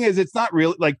 But the thing is, it's not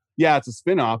really like, it's a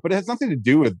spinoff, but it has nothing to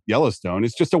do with Yellowstone.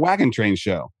 It's just a wagon train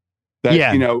show. That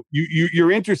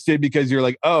you're interested because you're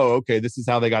like, oh, okay, this is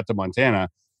how they got to Montana.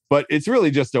 But it's really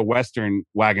just a Western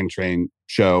wagon train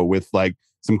show with like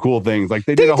some cool things. Like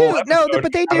they did a whole episode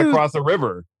but they do across a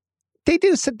river. They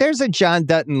do. So there's a John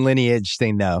Dutton lineage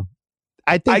thing, though.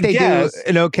 I think they do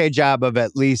an okay job of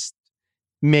at least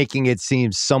making it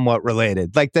seem somewhat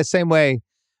related. Like the same way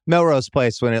Melrose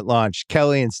Place, when it launched,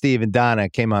 Kelly and Steve and Donna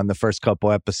came on the first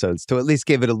couple episodes to at least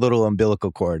give it a little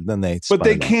umbilical cord. Then they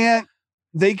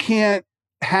can't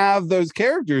have those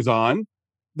characters on.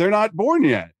 They're not born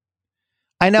yet.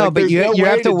 I know, like, but you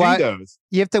have to watch. Those.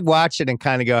 You have to watch it and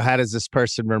kind of go, how does this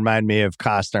person remind me of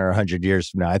Costner 100 years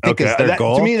from now? I think it's their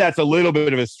goal. To me, that's a little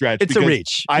bit of a stretch. It's a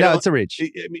reach. It's a reach.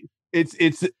 I mean,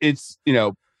 it's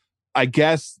I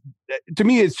guess to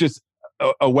me, it's just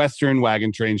a Western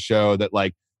wagon train show that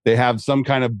like they have some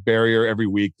kind of barrier every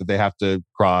week that they have to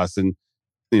cross, and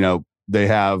they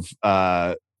have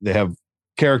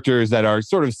characters that are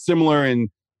sort of similar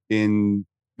in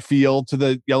feel to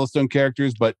the Yellowstone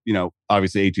characters, but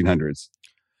obviously 1800s.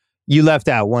 You left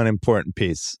out one important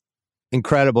piece.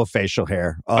 Incredible facial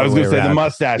hair. I was going to say the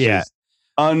mustaches.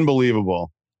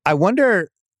 Unbelievable. I wonder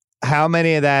how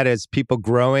many of that is people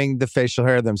growing the facial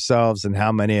hair themselves, and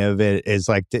how many of it is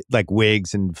like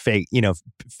wigs and fake,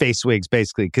 face wigs,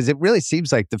 basically. Because it really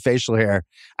seems like the facial hair.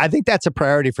 I think that's a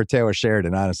priority for Taylor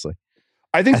Sheridan, honestly.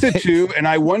 I think so too, and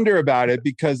I wonder about it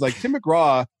because like Tim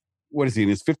McGraw, what is he in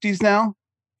his 50s now?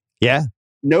 Yeah.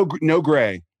 No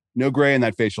gray in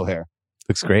that facial hair.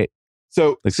 Looks great.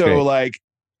 Like,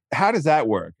 how does that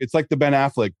work? It's like the Ben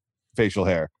Affleck facial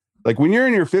hair. Like when you're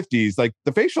in your 50s, like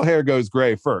the facial hair goes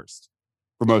gray first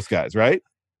for most guys, right?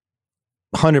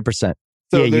 100%.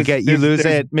 So you lose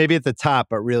it maybe at the top,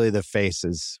 but really the face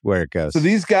is where it goes. So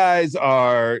these guys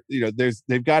are,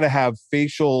 they've got to have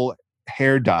facial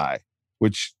hair dye,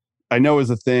 which I know is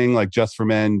a thing, like just for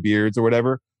men, beards or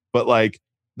whatever. But like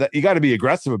that, you got to be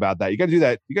aggressive about that. You got to do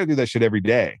that. You got to do that shit every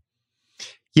day.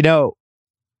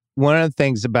 One of the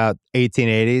things about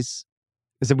 1880s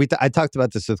is that I talked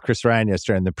about this with Chris Ryan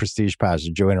yesterday in the Prestige Pause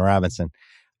with Joanna Robinson.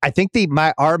 I think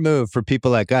our move for people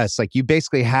like us, like you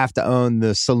basically have to own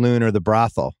the saloon or the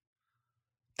brothel.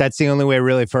 That's the only way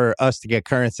really for us to get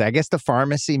currency. I guess the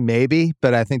pharmacy maybe,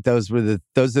 but I think those are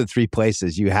the three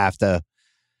places you have to,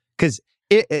 because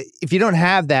if you don't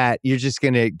have that, you're just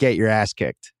going to get your ass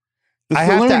kicked. I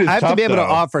have to be able to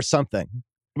offer something.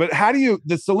 But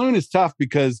the saloon is tough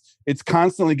because it's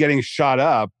constantly getting shot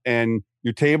up and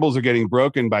your tables are getting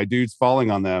broken by dudes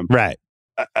falling on them. Right.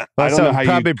 I don't know how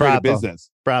you create a business.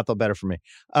 Brothel better for me.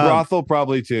 Brothel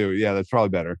probably too. Yeah, that's probably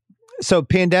better. So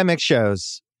pandemic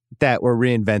shows that were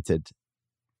reinvented.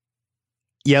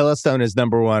 Yellowstone is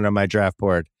number one on my draft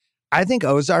board. I think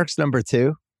Ozark's number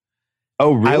two.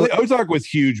 Oh, really? Ozark was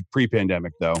huge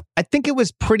pre-pandemic though. I think it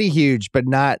was pretty huge, but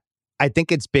not. I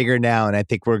think it's bigger now, and I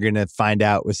think we're going to find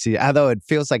out with season. Although it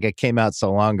feels like it came out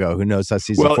so long ago, who knows how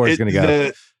season 4 is going to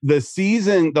go?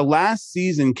 The last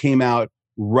season came out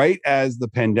right as the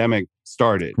pandemic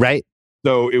started. Right.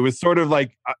 So it was sort of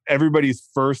like everybody's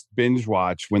first binge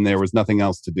watch when there was nothing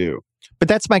else to do. But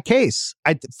that's my case.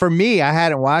 For me, I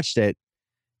hadn't watched it.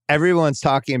 Everyone's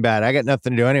talking about it. I got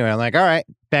nothing to do anyway. I'm like, all right,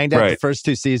 banged out the first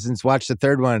 2 seasons, watch the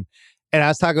third one. And I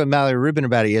was talking with Mallory Rubin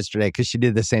about it yesterday because she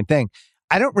did the same thing.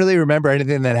 I don't really remember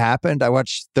anything that happened. I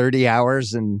watched 30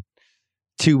 hours in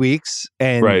 2 weeks,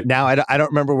 and now I don't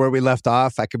remember where we left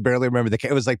off. I could barely remember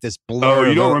it was like this blur. Oh,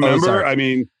 you don't remember? Ozark. I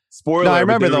mean, spoiler. No, I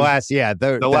remember the last. Yeah,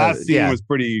 the last scene was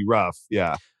pretty rough.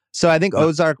 Yeah. So I think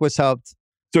Ozark was helped.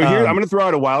 So here, I'm going to throw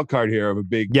out a wild card here of a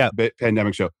big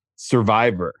pandemic show,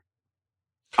 Survivor.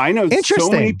 I know so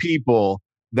many people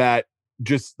that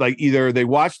just like either they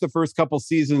watched the first couple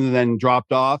seasons and then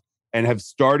dropped off, and have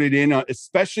started in on,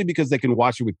 especially because they can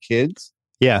watch it with kids.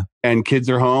 Yeah. And kids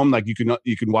are home, like you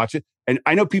can watch it. And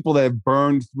I know people that have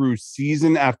burned through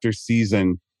season after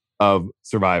season of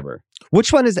Survivor.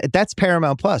 Which one is it? That's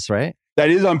Paramount Plus, right? That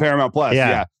is on Paramount Plus. Yeah.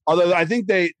 Yeah. Although I think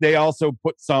they also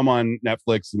put some on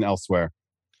Netflix and elsewhere.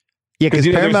 Yeah, because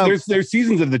Paramount, there's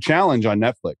seasons of The Challenge on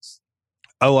Netflix.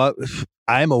 Oh,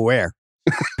 I'm aware.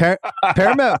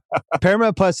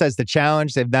 Paramount Plus has The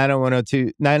Challenge. They have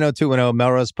 90210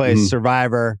 Melrose Place,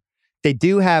 Survivor. They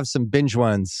do have some binge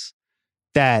ones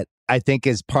that I think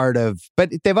is part of,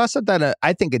 but they've also done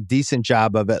I think a decent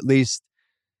job of at least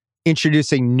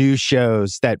introducing new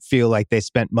shows that feel like they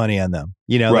spent money on them.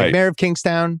 You know, like Mayor of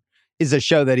Kingstown is a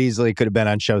show that easily could have been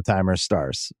on Showtime or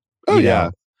Stars. Oh yeah.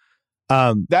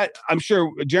 That I'm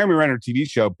sure Jeremy Renner TV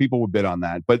show, people would bid on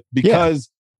that. But because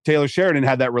Taylor Sheridan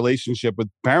had that relationship with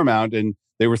Paramount and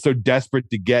they were so desperate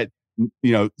to get,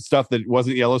 stuff that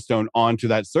wasn't Yellowstone onto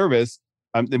that service,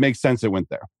 it makes sense it went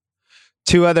there.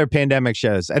 Two other pandemic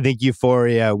shows. I think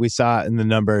Euphoria, we saw it in the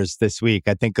numbers this week.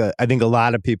 I think a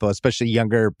lot of people, especially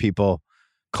younger people,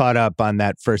 caught up on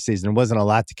that first season. It wasn't a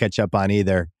lot to catch up on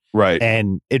either. Right.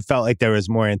 And it felt like there was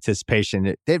more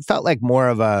anticipation. It felt like more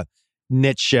of a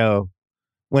niche show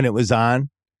when it was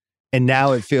on. And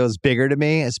now it feels bigger to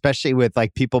me, especially with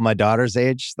like people my daughter's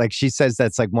age. Like she says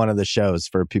that's like one of the shows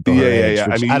for people her age.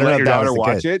 I mean, I don't know if your daughter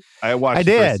watch it. I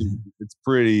did. It's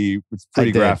pretty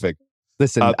graphic.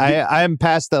 Listen, I'm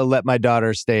past the let my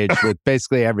daughter stage with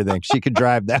basically everything. She could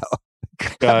drive now.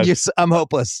 I'm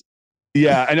hopeless.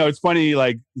 Yeah, I know. It's funny.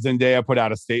 Like Zendaya put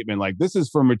out a statement like, "This is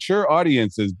for mature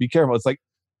audiences. Be careful." It's like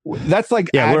that's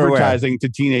like advertising to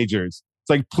teenagers. It's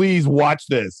like, please watch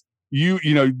this. You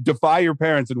defy your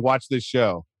parents and watch this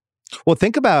show. Well,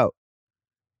 think about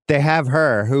they have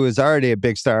her who is already a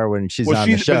big star when she's on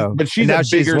the show, but she's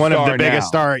one of the biggest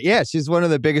stars. Yeah, she's one of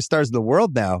the biggest stars in the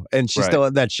world now, and she's still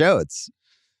in that show. It's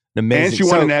amazing. And she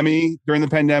won an Emmy during the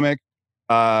pandemic.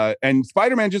 And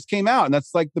Spider-Man just came out, and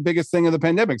that's like the biggest thing of the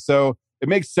pandemic. So it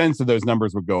makes sense that those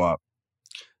numbers would go up.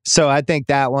 So I think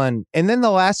that one, and then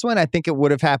the last one, I think it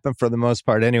would have happened for the most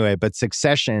part anyway. But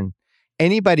Succession.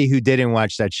 Anybody who didn't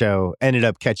watch that show ended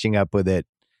up catching up with it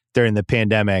during the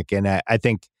pandemic. And I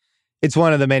think it's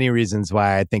one of the many reasons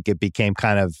why I think it became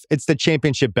it's the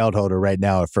championship belt holder right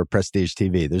now for prestige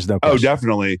TV. There's no question. Oh,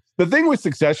 definitely. The thing with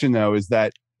Succession, though, is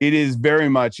that it is very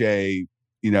much a,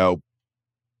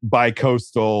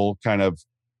 bi-coastal kind of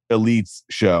elites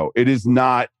show. It is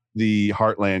not the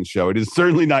Heartland show. It is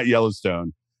certainly not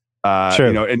Yellowstone.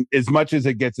 Sure. And as much as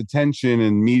it gets attention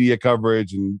and media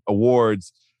coverage and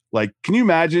awards, like, can you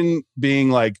imagine being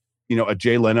like, a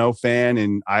Jay Leno fan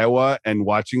in Iowa and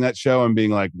watching that show and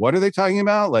being like, what are they talking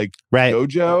about? Like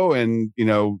Gojo and,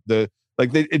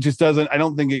 it just doesn't, I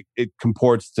don't think it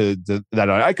comports to that.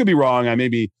 I could be wrong. I may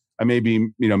be,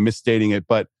 misstating it,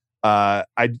 but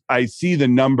I see the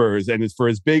numbers, and it's for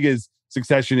as big as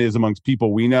Succession is amongst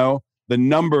people we know, the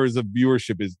numbers of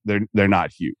viewership they're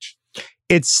not huge.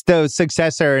 It's the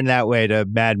successor in that way to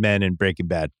Mad Men and Breaking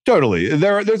Bad. Totally.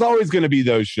 There's always going to be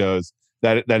those shows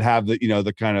that have the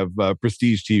the kind of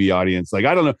prestige TV audience. Like,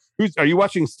 I don't know, are you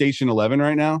watching Station 11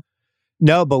 right now?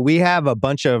 No, but we have a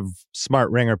bunch of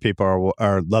smart Ringer people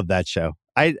or love that show.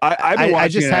 I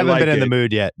just haven't been in the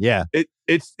mood yet. Yeah,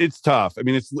 it's tough. I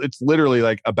mean, it's literally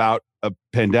like about a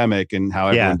pandemic and how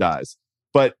everyone dies.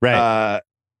 But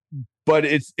but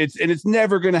it's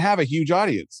never going to have a huge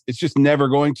audience. It's just never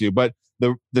going to. But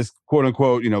this quote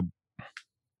unquote,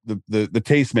 the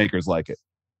tastemakers like it.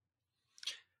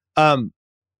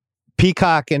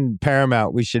 Peacock and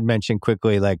Paramount, we should mention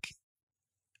quickly. Like,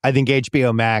 I think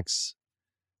HBO Max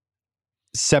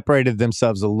separated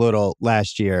themselves a little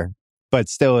last year, but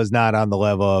still is not on the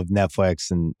level of Netflix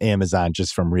and Amazon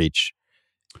just from reach.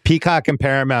 Peacock and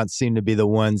Paramount seem to be the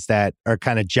ones that are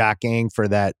kind of jockeying for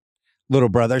that little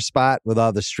brother spot with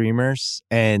all the streamers.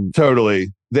 And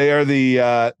totally, they're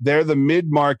the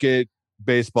mid-market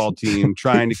baseball team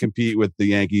trying to compete with the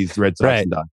Yankees, Red Sox,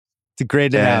 and Dodgers. It's a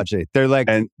great analogy. They're like,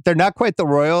 they're not quite the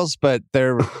Royals, but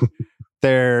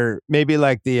they're maybe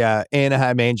like the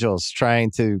Anaheim Angels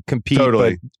trying to compete,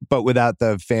 but without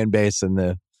the fan base and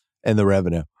the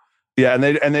revenue. Yeah,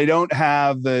 and they don't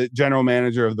have the general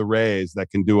manager of the Rays that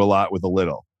can do a lot with a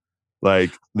little.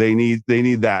 Like, they need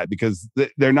that because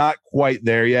they're not quite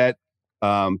there yet.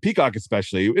 Peacock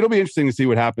especially. It'll be interesting to see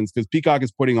what happens because Peacock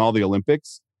is putting all the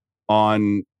Olympics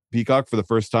on Peacock for the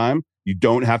first time. You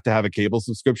don't have to have a cable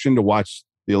subscription to watch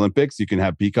the Olympics. You can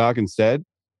have Peacock instead.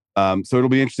 So it'll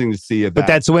be interesting to see if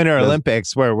that's Winter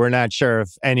Olympics, where we're not sure if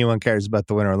anyone cares about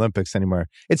the Winter Olympics anymore.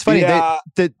 It's funny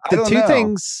the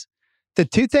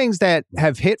two things that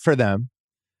have hit for them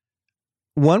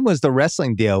One was the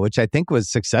wrestling deal, which I think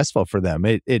was successful for them.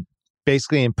 It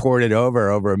basically imported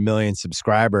over 1 million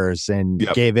subscribers and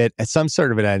gave it some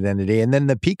sort of an identity. And then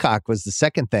the Peacock was the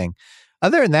second thing.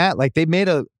 Other than that, like they made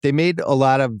a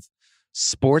lot of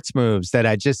sports moves that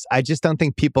I just don't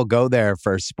think people go there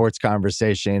for sports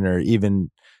conversation or even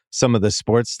some of the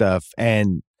sports stuff.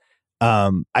 And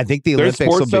I think the There's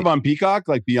Olympics sports stuff on Peacock,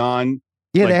 like beyond.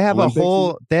 Yeah, like they have Olympics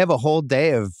a whole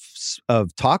day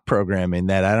of talk programming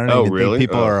that I don't even think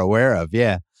people are aware of.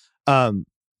 Yeah.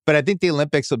 But I think the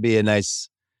Olympics will be a nice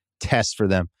test for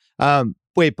them.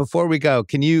 Wait, before we go,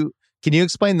 can you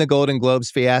explain the Golden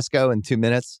Globes fiasco in 2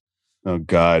 minutes? Oh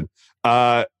God.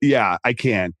 Yeah, I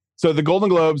can. So the Golden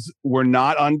Globes were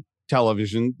not on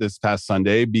television this past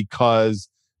Sunday because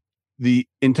the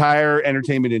entire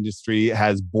entertainment industry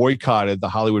has boycotted the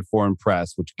Hollywood Foreign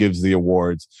Press, which gives the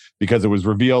awards, because it was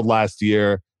revealed last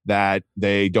year that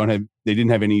they didn't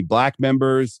have any Black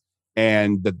members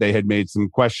and that they had made some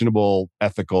questionable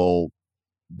ethical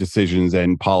decisions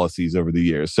and policies over the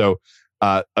years. So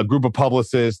a group of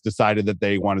publicists decided that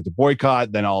they wanted to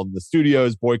boycott. Then all the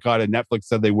studios boycotted. Netflix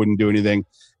said they wouldn't do anything.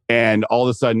 And all of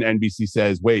a sudden, NBC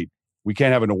says, wait, we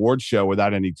can't have an award show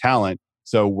without any talent.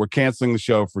 So we're canceling the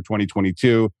show for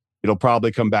 2022. It'll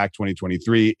probably come back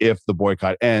 2023 if the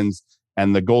boycott ends.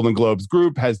 And the Golden Globes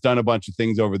group has done a bunch of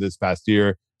things over this past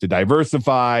year to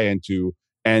diversify and to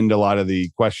end a lot of the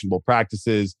questionable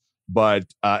practices. But,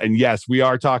 and yes, we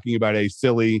are talking about a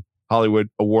silly Hollywood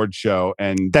award show.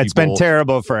 And that's been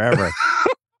terrible forever.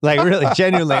 Like really,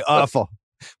 genuinely awful.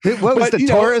 What was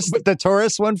the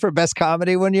Taurus one for best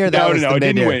comedy one year? No, it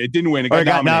didn't win. It didn't win. It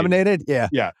got nominated. Yeah.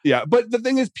 But the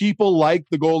thing is, people like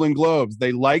the Golden Globes.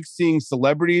 They like seeing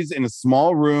celebrities in a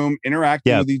small room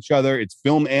interacting with each other. It's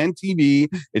film and TV.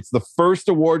 It's the first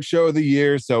award show of the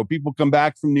year. So people come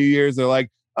back from New Year's. They're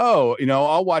like, oh,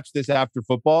 I'll watch this after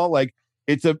football. Like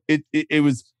it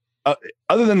was.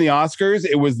 Other than the Oscars,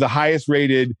 it was the highest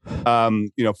rated, film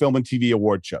and TV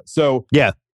award show. So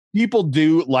people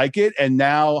do like it, and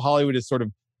now Hollywood has sort of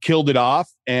killed it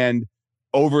off and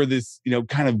over this,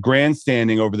 kind of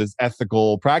grandstanding over this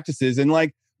ethical practices. And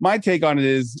like my take on it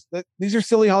is that these are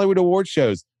silly Hollywood award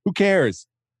shows. Who cares?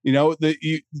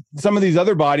 Some of these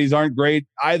other bodies aren't great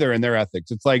either in their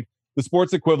ethics. It's like the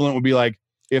sports equivalent would be like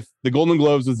if the Golden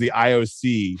Globes was the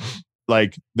IOC,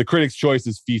 like the Critics' Choice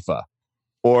is FIFA,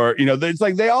 or it's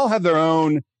like they all have their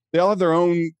own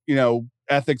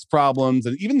ethics problems,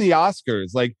 and even the Oscars,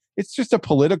 like. It's just a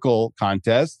political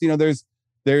contest.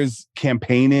 There's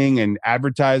campaigning and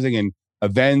advertising and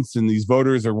events, and these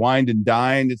voters are wined and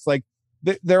dined. It's like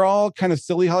they're all kind of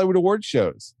silly Hollywood award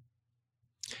shows.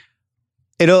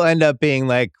 It'll end up being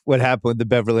like what happened with the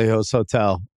Beverly Hills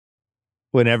Hotel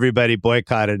when everybody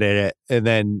boycotted it. And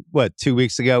then 2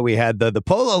 weeks ago we had the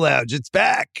Polo Lounge. It's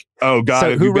back. Oh God.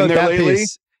 So who wrote that lately?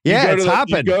 Piece? Yeah, it's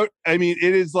hopping.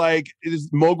 It is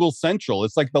mogul central.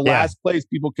 It's like the last place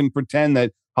people can pretend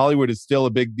that Hollywood is still a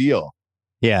big deal.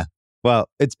 Yeah. Well,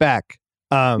 it's back.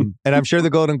 And I'm sure the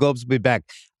Golden Globes will be back.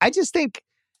 I just think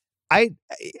I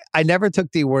never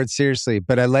took the awards seriously,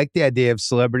 but I like the idea of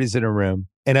celebrities in a room.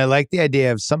 And I like the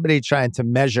idea of somebody trying to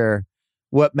measure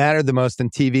what mattered the most in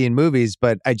TV and movies.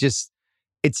 But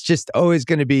it's just always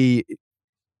going to be,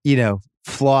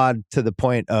 flawed to the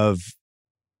point of,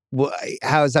 well,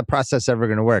 how is that process ever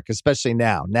going to work? Especially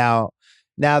now. Now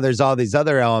there's all these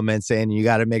other elements, and you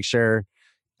got to make sure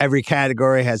every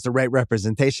category has the right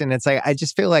representation. It's like I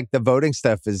just feel like the voting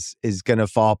stuff is going to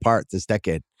fall apart this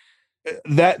decade.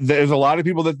 That there's a lot of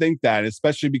people that think that,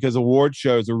 especially because award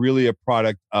shows are really a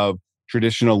product of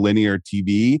traditional linear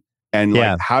TV. And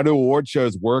like, how do award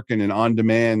shows work in an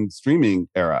on-demand streaming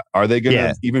era? Are they going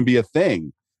to even be a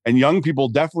thing? And young people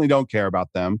definitely don't care about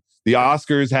them. The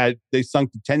Oscars they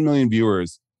sunk to 10 million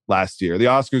viewers last year. The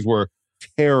Oscars were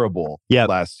terrible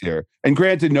last year. And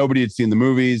granted, nobody had seen the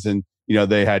movies, and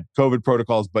they had COVID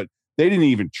protocols, but they didn't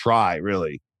even try,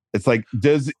 really. It's like,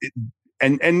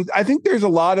 and I think there's a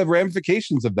lot of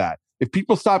ramifications of that. If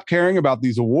people stop caring about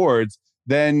these awards,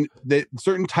 then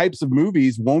certain types of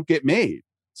movies won't get made.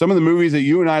 Some of the movies that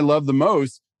you and I love the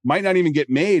most might not even get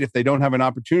made if they don't have an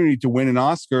opportunity to win an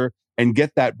Oscar and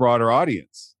get that broader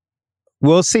audience.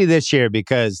 We'll see this year,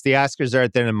 because the Oscars are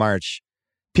at the end of March.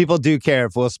 People do care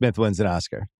if Will Smith wins an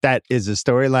Oscar. That is a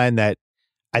storyline that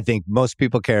I think most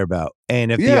people care about.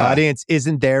 And if the audience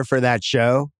isn't there for that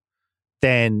show,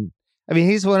 then,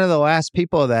 he's one of the last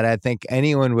people that I think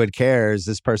anyone would care. Is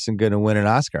this person going to win an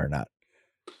Oscar or not?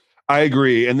 I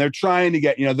agree. And they're trying to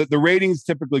get, the ratings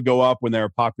typically go up when there are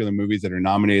popular movies that are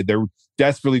nominated. They're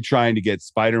desperately trying to get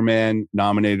Spider-Man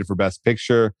nominated for Best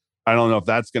Picture. I don't know if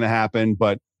that's going to happen,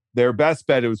 but their best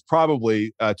bet, it was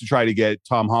probably to try to get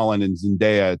Tom Holland and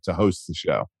Zendaya to host the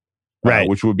show, right?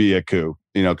 Which would be a coup,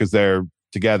 because they're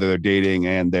together, they're dating,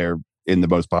 and they're in the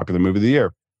most popular movie of the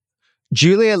year.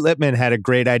 Juliet Littman had a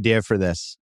great idea for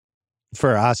this,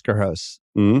 for Oscar hosts.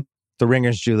 Mm-hmm. The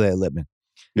Ringer's Juliet Littman.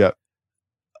 Yeah.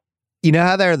 You know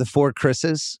how there are the 4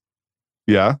 Chris's?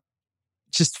 Yeah.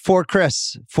 Just 4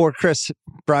 Chris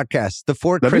broadcasts. The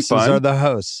 4 That'd be Chris's fun. are the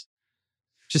hosts.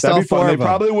 Just That'd all be 4 fun. of They them.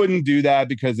 probably wouldn't do that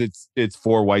because it's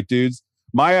 4 white dudes.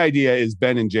 My idea is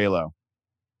Ben and J-Lo.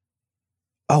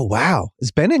 Oh, wow.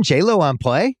 Is Ben and J-Lo on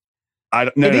play? I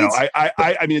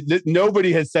mean,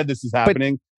 nobody has said this is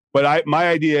happening, but my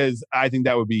idea is I think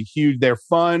that would be huge. They're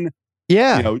fun.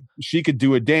 Yeah. She could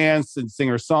do a dance and sing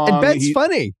her song. And Ben's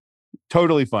funny.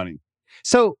 Totally funny.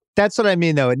 So that's what I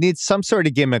mean, though. It needs some sort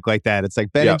of gimmick like that. It's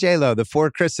like Ben and J-Lo, the 4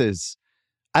 Chris's.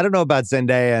 I don't know about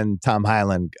Zendaya and Tom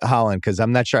Holland, because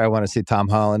I'm not sure I want to see Tom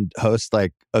Holland host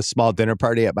like a small dinner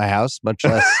party at my house, much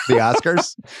less the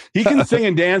Oscars. He can sing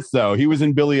and dance, though. He was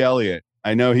in Billy Elliot.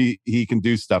 I know he can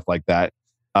do stuff like that.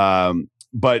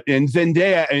 But in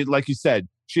Zendaya, like you said,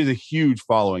 she has a huge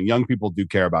following. Young people do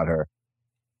care about her.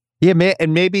 Yeah,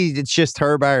 and maybe it's just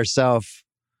her by herself.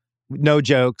 No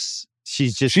jokes.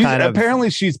 She's apparently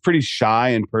she's pretty shy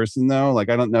in person, though. Like,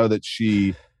 I don't know that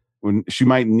she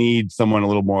might need someone a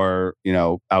little more,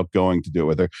 outgoing to do it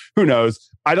with her. Who knows?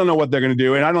 I don't know what they're going to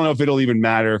do. And I don't know if it'll even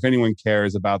matter if anyone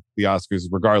cares about the Oscars,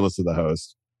 regardless of the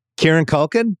host. Kieran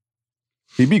Culkin?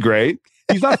 He'd be great.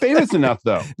 He's not famous enough,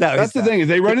 though. No, that's the thing, is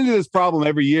they run into this problem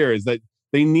every year, is that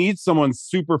they need someone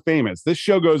super famous. This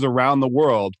show goes around the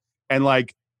world, and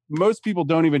like most people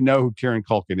don't even know who Kieran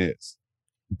Culkin is.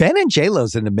 Ben and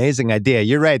J-Lo's an amazing idea.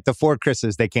 You're right. The 4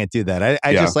 Chris's, they can't do that.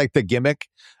 I just like the gimmick.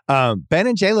 Ben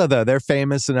and J-Lo, though, they're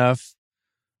famous enough.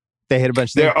 They hit a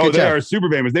bunch of things. They are super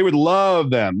famous. They would love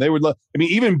them. They would love,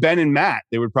 even Ben and Matt,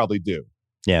 they would probably do.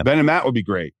 Yeah. Ben and Matt would be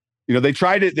great. They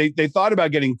tried it. They thought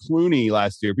about getting Clooney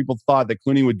last year. People thought that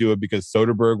Clooney would do it because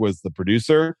Soderbergh was the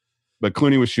producer, but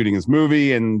Clooney was shooting his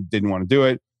movie and didn't want to do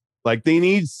it. Like, they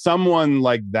need someone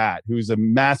like that, who's a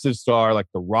massive star like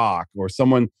The Rock, or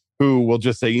someone who will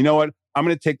just say, you know what, I'm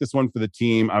going to take this one for the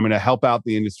team. I'm going to help out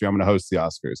the industry. I'm going to host the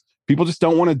Oscars. People just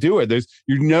don't want to do it.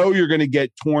 You're going to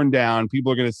get torn down.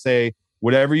 People are going to say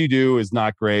whatever you do is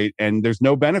not great, and there's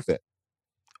no benefit.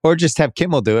 Or just have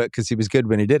Kimmel do it because he was good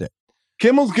when he did it.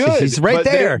 Kimmel's good. He's right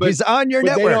there. He's on your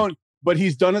network. But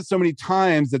he's done it so many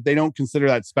times that they don't consider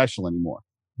that special anymore.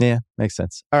 Yeah, makes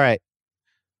sense. All right.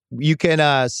 You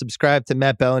can subscribe to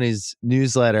Matt Belloni's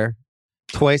newsletter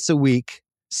twice a week,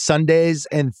 Sundays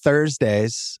and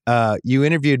Thursdays. You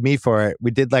interviewed me for it.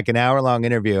 We did like an hour-long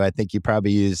interview. I think you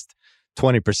probably used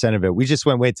 20% of it. We just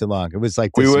went way too long. It was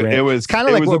like this it was kind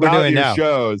of like what we're doing now.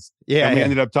 Shows. Yeah, and we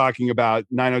ended up talking about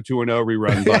 90210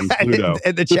 reruns on Pluto.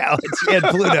 and the challenge.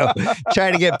 Yeah, Pluto.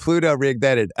 Trying to get Pluto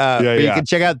reinvented. But you can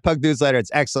check out the Puck newsletter.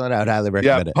 It's excellent. I would highly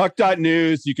recommend it.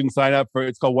 Puck.news. You can sign up for it.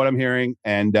 It's called What I'm Hearing.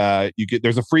 And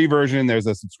there's a free version. There's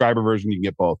a subscriber version. You can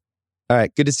get both. All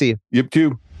right. Good to see you. Yep,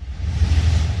 too.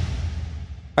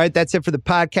 All right. That's it for the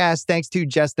podcast. Thanks to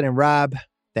Justin and Rob.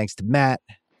 Thanks to Matt.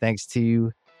 Thanks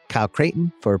to Kyle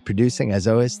Creighton for producing, as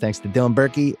always. Thanks to Dylan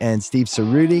Berkey and Steve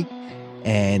Cerruti.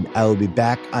 And I will be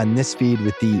back on this feed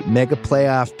with the mega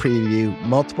playoff preview,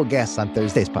 multiple guests on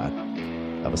Thursday's pod.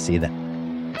 I will see you then.